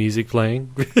Tarantino music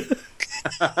playing.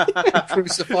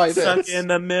 Crucified Stuck in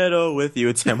the middle with you.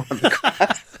 It's him on the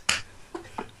cross.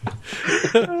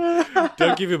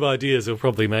 Don't give him ideas, he'll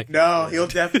probably make it. No, he'll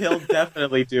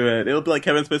definitely do it. It'll be like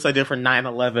Kevin Smith's idea for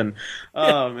 9/11.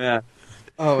 Oh, man.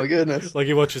 Oh, my goodness. Like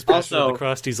he watches Passion of the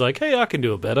Christ, he's like, hey, I can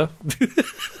do it better.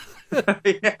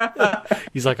 Yeah.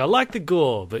 He's like, I like the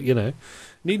gore, but, you know,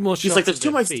 need more shots. He's like, there's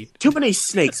too many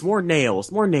snakes, more nails.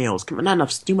 Come on, not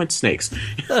enough, too much snakes.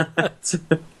 Oh,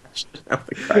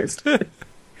 Christ.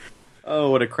 Oh,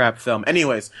 what a crap film.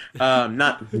 Anyways, don't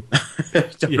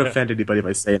offend anybody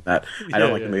by saying that. I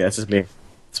don't like the movie. That's just me.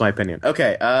 It's my opinion.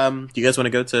 Okay, do you guys want to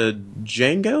go to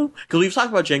Django? Because we've talked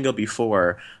about Django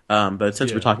before, but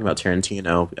since we're talking about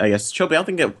Tarantino, I guess Trilbee, I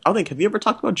don't think have you ever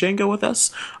talked about Django with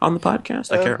us on the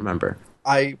podcast? I can't remember.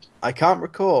 I can't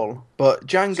recall, but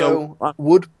Django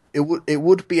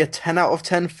would be a 10 out of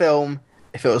 10 film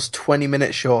if it was 20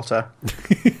 minutes shorter.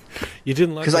 You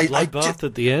didn't like the bloodbath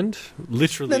at the end?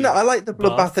 Literally. No, I like the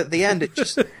bloodbath at the end. It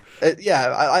just,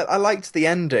 I liked the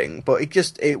ending, but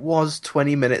it was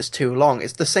 20 minutes too long.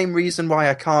 It's the same reason why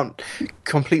I can't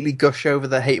completely gush over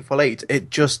The Hateful Eight. It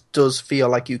just does feel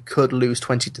like you could lose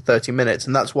 20 to 30 minutes,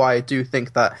 and that's why I do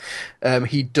think that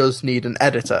he does need an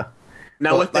editor.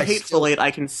 Now, with The Hateful Eight, I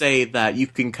can say that you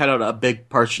can cut out a big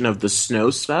portion of the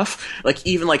snow stuff. Like,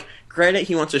 even, like, granted,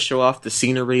 he wants to show off the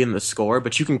scenery and the score,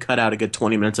 but you can cut out a good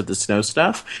 20 minutes of the snow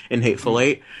stuff in Hateful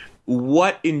Eight.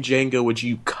 What in Django would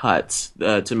you cut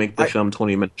to make the film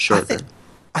 20 minutes shorter?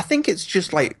 I think it's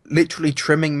just like literally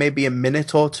trimming maybe a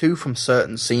minute or two from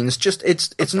certain scenes. Just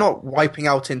it's not wiping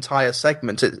out entire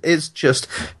segments. It is just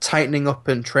tightening up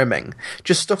and trimming.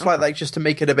 Just stuff like that, just to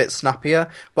make it a bit snappier.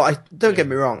 But don't get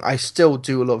me wrong, I still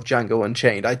do love Django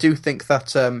Unchained. I do think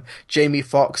that Jamie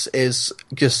Foxx is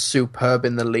just superb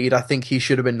in the lead. I think he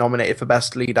should have been nominated for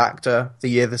Best Lead Actor the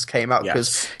year this came out,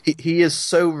 because he is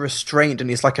so restrained, and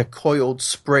he's like a coiled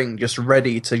spring, just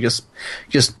ready to just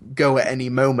go at any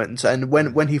moment. And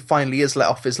when he finally is let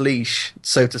off his leash,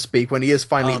 so to speak, when he is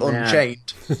finally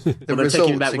unchained, when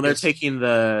they're taking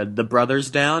the brothers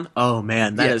down, oh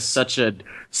man, that is such a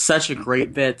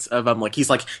great bit of he's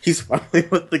finally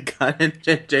with the gun, and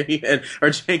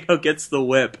Django gets the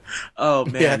whip. Oh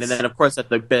man, and then of course at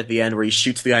the bit at the end where he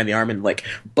shoots the guy in the arm and like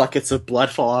buckets of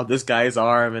blood fall off this guy's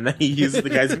arm, and then he uses the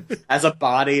guy's as a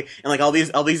body, and like all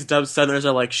these dub southerners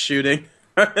are like shooting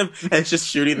him, and it's just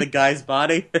shooting the guy's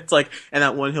body. It's like, and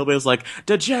that one hillbilly was like,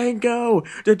 Django.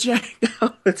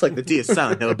 It's like the D is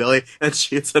silent hillbilly, and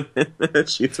shoots him in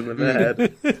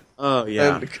the head. Oh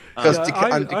yeah.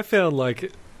 I found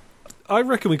like, I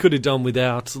reckon we could have done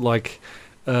without like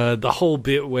the whole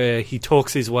bit where he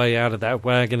talks his way out of that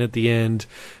wagon at the end.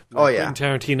 Quentin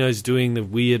Tarantino's doing the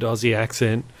weird Aussie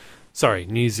accent. Sorry,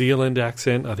 New Zealand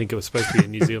accent. I think it was supposed to be a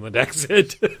New Zealand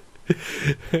accent.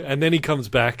 And then he comes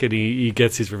back and he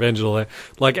gets his revenge and all that.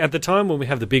 Like, at the time when we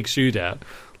have the big shootout,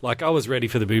 like, I was ready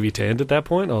for the movie to end at that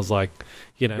point. I was like,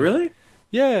 you know... Really?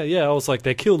 Yeah. I was like,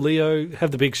 they kill Leo,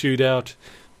 have the big shootout,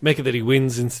 make it that he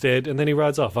wins instead, and then he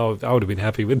rides off. I would have been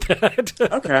happy with that.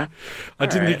 Okay. I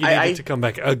didn't think he needed to come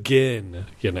back again,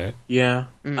 you know? Yeah.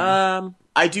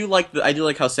 I do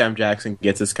like how Sam Jackson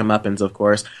gets his comeuppance, of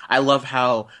course. I love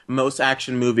how most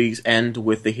action movies end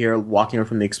with the hero walking away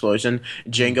from the explosion.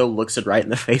 Django looks it right in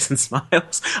the face and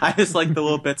smiles. I just like the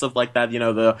little bits of like that, you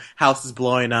know, the house is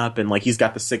blowing up and like he's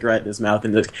got the cigarette in his mouth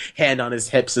and the hand on his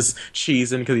hips is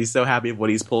cheesing because he's so happy of what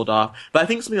he's pulled off. But I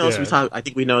think something else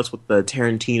we noticed with the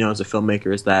Tarantino as a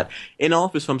filmmaker is that in all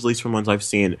of his films, at least from ones I've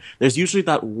seen, there's usually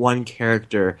that one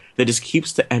character that just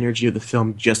keeps the energy of the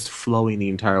film just flowing the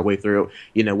entire way through.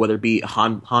 You know, whether it be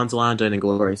Hans Landa in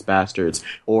Inglorious Bastards,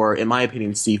 or in my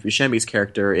opinion, Steve Buscemi's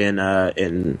character in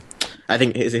I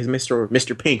think his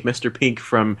Mr. Pink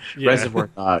from Reservoir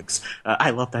Dogs.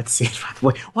 I love that scene, by the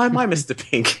way. Why am I Mr.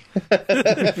 Pink?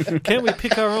 Can't we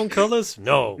pick our own colors?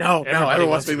 No, everyone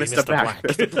wants to be Mr. Black.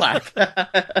 Mr. Black.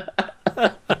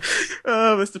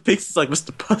 Oh, Mr. Pink's is like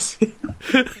Mr. Pussy.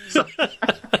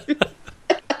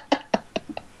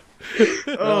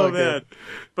 Oh man.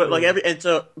 But like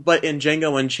but in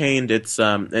Django Unchained, it's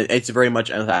very much,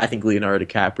 I think, Leonardo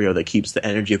DiCaprio that keeps the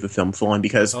energy of the film flowing,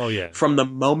 because from the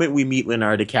moment we meet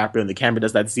Leonardo DiCaprio and the camera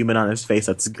does that zoom in on his face,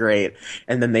 that's great,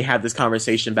 and then they have this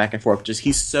conversation back and forth. Just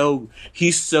he's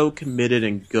so committed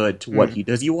and good to what he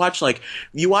does. You watch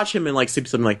him in like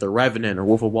something like The Revenant or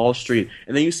Wolf of Wall Street,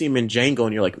 and then you see him in Django,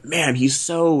 and you're like, man, he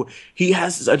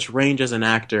has such range as an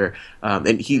actor, and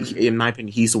in my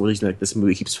opinion, he's the reason that this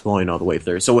movie keeps flowing all the way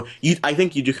through. So I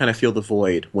think you do kind of feel the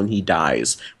void when he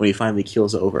dies, when he finally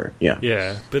keels over.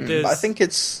 Yeah, but I think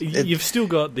you've still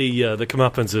got the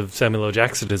comeuppance of Samuel L.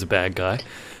 Jackson as a bad guy,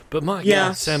 but my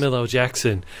God, Samuel L.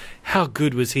 Jackson, how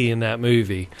good was he in that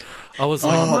movie? I was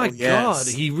like, God,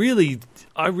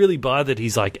 I really buy that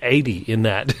he's like 80 in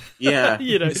that. Yeah,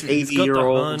 you know, he's got the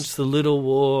hunch, the little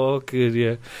walk,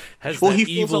 and has that he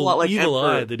feels a lot like evil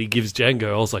eye that he gives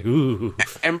Django. I was like, ooh.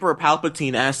 Emperor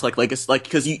Palpatine-esque, like it's like,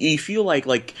 because you feel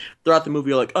like throughout the movie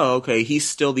you're like, oh, okay, he's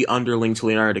still the underling to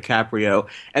Leonardo DiCaprio,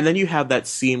 and then you have that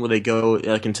scene where they go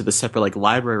like into the separate like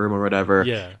library room or whatever,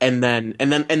 and then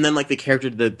like the character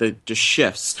that just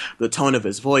shifts the tone of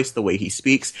his voice, the way he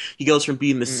speaks. He goes from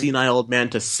being the senile old man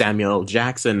to Samuel L.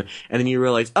 Jackson, and then you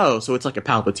realize, oh, so it's like a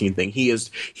Palpatine thing. He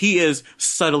is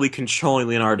subtly controlling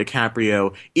Leonardo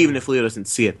DiCaprio, even if Leo doesn't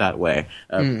see it that way.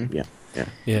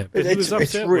 Yeah, but he was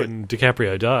upset when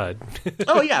DiCaprio died.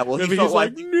 Oh yeah, well he felt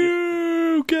like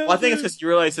no. Well, I think it's because you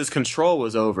realize his control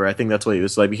was over. I think that's what he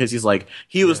was like, because he's like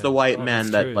was the white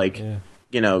man that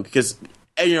you know, because.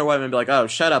 And your white man be like, "Oh,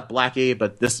 shut up, Blackie."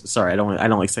 But this, sorry, I don't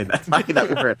like saying that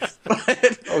word.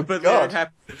 But God,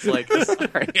 it's like,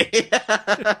 sorry.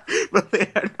 But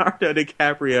Leonardo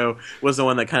DiCaprio was the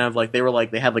one that kind of like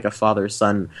they had like a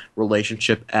father-son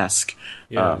relationship-esque.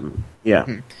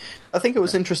 I think it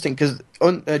was interesting because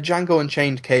Django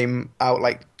Unchained came out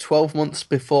like 12 months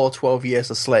before 12 Years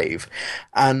a Slave,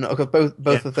 and of course,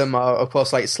 both of them are, of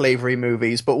course, like slavery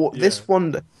movies. But this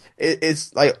one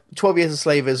is like 12 Years a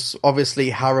Slave is obviously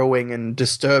harrowing and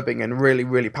disturbing and really,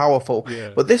 really powerful.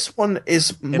 Yeah. But this one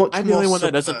is much more. I'm the only one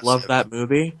that doesn't love that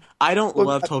movie. I don't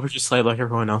love 12 Years a Slave like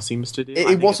everyone else seems to do.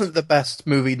 It wasn't the best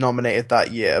movie nominated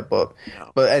that year, but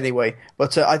anyway,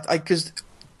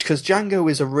 because Django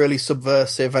is a really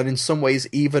subversive and in some ways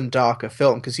even darker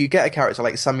film, because you get a character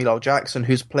like Samuel L. Jackson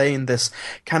who's playing this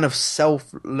kind of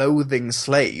self-loathing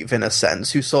slave in a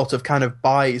sense, who sort of kind of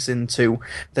buys into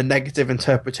the negative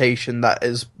interpretation that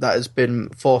has been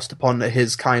forced upon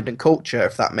his kind and culture,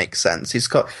 if that makes sense. He's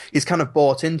kind of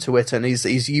bought into it, and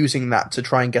he's using that to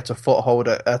try and get a foothold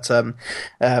at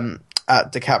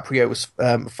DiCaprio's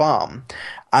farm.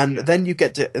 And then you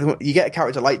get a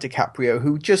character like DiCaprio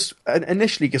who just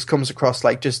initially just comes across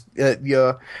like just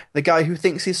the guy who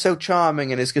thinks he's so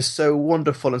charming and is just so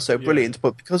wonderful and so brilliant.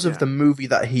 But because of the movie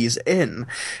that he's in,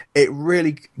 it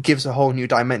really gives a whole new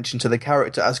dimension to the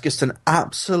character as just an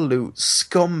absolute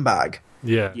scumbag.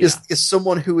 Is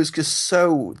someone who is just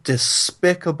so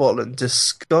despicable and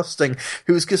disgusting,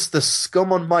 who is just the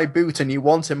scum on my boot, and you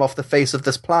want him off the face of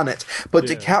this planet. But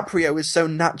DiCaprio is so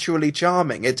naturally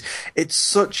charming. It's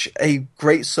such a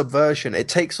great subversion. It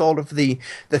takes all of the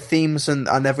themes and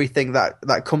everything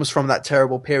that comes from that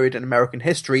terrible period in American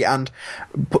history and,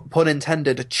 pun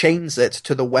intended, chains it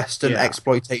to the Western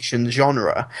exploitation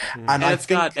genre. And he's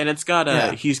got a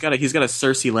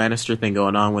Cersei Lannister thing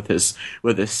going on with his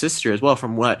sister as well.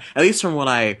 From what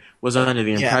I was under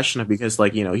the impression of, because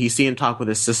you see him talk with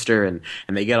his sister and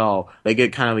they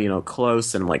get kind of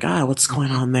close and like, what's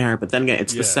going on there, but then again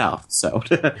it's the South, so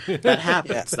that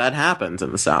happens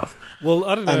in the South. Well,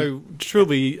 I don't know,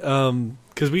 Trilbee,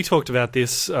 because we talked about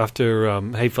this after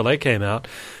Hateful Eight came out,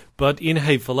 but in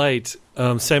Hateful Eight,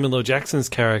 Samuel L. Jackson's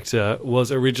character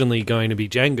was originally going to be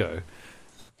Django.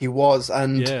 He was,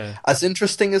 and as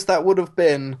interesting as that would have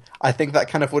been, I think that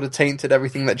kind of would have tainted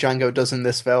everything that Django does in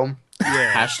this film.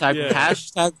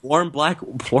 Hashtag warm black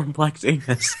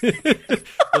Davis.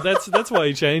 Well, that's why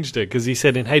he changed it, because he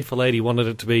said in Hateful Eight he wanted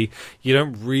it to be, you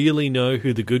don't really know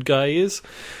who the good guy is,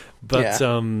 but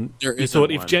he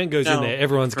thought if Django's in there,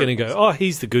 everyone's going to go, oh,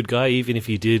 he's the good guy, even if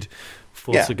he did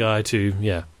force a guy to do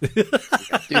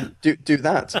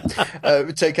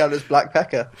that. Take out his black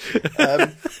pecker.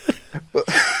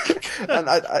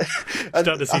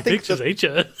 Starting to see pictures, ain't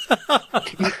you?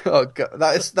 Oh god,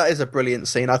 that is a brilliant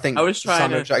scene. I think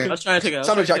Samuel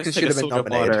Jackson should have been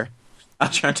nominated. I'll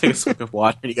try to take a swig of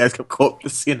water, and you guys can quote the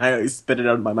scene. I always spit it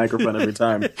out of my microphone every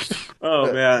time.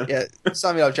 Oh, man. Yeah,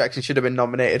 Samuel L. Jackson should have been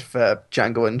nominated for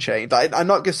Django Unchained. I'm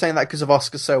not just saying that because of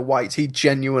Oscar So White. He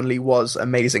genuinely was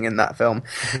amazing in that film.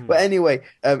 But anyway,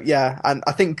 and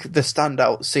I think the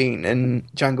standout scene in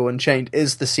Django Unchained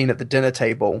is the scene at the dinner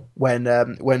table when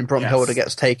Brumhilde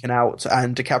gets taken out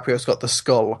and DiCaprio's got the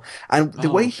skull. And the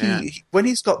way when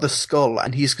he's got the skull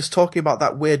and he's just talking about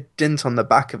that weird dint on the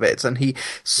back of it, and he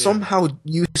somehow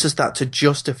uses that to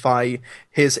justify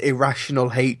his irrational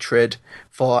hatred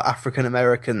for African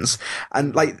Americans,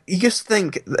 and you just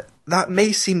think that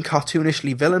may seem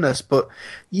cartoonishly villainous, but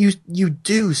you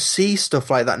do see stuff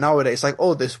like that nowadays. Like,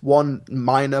 oh, this one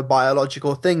minor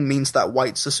biological thing means that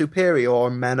whites are superior or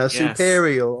men are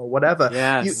superior or whatever.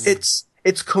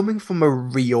 It's coming from a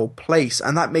real place,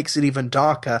 and that makes it even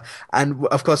darker. And,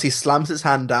 of course, he slams his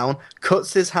hand down,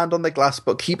 cuts his hand on the glass,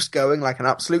 but keeps going like an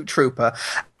absolute trooper,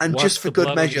 and just for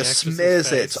good measure,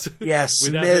 smears it. Yeah,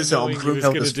 smears it on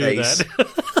Brunhilde's face.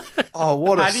 Oh,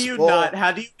 what a sport.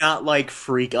 How do you not,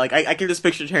 freak? I can just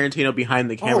picture Tarantino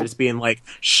behind the camera just being like,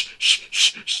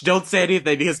 shh, don't say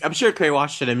anything, because I'm sure Kerry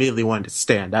Washington immediately wanted to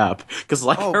stand up, because,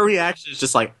 her reaction is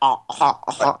just like,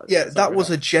 Yeah, that was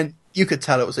you could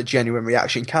tell it was a genuine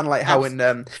reaction, kind of like how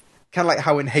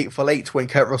in Hateful Eight when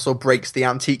Kurt Russell breaks the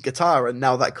antique guitar, and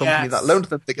now that company that loaned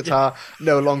them the guitar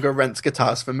no longer rents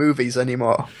guitars for movies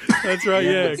anymore. That's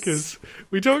right, because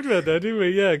we talked about that, didn't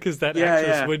we? Yeah, because that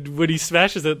actress, when he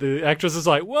smashes it, the actress is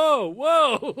like,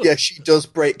 whoa! Yeah, she does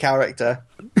break character.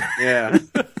 Yeah.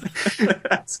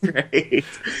 That's great.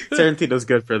 Tarantino's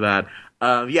good for that.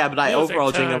 But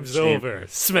overall time's over.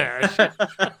 Smash.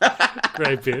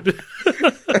 Great bit.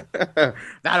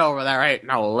 That over there ain't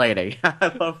no lady.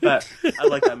 I love that. I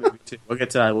like that movie too. We'll get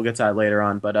to that later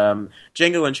on. But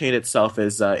Django Unchained itself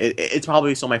is it's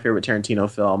probably still my favorite Tarantino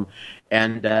film.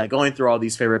 And going through all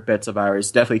these favorite bits of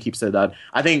ours definitely keeps it up.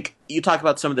 I think you talk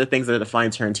about some of the things that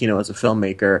define Tarantino as a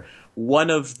filmmaker. One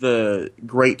of the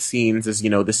great scenes is,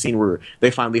 the scene where they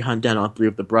finally hunt down all three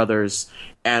of the brothers,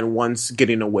 and one's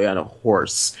getting away on a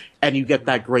horse. And you get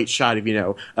that great shot of,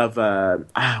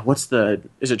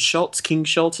 is it Schultz? King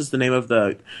Schultz is the name of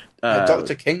the...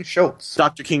 Dr. King Schultz.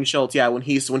 Dr. King Schultz, yeah, when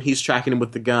he's tracking him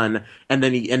with the gun, and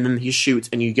then he shoots,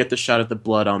 and you get the shot of the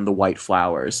blood on the white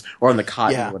flowers, or on the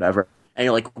cotton or whatever. And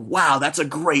you're like, wow, that's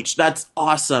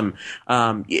awesome.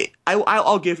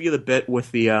 I'll give you the bit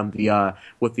with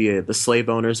the slave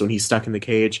owners when he's stuck in the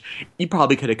cage. You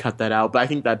probably could have cut that out, but I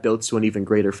think that builds to an even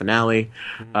greater finale.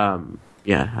 I don't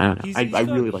know. I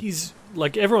really like. He's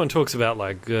like, everyone talks about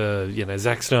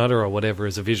Zack Snyder or whatever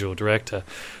as a visual director.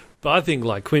 But I think,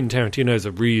 Quentin Tarantino is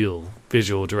a real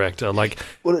visual director.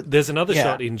 There's another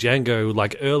shot in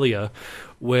Django, earlier,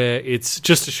 where it's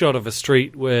just a shot of a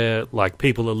street where,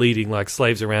 people are leading,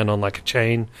 slaves around on, a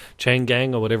chain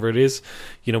gang or whatever it is,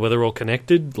 where they're all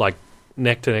connected,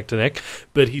 neck to neck to neck.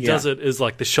 But he does it as,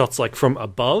 the shots, from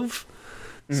above.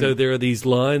 So there are these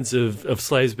lines of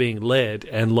slaves being led,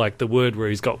 and the word where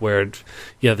he's got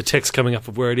the text coming up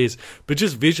of where it is. But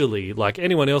just visually,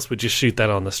 anyone else would just shoot that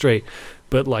on the street.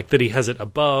 But that he has it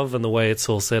above and the way it's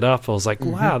all set up, I was like,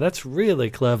 wow, that's really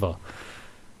clever.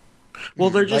 Well,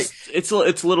 they're just it's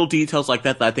little details like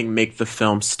that I think make the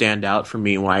film stand out for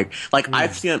me.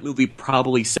 I've seen that movie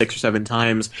probably 6 or 7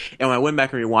 times, and when I went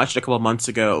back and rewatched it a couple of months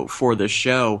ago for the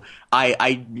show,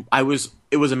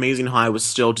 it was amazing how I was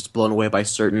still just blown away by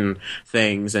certain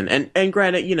things. And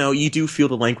granted, you do feel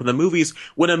the length with the movies.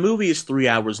 When a movie is 3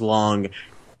 hours long,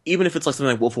 even if it's something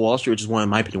like Wolf of Wall Street, which is in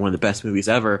my opinion, one of the best movies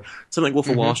ever, something like Wolf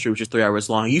of Wall Street, which is 3 hours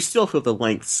long, you still feel the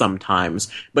length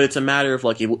sometimes. But it's a matter of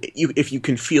if you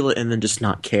can feel it and then just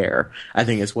not care, I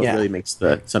think is what really makes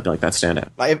something like that stand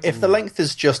out. If the length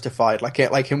is justified, like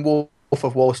in Wolf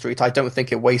of Wall Street, I don't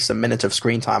think it wastes a minute of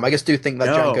screen time. I just do think that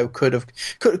Django could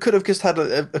have just had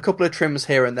a couple of trims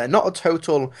here and there, not a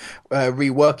total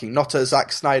reworking, not a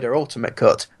Zack Snyder ultimate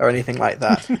cut or anything like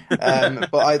that.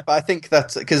 But I think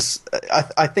that because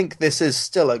I think this is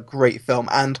still a great film,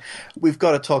 and we've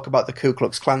got to talk about the Ku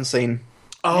Klux Klan scene.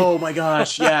 Oh my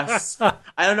gosh, yes.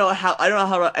 I don't know how.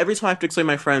 Every time I have to explain to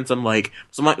my friends, I'm like,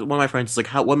 one of my friends is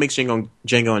like, what makes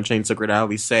Django Unchained so great? I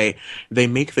always say they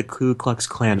make the Ku Klux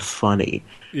Klan funny,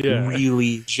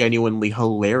 really genuinely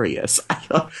hilarious.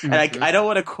 I don't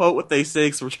want to quote what they say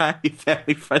because we're trying to be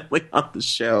family friendly on the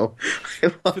show.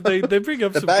 But they bring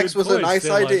up the some bags good was points. a nice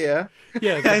idea. But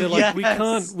they're like,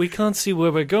 we can't see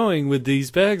where we're going with these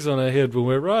bags on our head when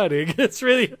we're riding. It's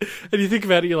really, and you think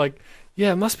about it, you're like,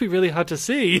 yeah, it must be really hard to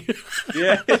see.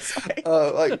 Yeah, it's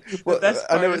the best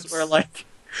part is where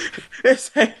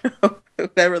it's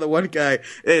whenever the one guy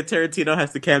Tarantino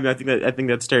has the cameo. I think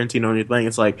that's Tarantino and playing.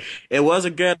 It's like, it was a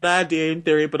good idea in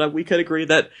theory, but we could agree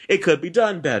that it could be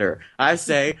done better. I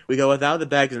say we go without the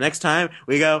bags. The next time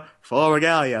we go full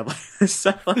regalia.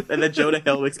 And then Jonah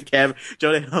Hill makes a cameo.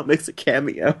 Jonah Hill makes a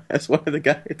cameo as one of the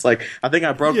guys. It's like, I think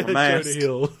I broke my mask. Jonah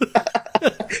Hill.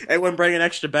 Anyone bring an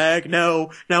extra bag? No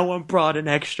one brought an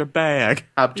extra bag.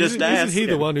 I'm just asking. Isn't he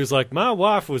the one who's like, my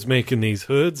wife was making these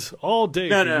hoods all day?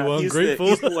 No, you ungrateful.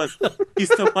 He's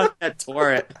the one that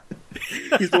tore it.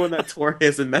 He's the one that tore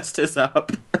his and messed his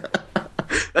up.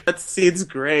 That scene's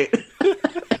great.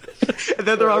 And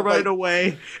then they're all running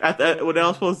away when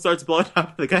Elspeth starts blowing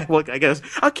up. The guy, I guess,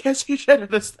 I can't see shit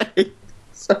of this thing.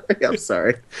 I'm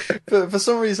sorry. For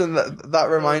some reason, that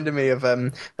reminded me of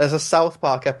there's a South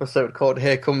Park episode called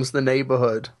 "Here Comes the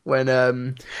Neighborhood." When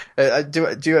do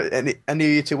any of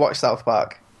you two watch South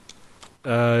Park?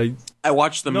 I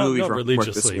watched the movie not from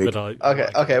religiously, work this but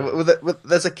week. Okay. Well,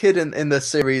 there's a kid in the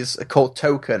series called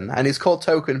Token, and he's called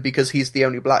Token because he's the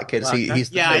only black kid. So he's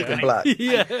the black.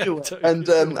 Yeah,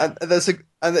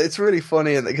 and it's really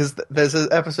funny because there's an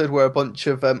episode where a bunch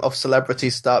of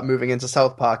celebrities start moving into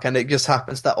South Park, and it just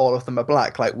happens that all of them are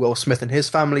black, like Will Smith and his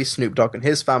family, Snoop Dogg and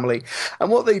his family.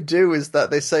 And what they do is that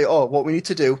they say, "Oh, what we need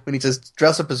to do, we need to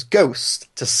dress up as ghosts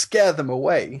to scare them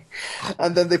away,"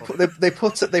 and then they put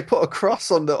a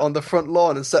cross on the front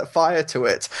lawn and set fire to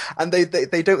it. And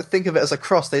they don't think of it as a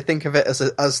cross; they think of it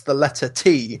as the letter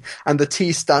T, and the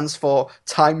T stands for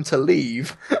time to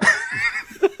leave.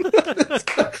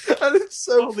 And it's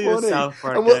so Only funny. the South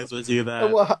Park guys would do that.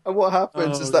 And what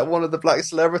happens is that one of the black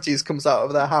celebrities comes out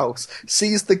of their house,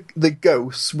 sees the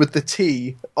ghost with the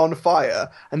T on fire,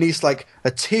 and he's like,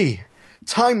 "A T,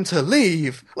 time to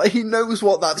leave." Like, he knows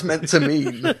what that's meant to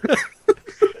mean.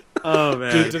 Oh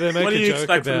man! Do they make what do a you joke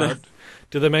expect about? from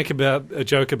Do they make a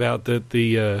joke about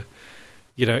the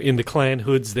in the Klan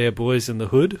hoods, they're boys in the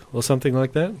hood or something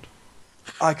like that?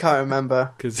 I can't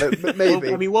remember. Maybe.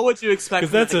 Well, I mean, what would you expect?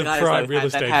 Because that's a prime real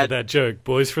estate for that joke,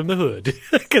 boys from the hood.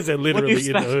 Because they're literally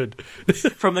in the hood.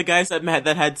 From the guys that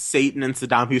had Satan and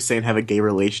Saddam Hussein have a gay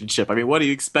relationship. I mean, what do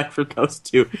you expect from those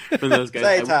two? From those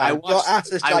guys? Your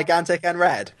ass is gigantic and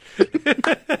red. Who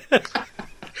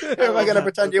am I going to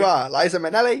pretend you are? Liza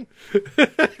Minnelli?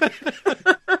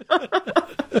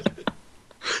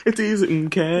 It's easy,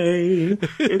 okay.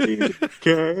 It's easy,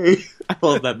 okay. I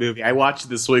love that movie. I watched it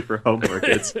this week for homework.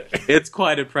 It's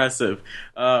quite impressive.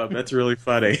 That's really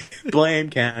funny. Blame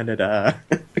Canada.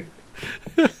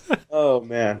 Oh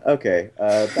man. Okay.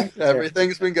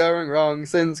 Everything's been going wrong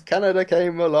since Canada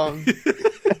came along.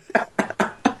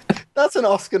 That's an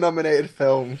Oscar-nominated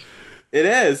film. It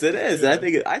is. I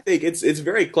think it's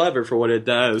very clever for what it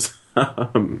does.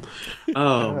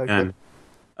 Man.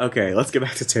 Okay, let's get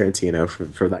back to Tarantino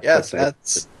for that. Yes,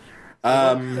 that's.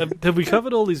 Have we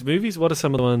covered all these movies? What are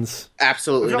some of the ones?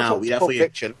 Absolutely not. We definitely. Pulp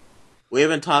Fiction. We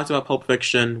haven't talked about Pulp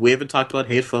Fiction. We haven't talked about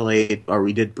Hateful Eight, or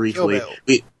we did briefly. I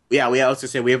was gonna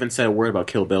say we haven't said a word about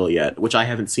Kill Bill yet, which I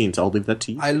haven't seen, so I'll leave that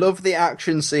to you. I love the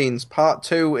action scenes. Part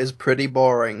 2 is pretty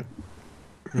boring.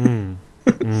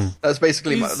 That's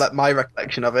basically my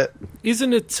recollection of it.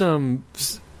 Isn't it somewhere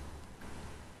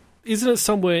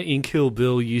in Kill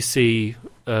Bill you see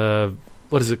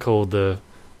what is it called, the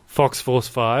Fox Force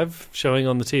 5 showing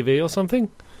on the TV or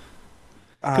something?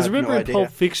 Because remember in Pulp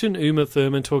Fiction, Uma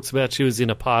Thurman talks about she was in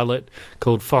a pilot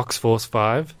called Fox Force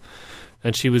 5,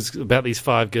 and she was about these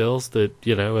 5 girls that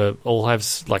all have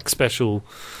like special.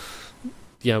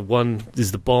 One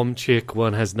is the bomb chick,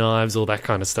 one has knives, all that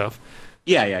kind of stuff.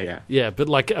 Yeah, but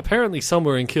like apparently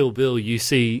somewhere in Kill Bill you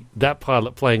see that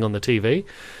pilot playing on the TV,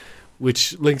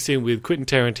 which links in with Quentin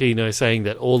Tarantino saying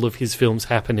that all of his films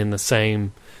happen in the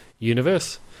same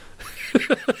universe.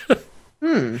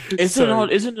 Isn't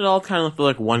it all kind of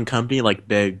like one company, like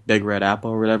Big Red Apple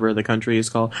or whatever the country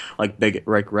is called, like Big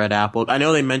Red Apple? I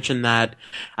know they mentioned that.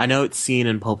 I know it's seen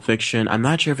in Pulp Fiction. I'm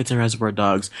not sure if it's in Reservoir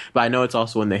Dogs, but I know it's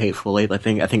also in The Hateful Eight. I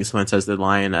think someone says the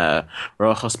line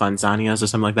 "Rojos Manzanias" or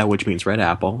something like that, which means red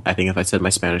apple. I think if I said my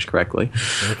Spanish correctly.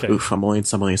 Okay. Oof, I'm only in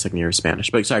a second year of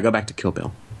Spanish. But sorry, go back to Kill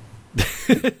Bill.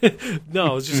 No,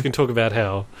 I was just going to talk about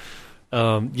how,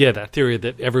 that theory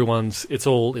that it's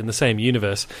all in the same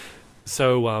universe.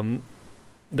 So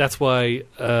that's why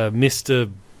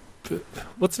Mr.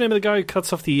 What's the name of the guy who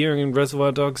cuts off the earring in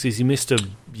Reservoir Dogs? Is he Mr.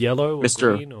 Yellow or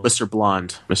Green? Or? Mr.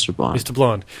 Blonde. Mr.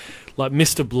 Blonde. Like,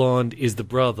 Mr. Blonde is the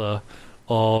brother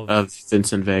of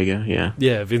Vincent Vega, yeah.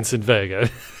 Yeah, Vincent Vega.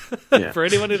 Yeah. For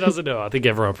anyone who doesn't know, I think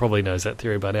everyone probably knows that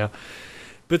theory by now.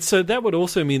 But so that would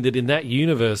also mean that in that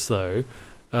universe, though,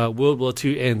 World War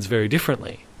II ends very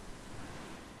differently.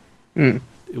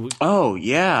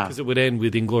 Because it would end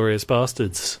with Inglorious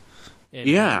Bastards.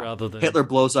 Rather than Hitler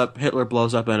blows up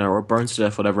or burns to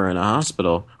death, whatever, in a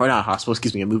hospital, or not a hospital,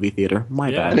 excuse me, a movie theater.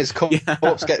 My bad. And his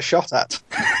corpse gets shot at.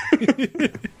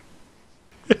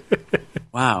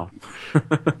 Wow.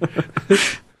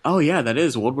 Oh yeah, that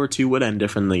is World War II would end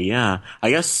differently. Yeah,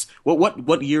 I guess.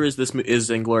 What year is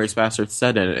Inglorious Bastards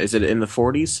set in? Is it in the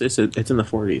 40s? It's in the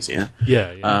 40s. Yeah.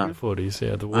 Yeah, in the 40s.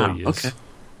 Yeah, the war years. Okay.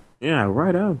 Yeah,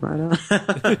 right on.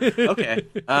 Okay.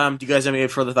 Do you guys have any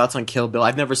further thoughts on Kill Bill?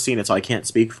 I've never seen it, so I can't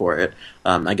speak for it.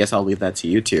 I guess I'll leave that to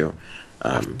you two.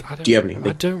 Do you have anything?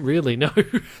 I don't really know.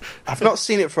 I've not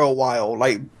seen it for a while.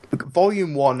 Like,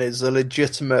 Volume 1 is a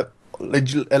legitimately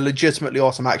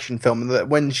awesome action film, and that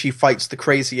when she fights the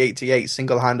Crazy 88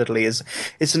 single-handedly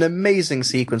it's an amazing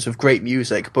sequence of great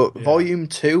music. But Volume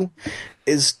 2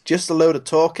 is just a load of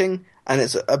talking.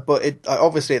 And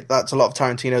obviously that's a lot of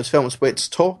Tarantino's films, but it's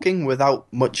talking without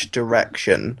much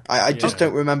direction. I just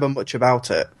don't remember much about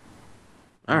it.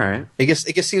 All right. It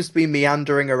just seems to be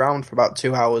meandering around for about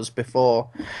 2 hours before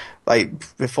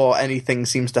anything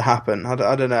seems to happen.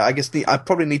 I don't know. I guess I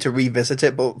probably need to revisit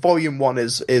it, but Volume 1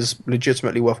 is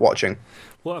legitimately worth watching.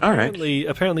 Well,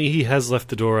 apparently he has left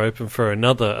the door open for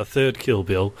a third Kill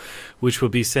Bill, which will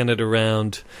be centered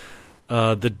around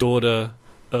the daughter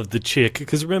of the chick,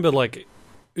 because remember, like,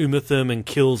 Uma Thurman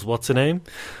kills what's her name,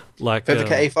 like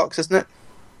Vivica A. Fox, isn't it?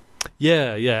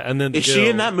 Yeah, and then is she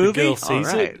in that movie? The girl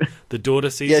sees it. The daughter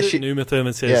sees it, and Uma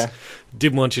Thurman says,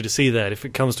 "Didn't want you to see that. If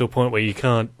it comes to a point where you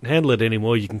can't handle it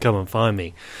anymore, you can come and find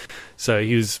me." So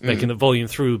he was making the Volume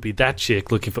 3 would be that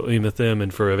chick looking for Uma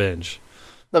Thurman for revenge.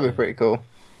 That'd be pretty cool.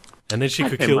 And then she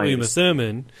could kill Uma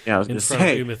Thurman in front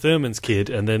of Uma Thurman's kid,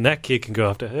 and then that kid can go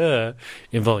after her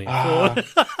in Volume 4.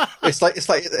 It's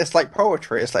like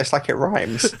poetry. It's like it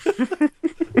rhymes.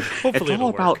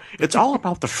 It's all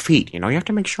about the feet. You have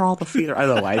to make sure all the feet are. I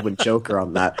don't know. I went Joker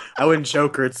on that. I went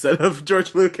Joker instead of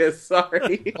George Lucas.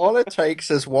 Sorry. All it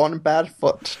takes is one bad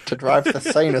foot to drive the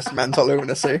sanest mental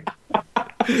lunacy.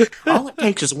 All it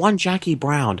takes is one Jackie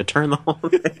Brown to turn the whole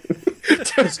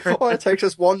thing. All it takes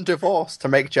is one divorce to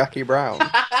make Jackie Brown.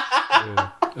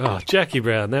 Yeah. Oh, Jackie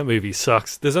Brown, that movie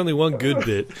sucks. There's only one good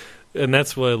bit, and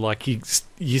that's where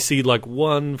you see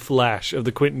one flash of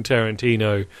the Quentin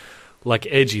Tarantino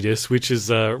edginess, which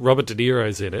is Robert De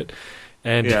Niro's in it,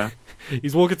 and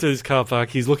he's walking through his car park.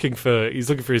 He's looking for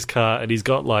his car, and he's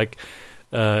got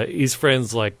his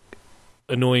friend's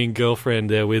annoying girlfriend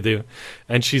there with him,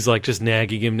 and she's just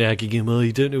nagging him. Oh,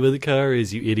 you don't know where the car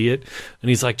is, you idiot! And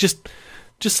he's like, just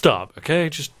stop, okay?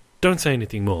 Just don't say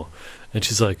anything more. And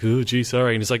she's like, oh, gee,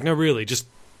 sorry. And he's like, no, really, just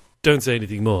don't say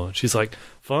anything more. And she's like,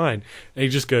 fine. And he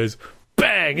just goes,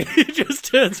 bang! And he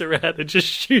just turns around and just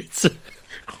shoots her.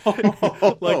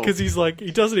 Because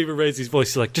he doesn't even raise his voice.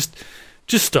 He's like, just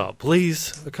stop,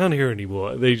 please. I can't hear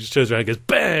anymore. And then he just turns around and goes,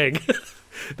 bang!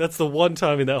 That's the one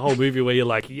time in that whole movie where you're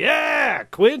like, yeah,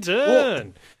 Quentin! Well,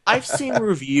 I've seen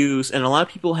reviews, and a lot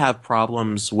of people have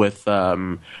problems with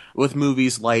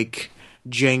movies like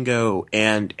Django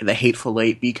and The Hateful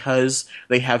Eight because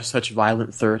they have such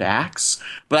violent third acts.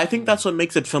 But I think that's what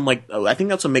makes it film I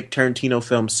think that's what makes Tarantino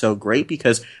films so great,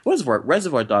 because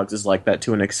Reservoir Dogs is like that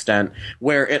to an extent,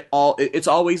 where it's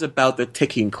always about the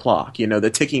ticking clock,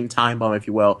 the ticking time bomb, if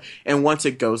you will. And once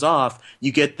it goes off,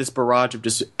 you get this barrage of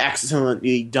just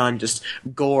excellently done, just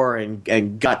gore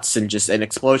and guts and just an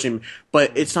explosion.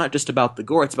 But it's not just about the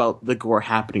gore, it's about the gore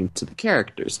happening to the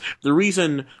characters. The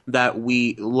reason that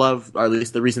we love, or at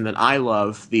least the reason that I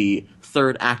love the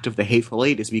third act of The Hateful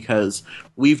Eight, is because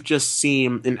we've just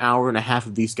seen an hour and a half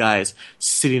of these guys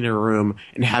sitting in a room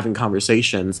and having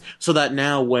conversations, so that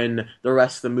now when the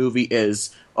rest of the movie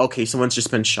is, okay, someone's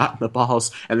just been shot in the balls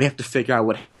and they have to figure out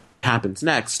what happens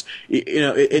next, it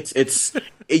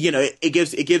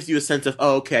gives you a sense of,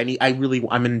 oh, okay,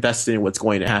 I'm invested in what's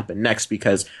going to happen next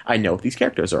because I know what these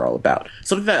characters are all about.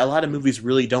 Something that a lot of movies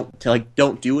really don't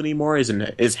do anymore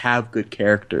is have good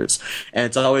characters, and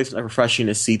it's always refreshing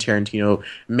to see Tarantino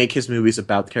make his movies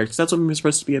about the characters. That's what movies are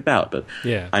supposed to be about. But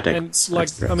yeah, I think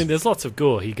there's lots of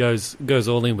gore. He goes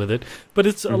all in with it, but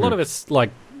it's a lot of it's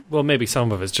well, maybe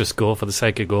some of it's just gore for the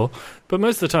sake of gore, but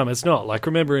most of the time it's not.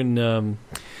 Remember in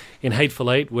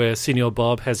Hateful Eight, where Senior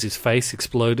Bob has his face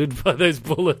exploded by those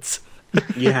bullets.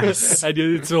 Yes. And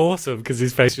it's awesome, because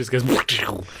his face just goes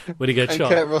when he gets shot.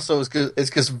 And Kurt Russell is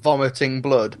just vomiting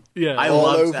blood. Yeah. all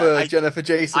over Jennifer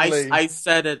Jason Leigh. I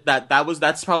said it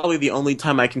that's probably the only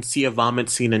time I can see a vomit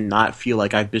scene and not feel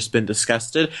like I've just been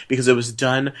disgusted, because it was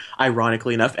done,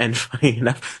 ironically enough and funny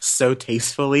enough, so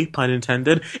tastefully, pun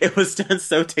intended. It was done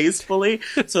so tastefully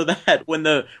so that when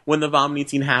the vomiting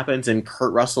scene happens and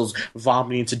Kurt Russell's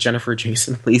vomiting to Jennifer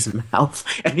Jason Leigh's mouth,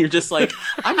 and you're just like,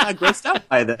 I'm not grossed out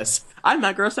by this. I'm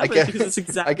not grossed out by this because it's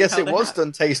exactly I guess how it was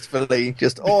done tastefully,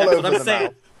 just all over the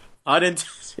mouth. I didn't.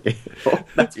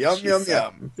 That's yum yum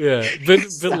yum. Yeah,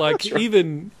 but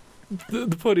even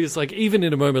the point is, even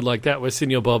in a moment like that where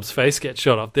Senior Bob's face gets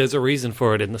shot off, there's a reason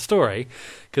for it in the story,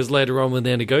 because later on when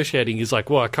they're negotiating, he's like,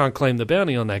 well, I can't claim the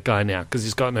bounty on that guy now because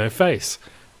he's got no face.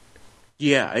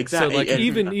 Yeah, exactly. So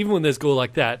even when there's gore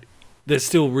like that, there's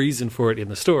still reason for it in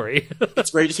the story.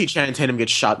 It's great to see Channing Tatum get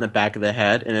shot in the back of the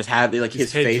head, and his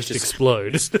face just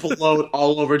explodes, explode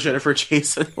all over Jennifer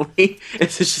Jason Leigh.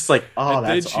 It's just like, oh, and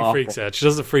that's then she freaks out. She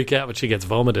doesn't freak out when she gets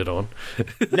vomited on.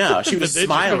 No, she was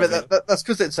smiling. That's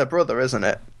because it's her brother, isn't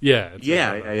it? Yeah.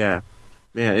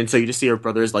 Yeah, and so you just see her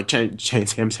brother's Channing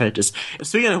Tatum's head just.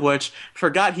 Speaking of which,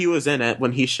 forgot he was in it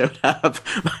when he showed up.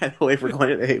 By the way, for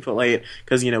going to The Hateful Eight,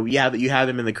 because you have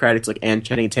him in the credits, and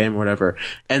Channing Tatum or whatever,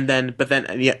 but then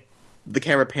the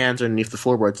camera pans underneath the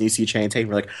floorboards and you see Channing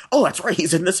Tatum. You're like, oh, that's right,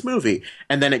 he's in this movie.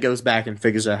 And then it goes back and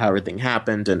figures out how everything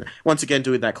happened. And once again,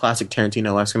 doing that classic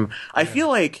Tarantino-esque. I feel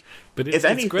like, but it's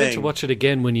great to watch it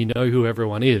again when you know who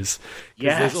everyone is.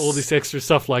 Yes. There's all this extra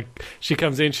stuff, she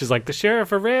comes in, she's like, the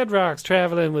Sheriff of Red Rock's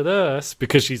traveling with us,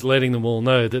 because she's letting them all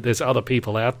know that there's other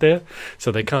people out there,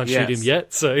 so they can't shoot him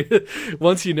yet. So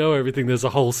once you know everything, there's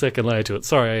a whole second layer to it.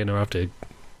 Sorry, I interrupted.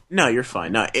 No, you're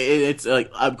fine. No, it's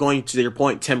I'm going to your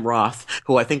point, Tim Roth,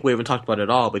 who I think we haven't talked about at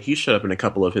all, but he showed up in a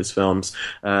couple of his films.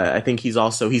 I think he's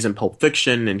in Pulp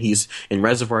Fiction, and he's in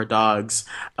Reservoir Dogs.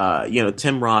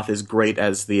 Tim Roth is great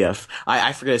as the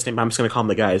I forget his name, but I'm just going to call him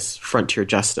the guy's Frontier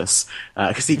Justice,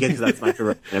 because that's my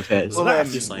favorite of his.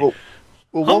 Well,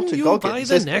 Walter Goggins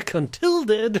by the neck until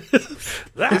dead.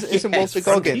 Isn't Walter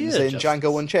Goggins in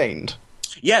Django Unchained?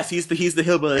 Yes, he's the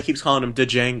hillbilly that keeps calling him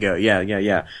Django.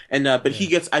 Yeah. And but he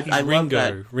gets. I love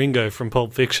that Ringo from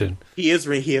Pulp Fiction. He is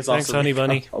also. Thanks, Honey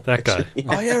Bunny. That guy.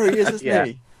 Oh yeah, he is, isn't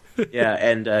he? Yeah,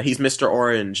 and he's Mr.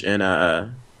 Orange in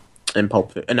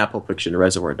Pulp, not Pulp Fiction,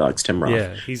 Reservoir Dogs. Tim Roth.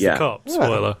 Yeah, he's the cop.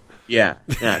 Spoiler. Yeah.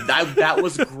 That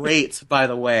was great, by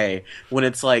the way, when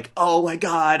it's like, oh my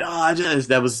god,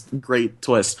 that was a great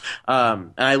twist.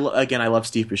 And I love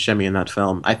Steve Buscemi in that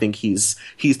film. I think he's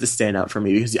the standout for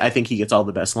me because I think he gets all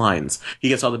the best lines. He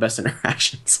gets all the best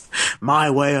interactions. My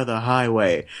way or the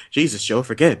highway. Jesus, Joe,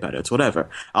 forget about it. It's whatever.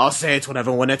 I'll say it's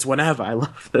whatever when it's whenever. I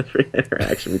love the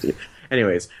interaction with you.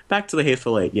 Anyways, back to the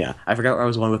Hateful Eight. Yeah, I forgot where I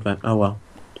was going with that. Oh well.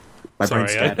 My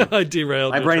brain's scattered. I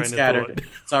derailed. My brain's scattered.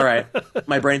 It's all right.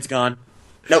 My brain's gone.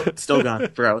 Nope, still gone.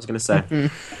 Forgot what I was going to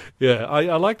say. Yeah,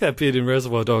 I like that bit in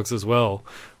Reservoir Dogs as well,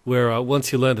 where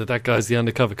once you learn that guy's the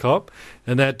undercover cop,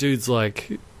 and that dude's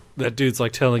like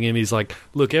telling him, he's like,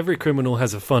 look, every criminal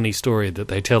has a funny story that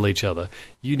they tell each other.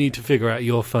 You need to figure out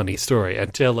your funny story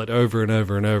and tell it over and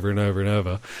over and over and over and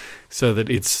over so that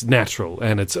it's natural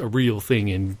and it's a real thing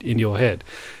in your head.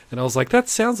 And I was like, that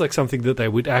sounds like something that they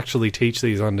would actually teach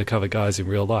these undercover guys in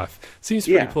real life. Seems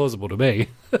pretty plausible to me.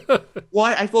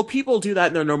 Well, people do that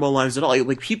in their normal lives at all.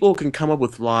 Like people can come up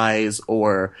with lies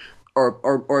or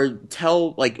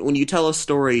tell, like, when you tell a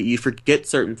story, you forget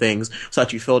certain things so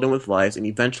that you fill it in with lies, and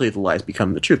eventually the lies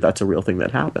become the truth. That's a real thing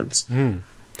that happens.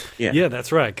 Yeah,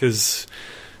 that's right, because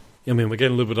I mean, we're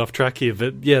getting a little bit off track here,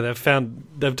 but yeah,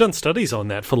 they've done studies on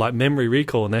that for like memory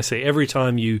recall, and they say every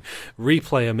time you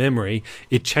replay a memory,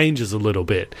 it changes a little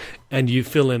bit, and you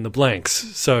fill in the blanks.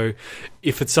 So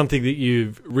if it's something that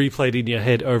you've replayed in your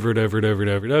head over and over and over and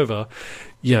over and over,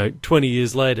 20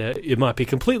 years later, it might be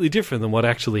completely different than what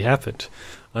actually happened.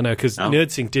 I know, because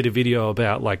NerdSync did a video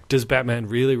about, like, does Batman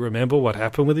really remember what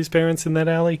happened with his parents in that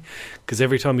alley? Because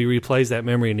every time he replays that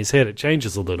memory in his head, it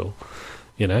changes a little,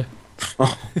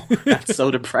 Oh, that's so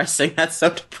depressing. That's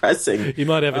so depressing. You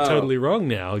might have it totally wrong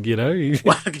now, Well,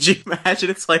 could you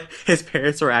imagine? It's like his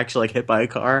parents were actually like hit by a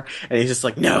car, and he's just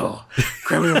like, "No,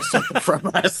 criminals took them from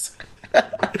us."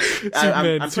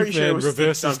 Superman sure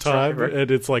reverses time, and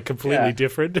it's like completely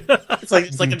different. it's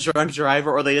like a drunk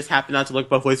driver, or they just happen not to look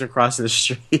both ways and crossing the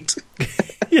street.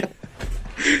 Yeah.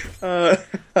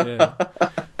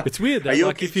 It's weird though.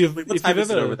 Like if you've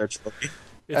ever over there, Trilbee?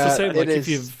 It's the same. Like if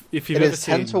you've ever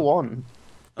seen 10-1.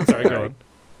 I'm sorry, go on.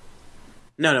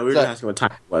 No, we were just asking what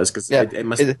time it was because it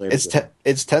must. It's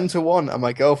 10-1, and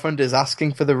my girlfriend is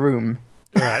asking for the room.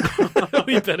 All right,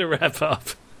 we better wrap up.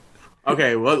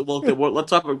 Okay, well, let's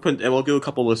talk about Quentin, and we'll do a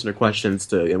couple listener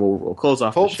questions and we'll close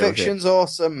off. Pulp the show Fiction's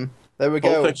awesome. There we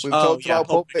go. We've talked about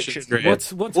Pulp Fiction.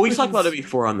 We talked about it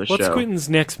before on the show. What's Quentin's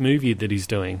next movie that he's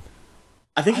doing?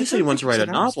 I think he said he wants to write a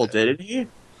novel, didn't he?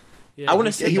 Yeah, I want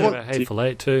to see about Hateful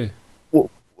Eight too. Well,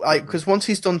 because once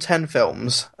he's done 10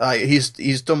 films,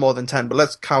 he's done more than 10, but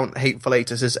let's count Hateful Eight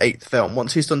as his 8th film.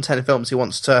 Once he's done 10 films, he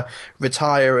wants to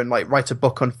retire and like write a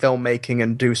book on filmmaking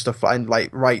and do stuff and like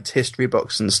write history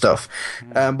books and stuff.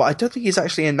 But I don't think he's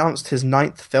actually announced his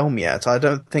 9th film yet. I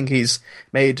don't think he's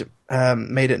made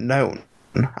it known.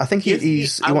 I think he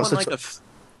wants to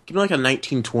give me like a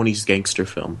 1920s gangster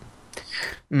film.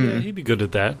 Yeah, he'd be good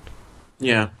at that.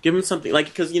 Yeah, give him something like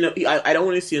because I don't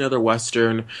want to see another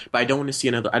Western, but I don't want to see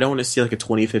like a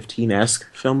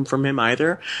 2015-esque film from him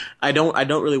either. I don't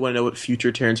really want to know what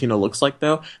future Tarantino looks like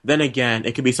though. Then again,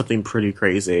 it could be something pretty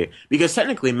crazy because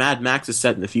technically Mad Max is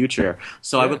set in the future,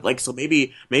 so I would like maybe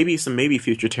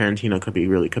future Tarantino could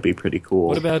be pretty cool.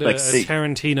 What about a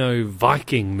Tarantino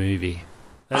Viking movie?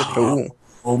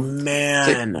 Oh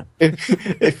man!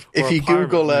 If you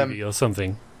Google movie or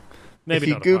something. Maybe if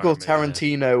you Google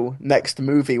Tarantino next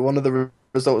movie, one of the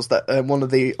results that one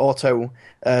of the auto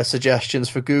suggestions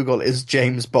for Google is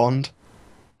James Bond.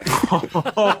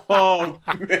 Oh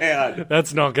man,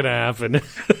 that's not gonna happen.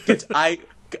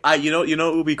 You know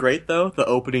what would be great though? The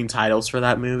opening titles for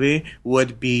that movie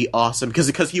would be awesome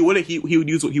because he would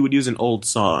use an old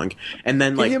song and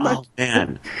then like oh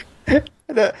man.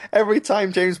 Every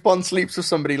time James Bond sleeps with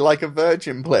somebody, Like a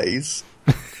Virgin plays.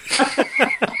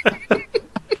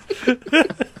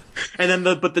 And then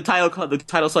the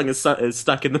title song is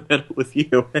stuck in the middle with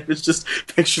you, and it's just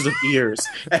pictures of ears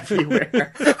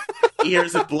everywhere,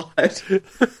 ears and blood.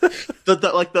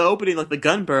 The opening, like the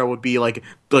gun barrel would be like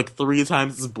 3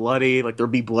 times as bloody. Like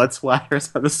there'd be blood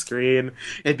splatters on the screen.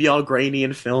 It'd be all grainy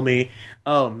and filmy.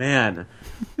 Oh man,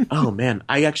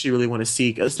 I actually really want to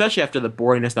see, especially after the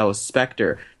boringness that was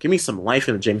Spectre. Give me some life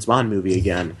in the James Bond movie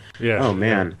again. Yeah. Oh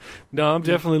man. No, I'm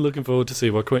definitely looking forward to see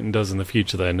what Quentin does in the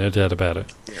future. Though, no doubt about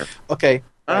it. Okay.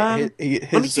 Let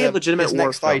me see a legitimate his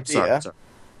next idea. Sorry.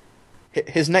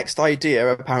 his next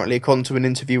idea, apparently, according to an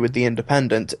interview with The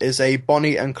Independent, is a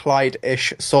Bonnie and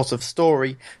Clyde-ish sort of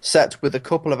story set with a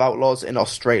couple of outlaws in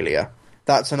Australia.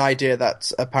 That's an idea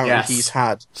that apparently he's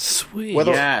had. Sweet.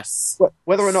 Whether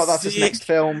or not that's his next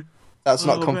film, that's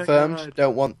not confirmed.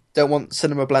 Don't want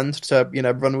Cinema Blend to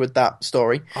run with that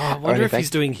story. Oh, I wonder if he's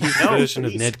doing his version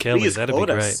of Ned Kelly. That'd be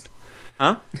great.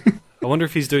 Huh? I wonder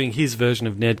if he's doing his version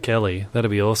of Ned Kelly.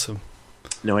 That'd be awesome.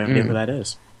 No idea who that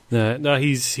is. No,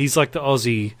 he's like the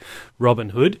Aussie Robin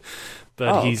Hood,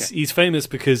 but he's famous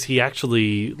because he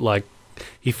actually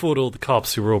he fought all the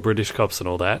cops who were all British cops and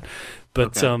all that.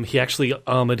 But he actually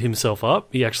armored himself up.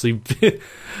 He actually,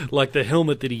 like the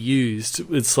helmet that he used,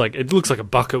 it looks like a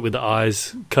bucket with the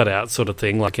eyes cut out, sort of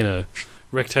thing, like in a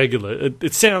rectangular.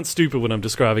 It sounds stupid when I'm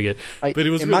describing it, but it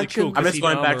was really cool. I'm just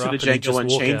going back to the Django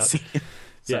Unchained scene.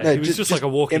 Yeah, he was just like a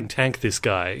walking tank. This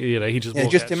guy, he just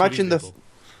walked just out imagine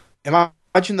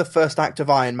imagine the first act of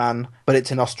Iron Man, but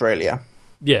it's in Australia.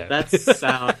 Yeah, that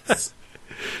sounds.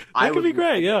 That could be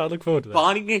great. Yeah, I look forward to that.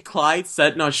 Bonnie and Clyde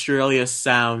set in Australia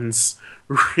sounds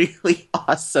really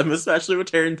awesome, especially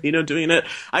with Tarantino doing it.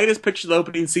 I can just picture the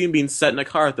opening scene being set in a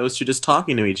car with those two just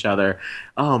talking to each other.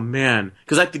 Oh man,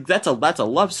 because I think that's a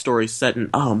love story set in.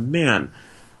 Oh man,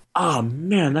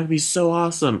 that'd be so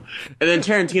awesome. And then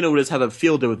Tarantino would just have a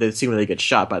field day with the scene where they get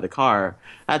shot by the car.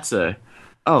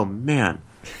 Oh man.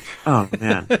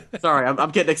 Sorry,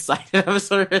 I'm getting excited. I'm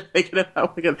sort of thinking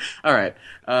about it. All right.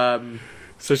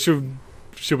 So should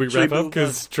we wrap up?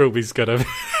 Because Trilbee's got to...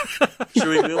 Should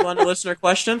we move on to listener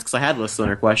questions? Because I had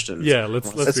listener questions. Yeah,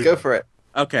 let's go for it.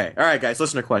 Okay. All right, guys.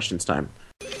 Listener questions time.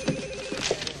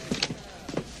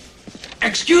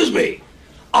 Excuse me.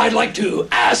 I'd like to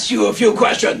ask you a few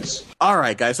questions. All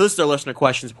right, guys. So this is our listener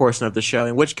questions portion of the show.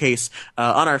 In which case,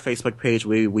 on our Facebook page,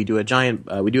 we do a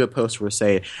post where we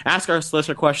say, ask our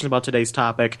listener questions about today's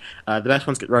topic. The best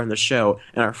ones get run in the show.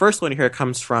 And our first one here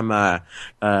comes from a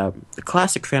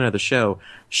classic fan of the show,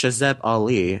 Shazeb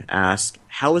Ali. Asks,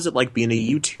 how is it like being a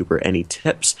YouTuber? Any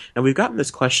tips? And we've gotten this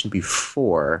question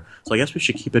before, so I guess we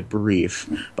should keep it brief.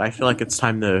 But I feel like it's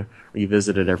time to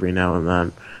revisit it every now and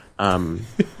then.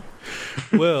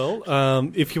 Well,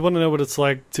 if you want to know what it's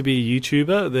like to be a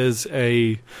YouTuber, there's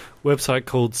a website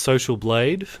called Social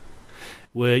Blade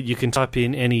where you can type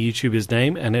in any YouTuber's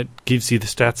name and it gives you the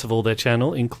stats of all their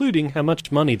channel, including how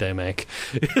much money they make.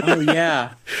 Oh,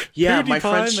 yeah. Yeah, my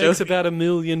friend makes about $1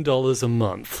 million a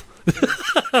month.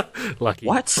 Lucky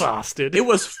bastard. It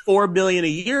was $4 million a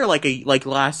year,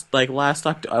 last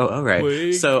October. Oh, all right.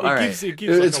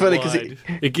 It's funny because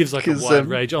it gives like a wide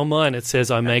range. On mine, it says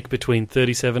I make between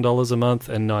 $37 a month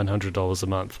and $900 a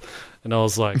month, and I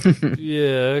was like,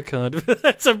 yeah, kind of.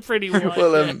 That's a pretty wide.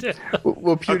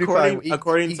 Well, PewDiePie,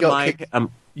 according to my,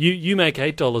 you make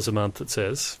 $8 a month. It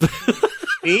says.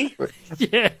 Me?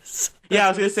 Yes. Yeah, I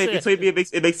was gonna say I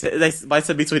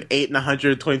said between 8 and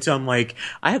 122. I'm like,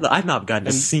 I've not gotten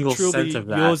a single cent of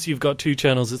that. Yours, you've got two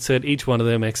channels that said each one of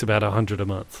them makes about $100 a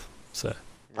month. So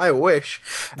I wish,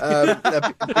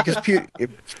 because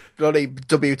bloody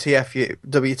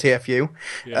WTFU.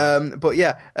 Yeah. But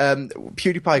yeah,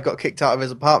 PewDiePie got kicked out of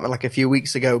his apartment like a few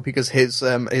weeks ago because his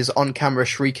on-camera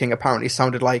shrieking apparently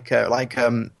sounded like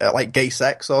gay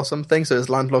sex or something. So his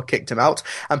landlord kicked him out,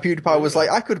 and PewDiePie was like,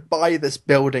 "I could buy this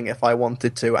building if I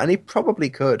wanted to," and he probably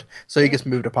could. So he just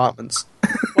moved apartments.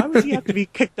 Why would he have to be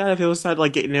kicked out if it was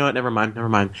like, you know what? Never mind.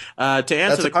 To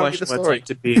answer the question,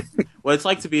 what it's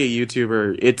like to be a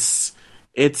YouTuber,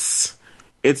 it's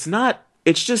not.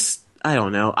 It's just, I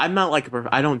don't know. I'm not like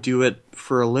I don't do it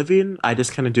for a living. I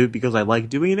just kind of do it because I like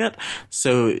doing it.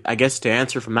 So I guess to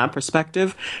answer from that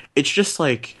perspective, it's just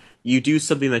like you do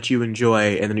something that you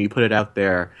enjoy and then you put it out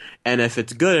there. And if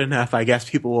it's good enough, I guess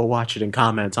people will watch it and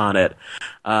comment on it.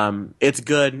 It's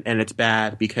good and it's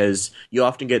bad because you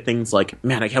often get things like,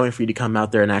 man, I can't wait for you to come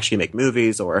out there and actually make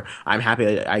movies, or I'm happy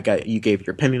that you gave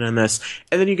your opinion on this.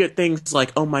 And then you get things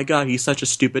like, oh my god, he's such a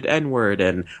stupid N-word,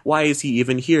 and why is he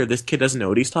even here? This kid doesn't know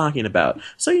what he's talking about.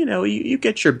 So, you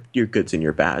get your goods and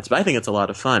your bads. But I think it's a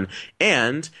lot of fun.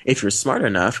 And if you're smart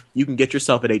enough, you can get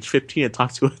yourself at age 15 and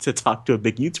talk to a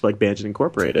big YouTuber like Bandit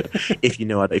Incorporated if you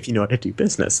know how to do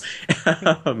business.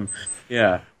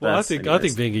 Yeah. Well, I think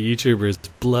being a YouTuber is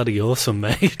bloody awesome,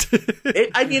 mate.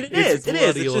 It is.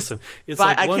 Bloody awesome. It's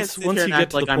like once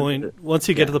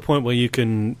you get to the point where you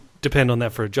can depend on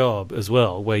that for a job as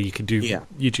well, where you can do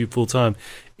YouTube full time,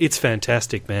 it's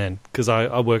fantastic, man. Because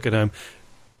I work at home.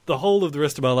 The whole of the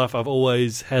rest of my life, I've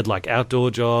always had like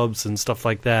outdoor jobs and stuff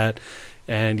like that.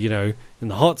 And, in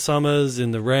the hot summers,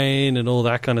 in the rain, and all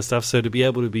that kind of stuff. So to be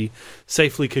able to be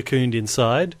safely cocooned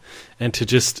inside, and to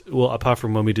just, well, apart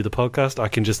from when we do the podcast, I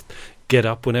can just get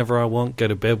up whenever I want, go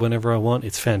to bed whenever I want.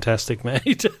 It's fantastic, mate.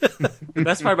 The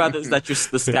best part about this is that the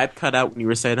Skype cut out when you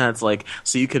were saying that. It's like,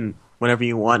 so you can whenever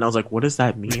you want. And I was like, what does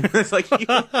that mean? It's like,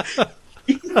 the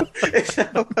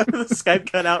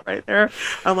Skype cut out right there.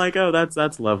 I'm like, oh,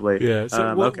 that's lovely. Yeah.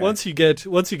 So okay. once you get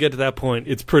to that point,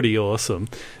 it's pretty awesome.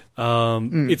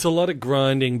 It's a lot of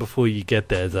grinding before you get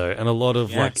there, though, and a lot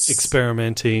of like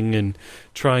experimenting and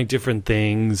trying different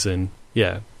things, and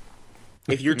yeah.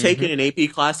 If you're taking an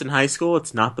AP class in high school,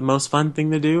 it's not the most fun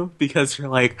thing to do, because you're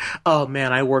like, oh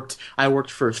man, I worked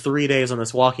for 3 days on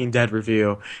this Walking Dead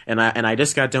review, and I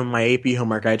just got done with my AP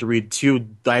homework. I had to read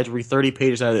 30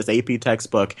 pages out of this AP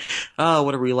textbook. Oh,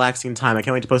 what a relaxing time. I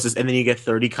can't wait to post this. And then you get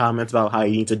 30 comments about how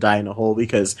you need to die in a hole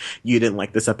because you didn't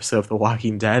like this episode of The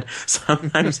Walking Dead.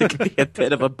 Sometimes it can be a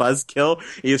bit of a buzzkill.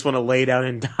 You just want to lay down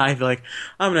and die. Be like,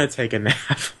 I'm going to take a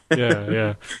nap.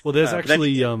 Yeah. Well, there's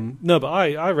actually but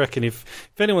I reckon if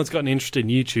anyone's got an interest in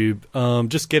YouTube,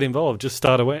 just get involved. Just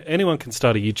anyone can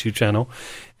start a YouTube channel,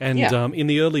 and in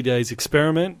the early days,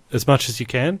 experiment as much as you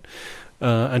can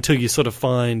until you sort of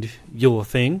find your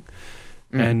thing,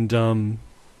 and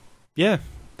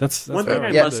that's one thing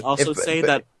I must also say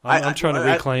that I'm trying to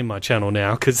reclaim my channel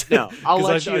now because I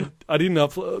didn't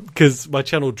upload because my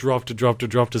channel dropped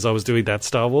as I was doing that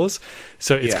Star Wars,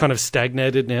 so it's kind of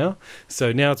stagnated now.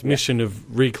 So now it's mission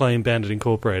of reclaim Bandit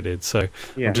Incorporated. So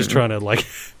I'm just trying to like.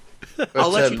 I'll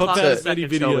let you pop talk out in a as many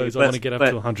second, videos. Joey, I want to get up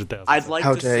to 100,000. I'd like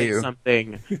to say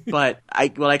something, but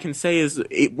what I can say is,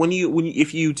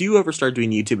 if you do ever start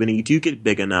doing YouTube and you do get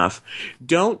big enough,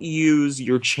 don't use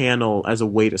your channel as a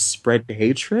way to spread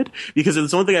hatred, because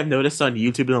it's one thing I've noticed on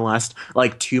YouTube in the last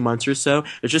 2 months or so.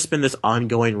 There's just been this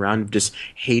ongoing round of just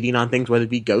hating on things, whether it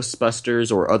be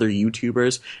Ghostbusters or other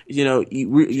YouTubers. You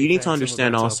need to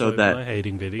understand also that my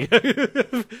hating video. I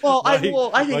think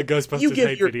my Ghostbusters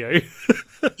hate video.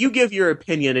 You give your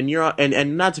opinion, and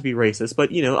and not to be racist,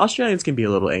 but Australians can be a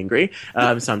little angry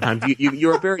sometimes. You can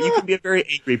be a very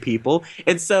angry people,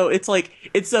 and so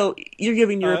you're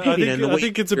giving your opinion. I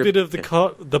think it's a bit of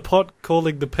the pot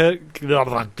calling the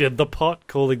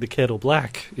kettle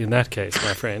black in that case,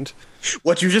 my friend.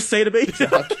 What you just say to me?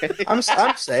 Okay. I'm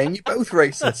saying you're both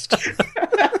racist.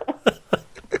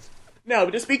 No,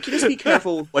 but just be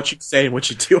careful with what you say and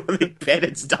what you do. I think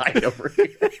Bandit's dying over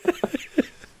here.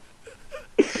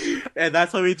 And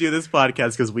that's why we do this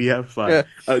podcast, because we have fun. Yeah.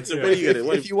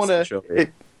 If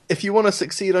you want to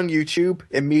succeed on YouTube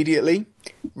immediately,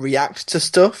 react to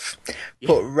stuff,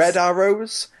 put red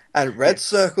arrows and red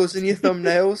circles in your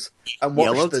thumbnails, and watch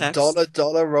yellow the text.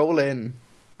 dollar roll in.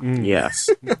 Yes.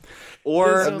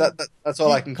 Or that's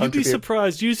all I can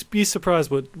contribute. You'd be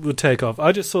surprised what would take off.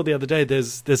 I just saw the other day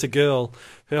there's a girl,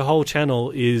 her whole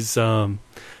channel is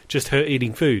just her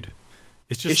eating food.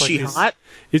 It's just is she hot?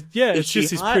 It's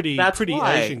just this pretty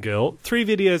Asian girl. 3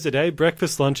 videos a day,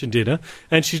 breakfast, lunch, and dinner,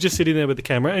 and she's just sitting there with the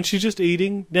camera, and she's just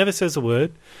eating, never says a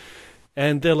word.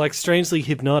 And they're like strangely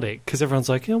hypnotic, because everyone's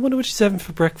like, I wonder what she's having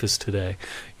for breakfast today.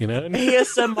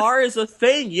 ASMR is a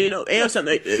thing.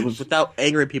 ASMR, without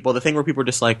angering people, the thing where people are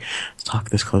just like, talk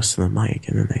this close to the mic,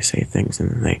 and then they say things, and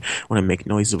then they want to make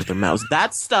noises with their mouths.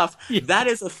 That stuff, that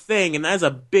is a thing, and that is a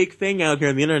big thing out here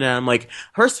on the internet. I'm like,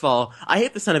 first of all, I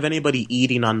hate the sound of anybody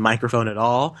eating on microphone at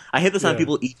all. I hate the sound of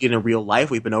people eating in real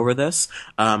life. We've been over this.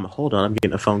 Hold on, I'm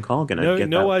getting a phone call.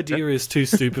 No idea is too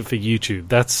stupid for YouTube.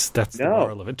 That's the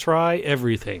moral of it. Try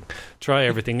everything,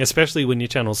 especially when your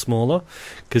channel's smaller,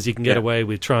 because you can get away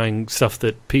with trying stuff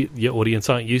that your audience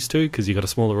aren't used to, because you've got a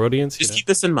smaller audience. Just keep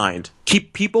this in mind.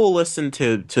 People listen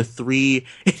to 3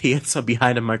 idiots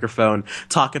behind a microphone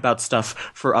talk about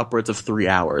stuff for upwards of 3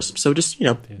 hours. So just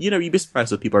you'd be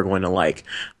surprised what people are going to like.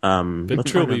 But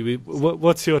Trilbee,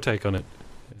 what's your take on it?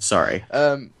 Sorry.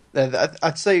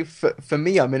 I'd say for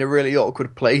me, I'm in a really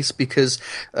awkward place, because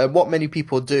what many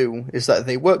people do is that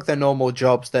they work their normal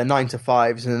jobs, their 9 to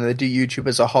 5s, and then they do YouTube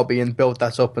as a hobby and build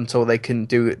that up until they can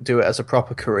do it as a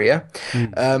proper career.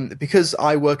 Because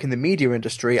I work in the media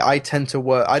industry, I tend to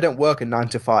work. I don't work a 9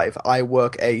 to 5. I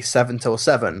work a 7 till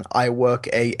 7. I work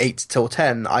a 8 till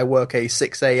 10. I work a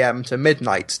 6 a.m. to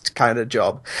midnight kind of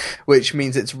job, which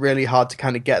means it's really hard to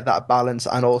kind of get that balance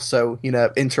and also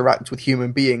interact with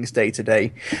human beings day to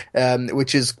day.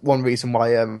 Which is one reason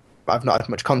why I've not had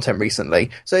much content recently.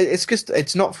 So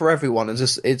it's not for everyone.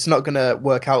 It's not going to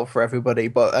work out for everybody.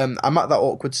 But I'm at that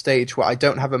awkward stage where I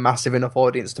don't have a massive enough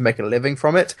audience to make a living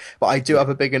from it, but I do have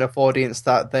a big enough audience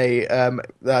that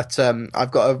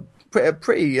I've got a a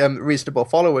pretty reasonable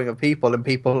following of people, and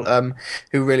people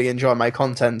who really enjoy my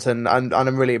content, and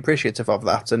I'm really appreciative of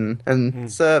that.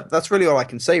 And so that's really all I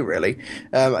can say, really.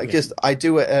 Because I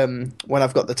do it when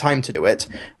I've got the time to do it.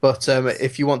 But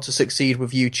if you want to succeed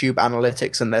with YouTube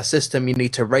analytics and their system, you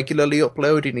need to regularly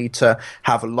upload. You need to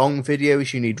have long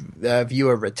videos. You need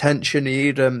viewer retention.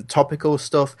 You need topical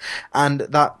stuff, and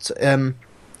that.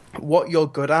 What you're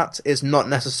good at is not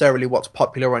necessarily what's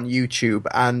popular on YouTube,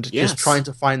 and just trying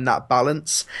to find that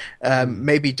balance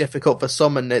may be difficult for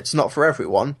some, and it's not for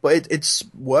everyone, but it's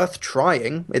worth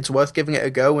trying. It's worth giving it a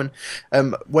go,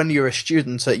 and when you're a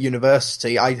student at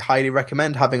university, I highly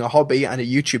recommend having a hobby, and a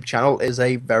YouTube channel is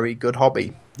a very good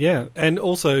hobby. Yeah, and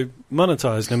also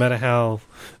monetize, no matter how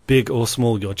big or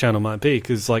small your channel might be,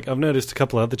 because like I've noticed a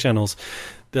couple of other channels,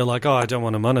 they're like, oh, I don't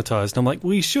want to monetize. And I'm like,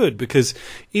 well, you should, because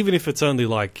even if it's only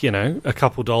like, a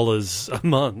couple dollars a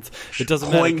month, it doesn't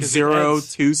matter.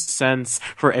 0.02 cents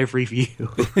for every view.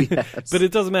 Yes. But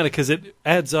it doesn't matter because it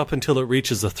adds up until it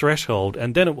reaches a threshold,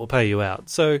 and then it will pay you out.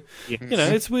 So,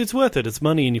 it's worth it. It's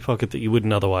money in your pocket that you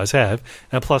wouldn't otherwise have.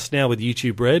 And plus now with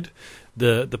YouTube Red,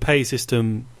 the pay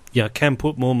system can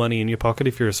put more money in your pocket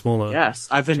if you're a smaller. Yes,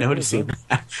 I've been noticing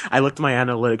that. I looked at my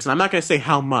analytics, and I'm not going to say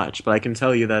how much, but I can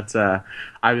tell you that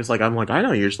I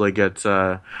don't usually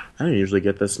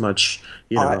get this much,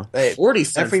 40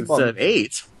 cents instead of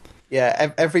 8.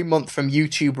 Yeah, every month from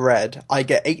YouTube Red, I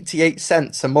get 88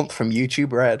 cents a month from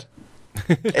YouTube Red.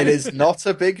 It is not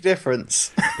a big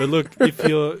difference. But look, if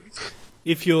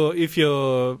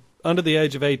you're under the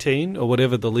age of 18, or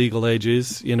whatever the legal age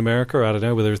is in America, I don't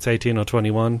know whether it's 18 or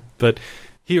 21, but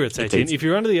here it's 18. If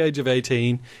you're under the age of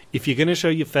 18, if you're going to show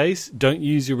your face, don't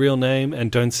use your real name and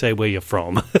don't say where you're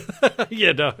from.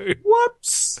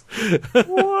 Whoops.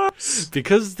 Whoops.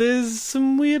 Because there's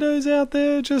some weirdos out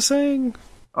there, just saying.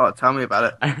 Oh, tell me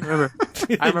about it. I remember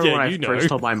when I first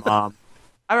told my mom.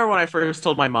 I remember when I first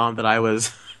told my mom that I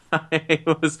was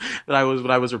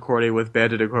recording with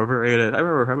Bandit Incorporated. I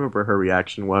remember her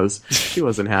reaction was she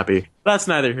wasn't happy. That's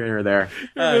neither here nor there.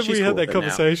 We had that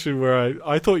conversation where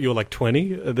I thought you were like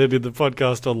 20, and then in the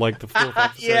podcast on like the 4th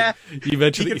episode, you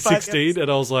mentioned that you're 16,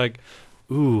 and I was like,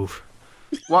 ooh.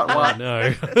 What? Oh,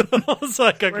 no. I was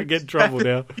like, I could get in trouble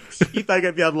now. You thought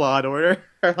I'd be on Law and Order?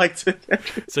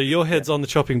 So your head's on the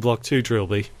chopping block too,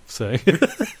 Trilbee. So it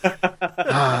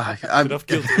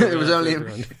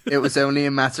was only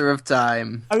a matter of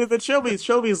time. I mean, the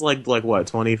Trilbee's like what,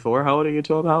 24? How old are you,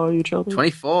 12? How old are you, Trilbee?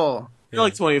 24. You're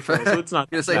like 24, so it's not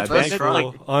that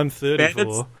bad. I'm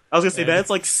 34. I was going to say, Bandit's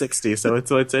like 60, so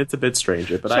it's a bit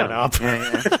stranger. But Shut up.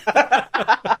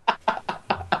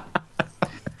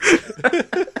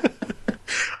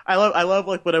 I love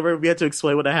like whenever we had to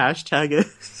explain what a hashtag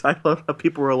is. I love how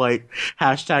people were like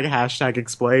hashtag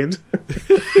explained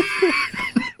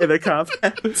in the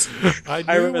comments. I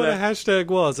knew what a hashtag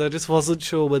was. I just wasn't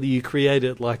sure whether you create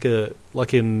it like in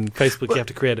Facebook. You have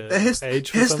to create a page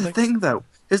for something. Here's the thing, though.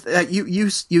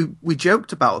 We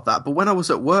joked about that, but when I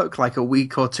was at work like a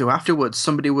week or two afterwards,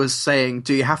 somebody was saying,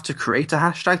 "Do you have to create a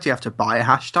hashtag? Do you have to buy a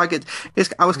hashtag?"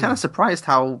 I was kind of surprised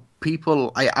how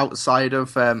people outside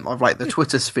of like the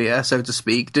Twitter sphere, so to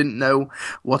speak, didn't know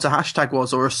what a hashtag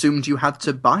was or assumed you had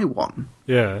to buy one.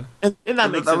 Yeah, and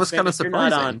that makes sense. Was kind of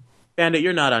surprising. Bandit,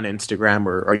 you're not on Instagram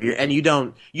and you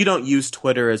don't use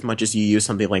Twitter as much as you use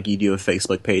something like you do a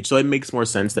Facebook page. So it makes more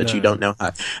sense that you don't know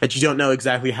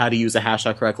exactly how to use a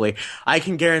hashtag correctly. I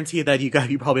can guarantee that you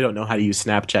probably don't know how to use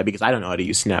Snapchat, because I don't know how to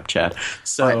use Snapchat.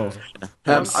 So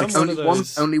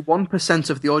only 1%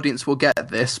 of the audience will get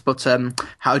this, but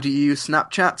how do you use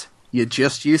Snapchat? You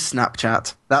just use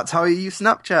Snapchat. That's how you use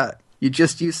Snapchat. You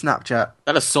just use Snapchat. Is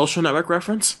that a social network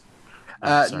reference?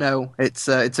 No, it's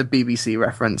a BBC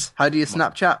reference. How do you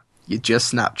Snapchat? You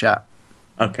just Snapchat.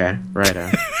 Okay, right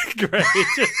on. Great.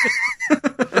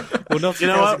 Well, not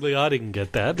surprisingly, I didn't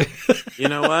get that. You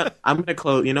know what? I'm going to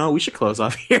close. You know what? We should close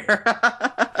off here.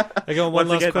 I got one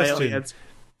last question.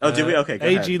 Oh, do we? Okay, go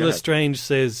A.G. Lestrange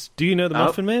says, do you know the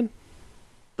Muffin Man?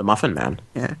 The Muffin Man?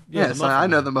 Yeah. Yes, I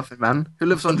know the Muffin Man, who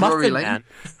lives on Drury Lane.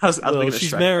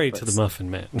 She's married to the Muffin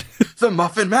Man. The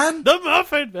Muffin Man? The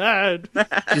Muffin Man!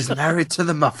 She's married to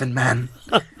the Muffin Man.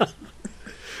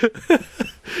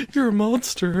 You're a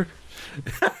monster.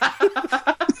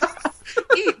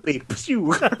 Eat me,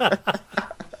 pew.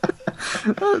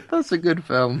 That's a good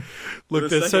film. Look,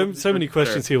 there's so many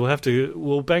questions here.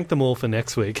 We'll bank them all for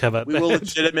next week. How about that? We will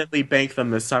legitimately bank them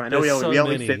this time. I know we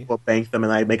always say we'll bank them,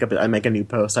 and I make a new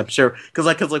post. I'm sure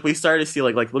because we started to see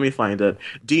like let me find it.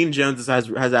 Dean Jones has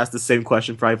asked the same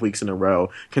question 5 weeks in a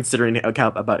row, considering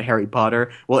about Harry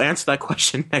Potter. We'll answer that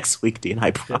question next week, Dean.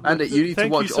 I promise. And you need to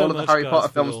watch all of the Harry Potter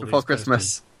films before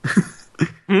Christmas.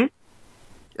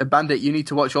 Bandit, you need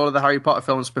to watch all of the Harry Potter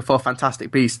films before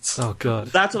Fantastic Beasts. Oh god,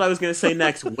 that's what I was going to say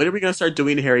next. When are we going to start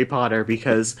doing Harry Potter?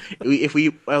 Because if we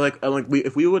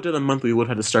would do the month, we would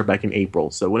have to start back in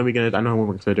April. So when are we going to? I don't know when we're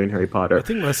going to start doing Harry Potter. I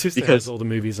think my sister has all the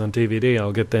movies on DVD.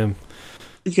 I'll get them.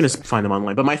 You can just find them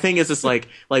online. But my thing is just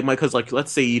because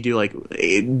let's say you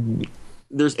do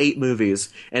there's 8 movies,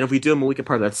 and if we do them a week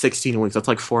apart, that's 16 weeks. That's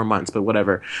like 4 months, but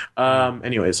whatever.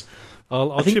 Anyways,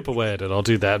 I'll chip away at it. I'll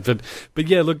do that. But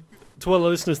yeah, look, to all our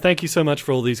listeners, thank you so much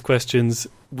for all these questions.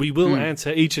 We will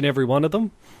answer each and every one of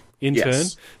them in turn.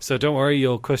 So don't worry,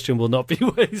 your question will not be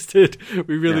wasted.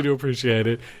 We really do appreciate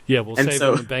it. Yeah, we'll save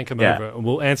them and bank them over, and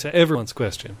we'll answer everyone's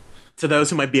question. To those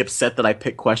who might be upset that I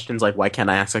pick questions like, why can't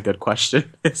I ask a good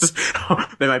question?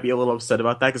 They might be a little upset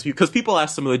about that because people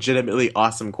ask some legitimately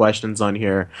awesome questions on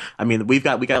here. I mean, we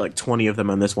got like 20 of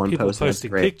them on this one people post.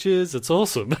 Posting pictures, it's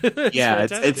awesome. Yeah,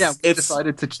 we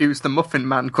decided to choose the Muffin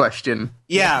Man question.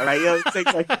 Yeah, right.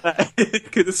 Things like that.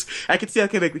 Because I could see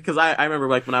because I remember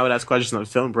like when I would ask questions on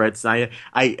Film Brits, I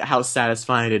how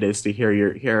satisfying it is to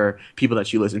hear people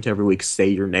that you listen to every week say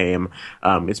your name.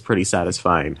 It's pretty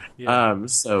satisfying. Yeah.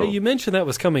 So. Hey, you mentioned that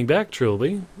was coming back,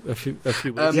 Trilbee, a few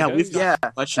weeks ago.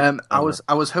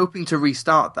 I was hoping to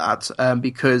restart that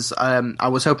because I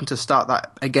was hoping to start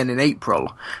that again in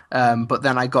April, but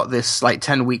then I got this like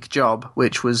 10-week job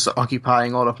which was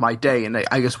occupying all of my day, and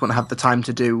I just wouldn't have the time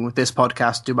to do this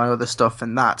podcast, do my other stuff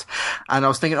and that. And I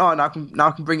was thinking, now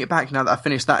I can bring it back now that I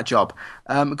finished that job.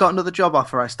 Got another job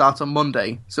offer. I start on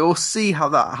Monday, so we'll see how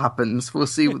that happens. We'll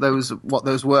see what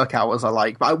those work hours are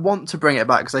like. But I want to bring it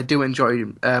back because I do enjoy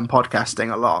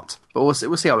podcasting a lot. But we'll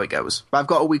see how it goes. But I've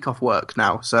got a week off work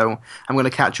now, so I'm going to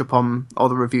catch up on all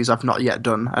the reviews I've not yet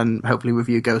done, and hopefully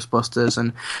review Ghostbusters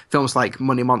and films like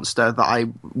Money Monster that I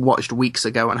watched weeks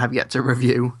ago and have yet to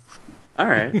review. All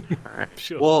right.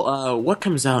 Sure. Well, what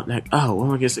comes out next? Oh, what am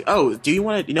I going to say? Oh, do you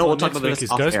want to? We'll talk about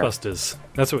this off Ghostbusters. Air.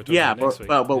 That's what we're talking about next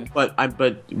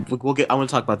week. We'll get. I want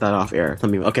to talk about that off air.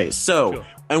 Okay, so sure.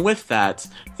 And with that,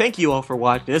 thank you all for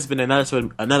watching. This has been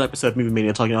another episode of Movie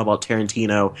Mania, talking all about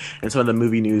Tarantino and some of the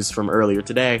movie news from earlier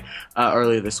this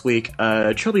week.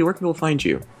 Trilbee, where can people find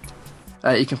you?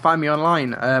 You can find me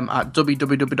online at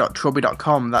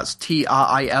www.trilbee.com. That's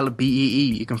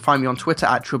Trilbee. You can find me on Twitter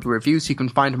at Trilbee Reviews. You can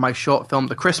find my short film,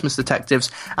 The Christmas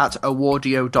Detectives, at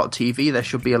awardio.tv. There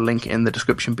should be a link in the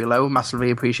description below.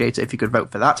 Massively appreciate it if you could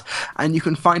vote for that. And you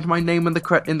can find my name in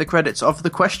the credits of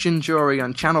The Question Jury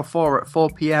on Channel 4 at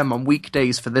 4 p.m. on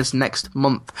weekdays for this next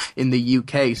month in the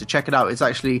UK. So check it out. It's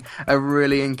actually a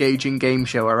really engaging game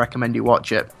show. I recommend you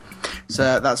watch it.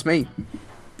 So that's me.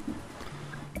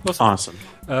 Awesome.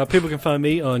 People can find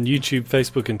me on YouTube,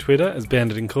 Facebook, and Twitter as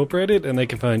Bandit Incorporated, and they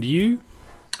can find you.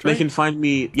 They can find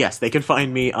me. Yes, they can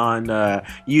find me on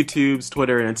YouTube's,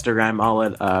 Twitter, and Instagram, all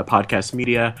at Podcast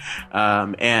Media.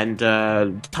 And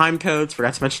time codes.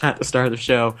 Forgot to mention that at the start of the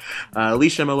show.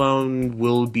 Alicia Malone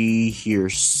will be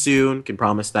here soon. Can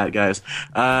promise that, guys.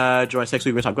 Join us next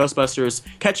week. We're going to talk Ghostbusters.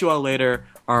 Catch you all later.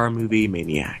 Our movie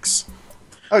maniacs.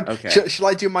 Oh, okay. Shall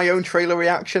I do my own trailer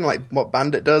reaction, like what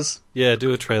Bandit does? Yeah,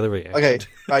 do a trailer reaction. Okay,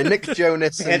 by Nick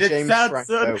Jonas and James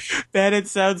Franco. Bandit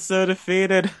sounds so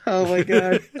defeated. Oh my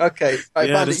god. Okay,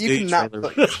 Bandit, you can nap.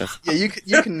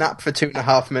 You can nap for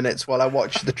 2.5 minutes while I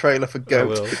watch the trailer for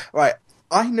Goat. Right,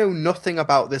 I know nothing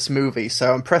about this movie,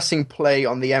 so I'm pressing play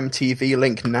on the MTV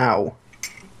link now.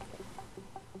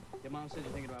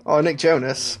 Oh, Nick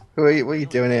Jonas, what are you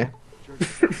doing here?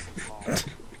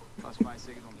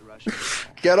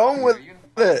 Get on with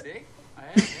it!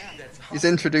 He's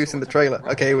introducing the trailer.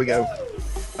 Okay, here we go.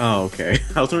 Oh, okay.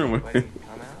 I was wondering.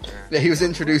 Yeah, he was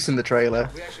introducing the trailer.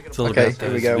 It's all about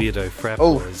those weirdo frat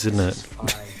boys, isn't it?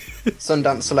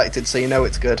 Sundance selected, so you know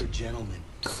it's good.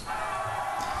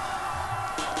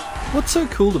 What's so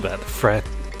cool about frat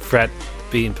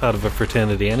being part of a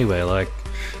fraternity anyway? Like,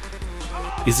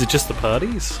 is it just the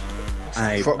parties?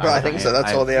 I think so.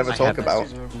 That's all they ever talk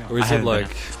about. Or is it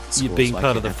like you being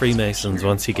part of the Freemasons?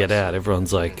 Once you get out,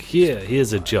 everyone's like,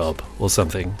 here's a job or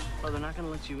something.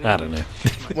 I don't know.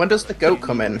 When does the goat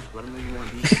come in?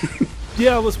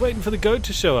 Yeah, I was waiting for the goat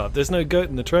to show up. There's no goat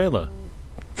in the trailer.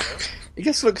 It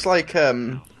just looks like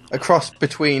a cross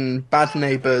between Bad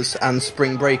Neighbours and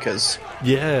Spring Breakers.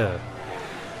 Yeah.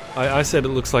 I said it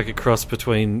looks like a cross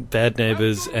between Bad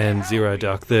Neighbours and Zero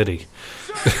Dark 30.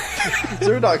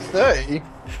 Zero Dark 30?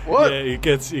 What? Yeah, it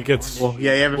gets. Well,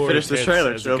 yeah, you haven't finished the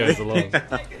trailer, as it goes along.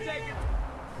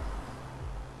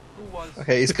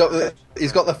 Okay, he's got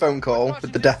the phone call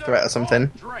with the death threat or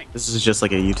something. This is just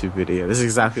like a YouTube video. This is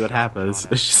exactly what happens.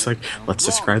 It's just like, let's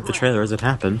describe the trailer as it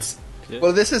happens.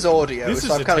 Well, this is audio, This so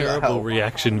is I've a kind of got terrible help.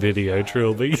 reaction video,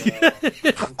 Trilby.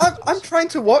 I'm trying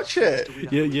to watch it.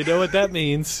 You know what that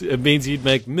means? It means you'd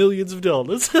make millions of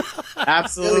dollars.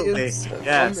 Absolutely. Millions.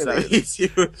 Yes. That means you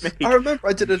would make... I remember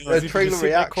I did a If you trailer just sit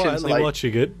there reaction to quietly like.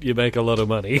 watching it, you make a lot of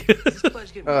money.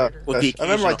 Well, the I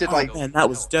remember I did like. oh, man, that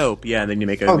was dope. Yeah, and then you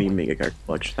make a card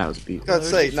collection. That was a beat. Gotta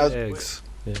say, now Eggs.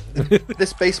 Yeah.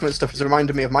 this basement stuff has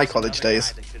reminded me of my college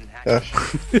days. Gosh.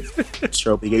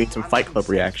 Trilby gave me some Fight Club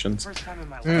reactions.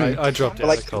 I dropped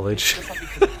out of college.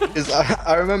 'Cause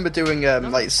I remember doing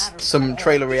some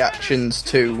trailer reactions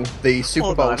to the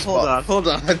Super Bowl spot, Hold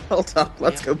on.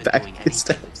 Let's go back a few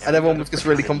steps. and everyone was just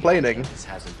really complaining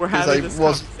We're because I having this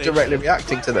was conversation, directly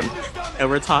reacting to them. and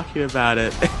we're talking about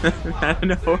it. Out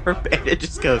of nowhere, Bandit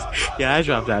just goes, "Yeah, I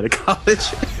dropped out of college."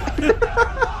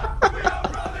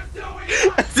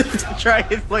 To try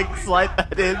and like slide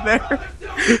that in there.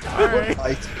 All right.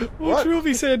 Well, What?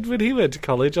 Trilby said when he went to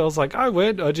college, I was like, I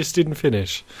went, I just didn't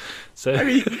finish. So I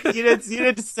mean, you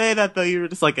didn't say that though. You were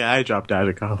just like, I dropped out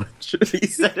of college. You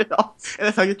said it all, and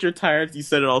if I get you're tired, you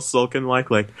said it all sulking like,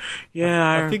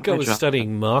 yeah. I think I was dropped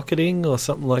studying marketing or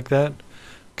something like that.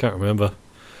 Can't remember.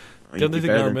 out. The only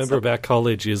thing I remember about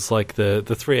college is like the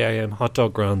 3 a.m. hot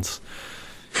dog runs.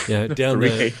 Yeah, down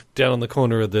on the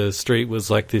corner of the street was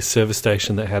like this service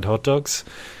station that had hot dogs,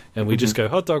 and we just go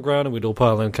hot dog run, and we'd all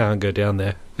pile in a car and go down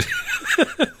there.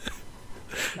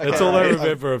 That's all I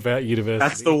remember about university.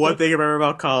 That's the one thing I remember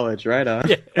about college, right on.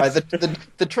 Yeah. Right,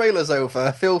 the trailer's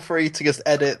over. Feel free to just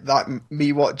edit that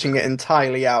me watching it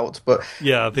entirely out. But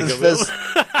Yeah, I think I will. there's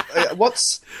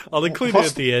what's I'll include it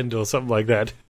at the end or something like that.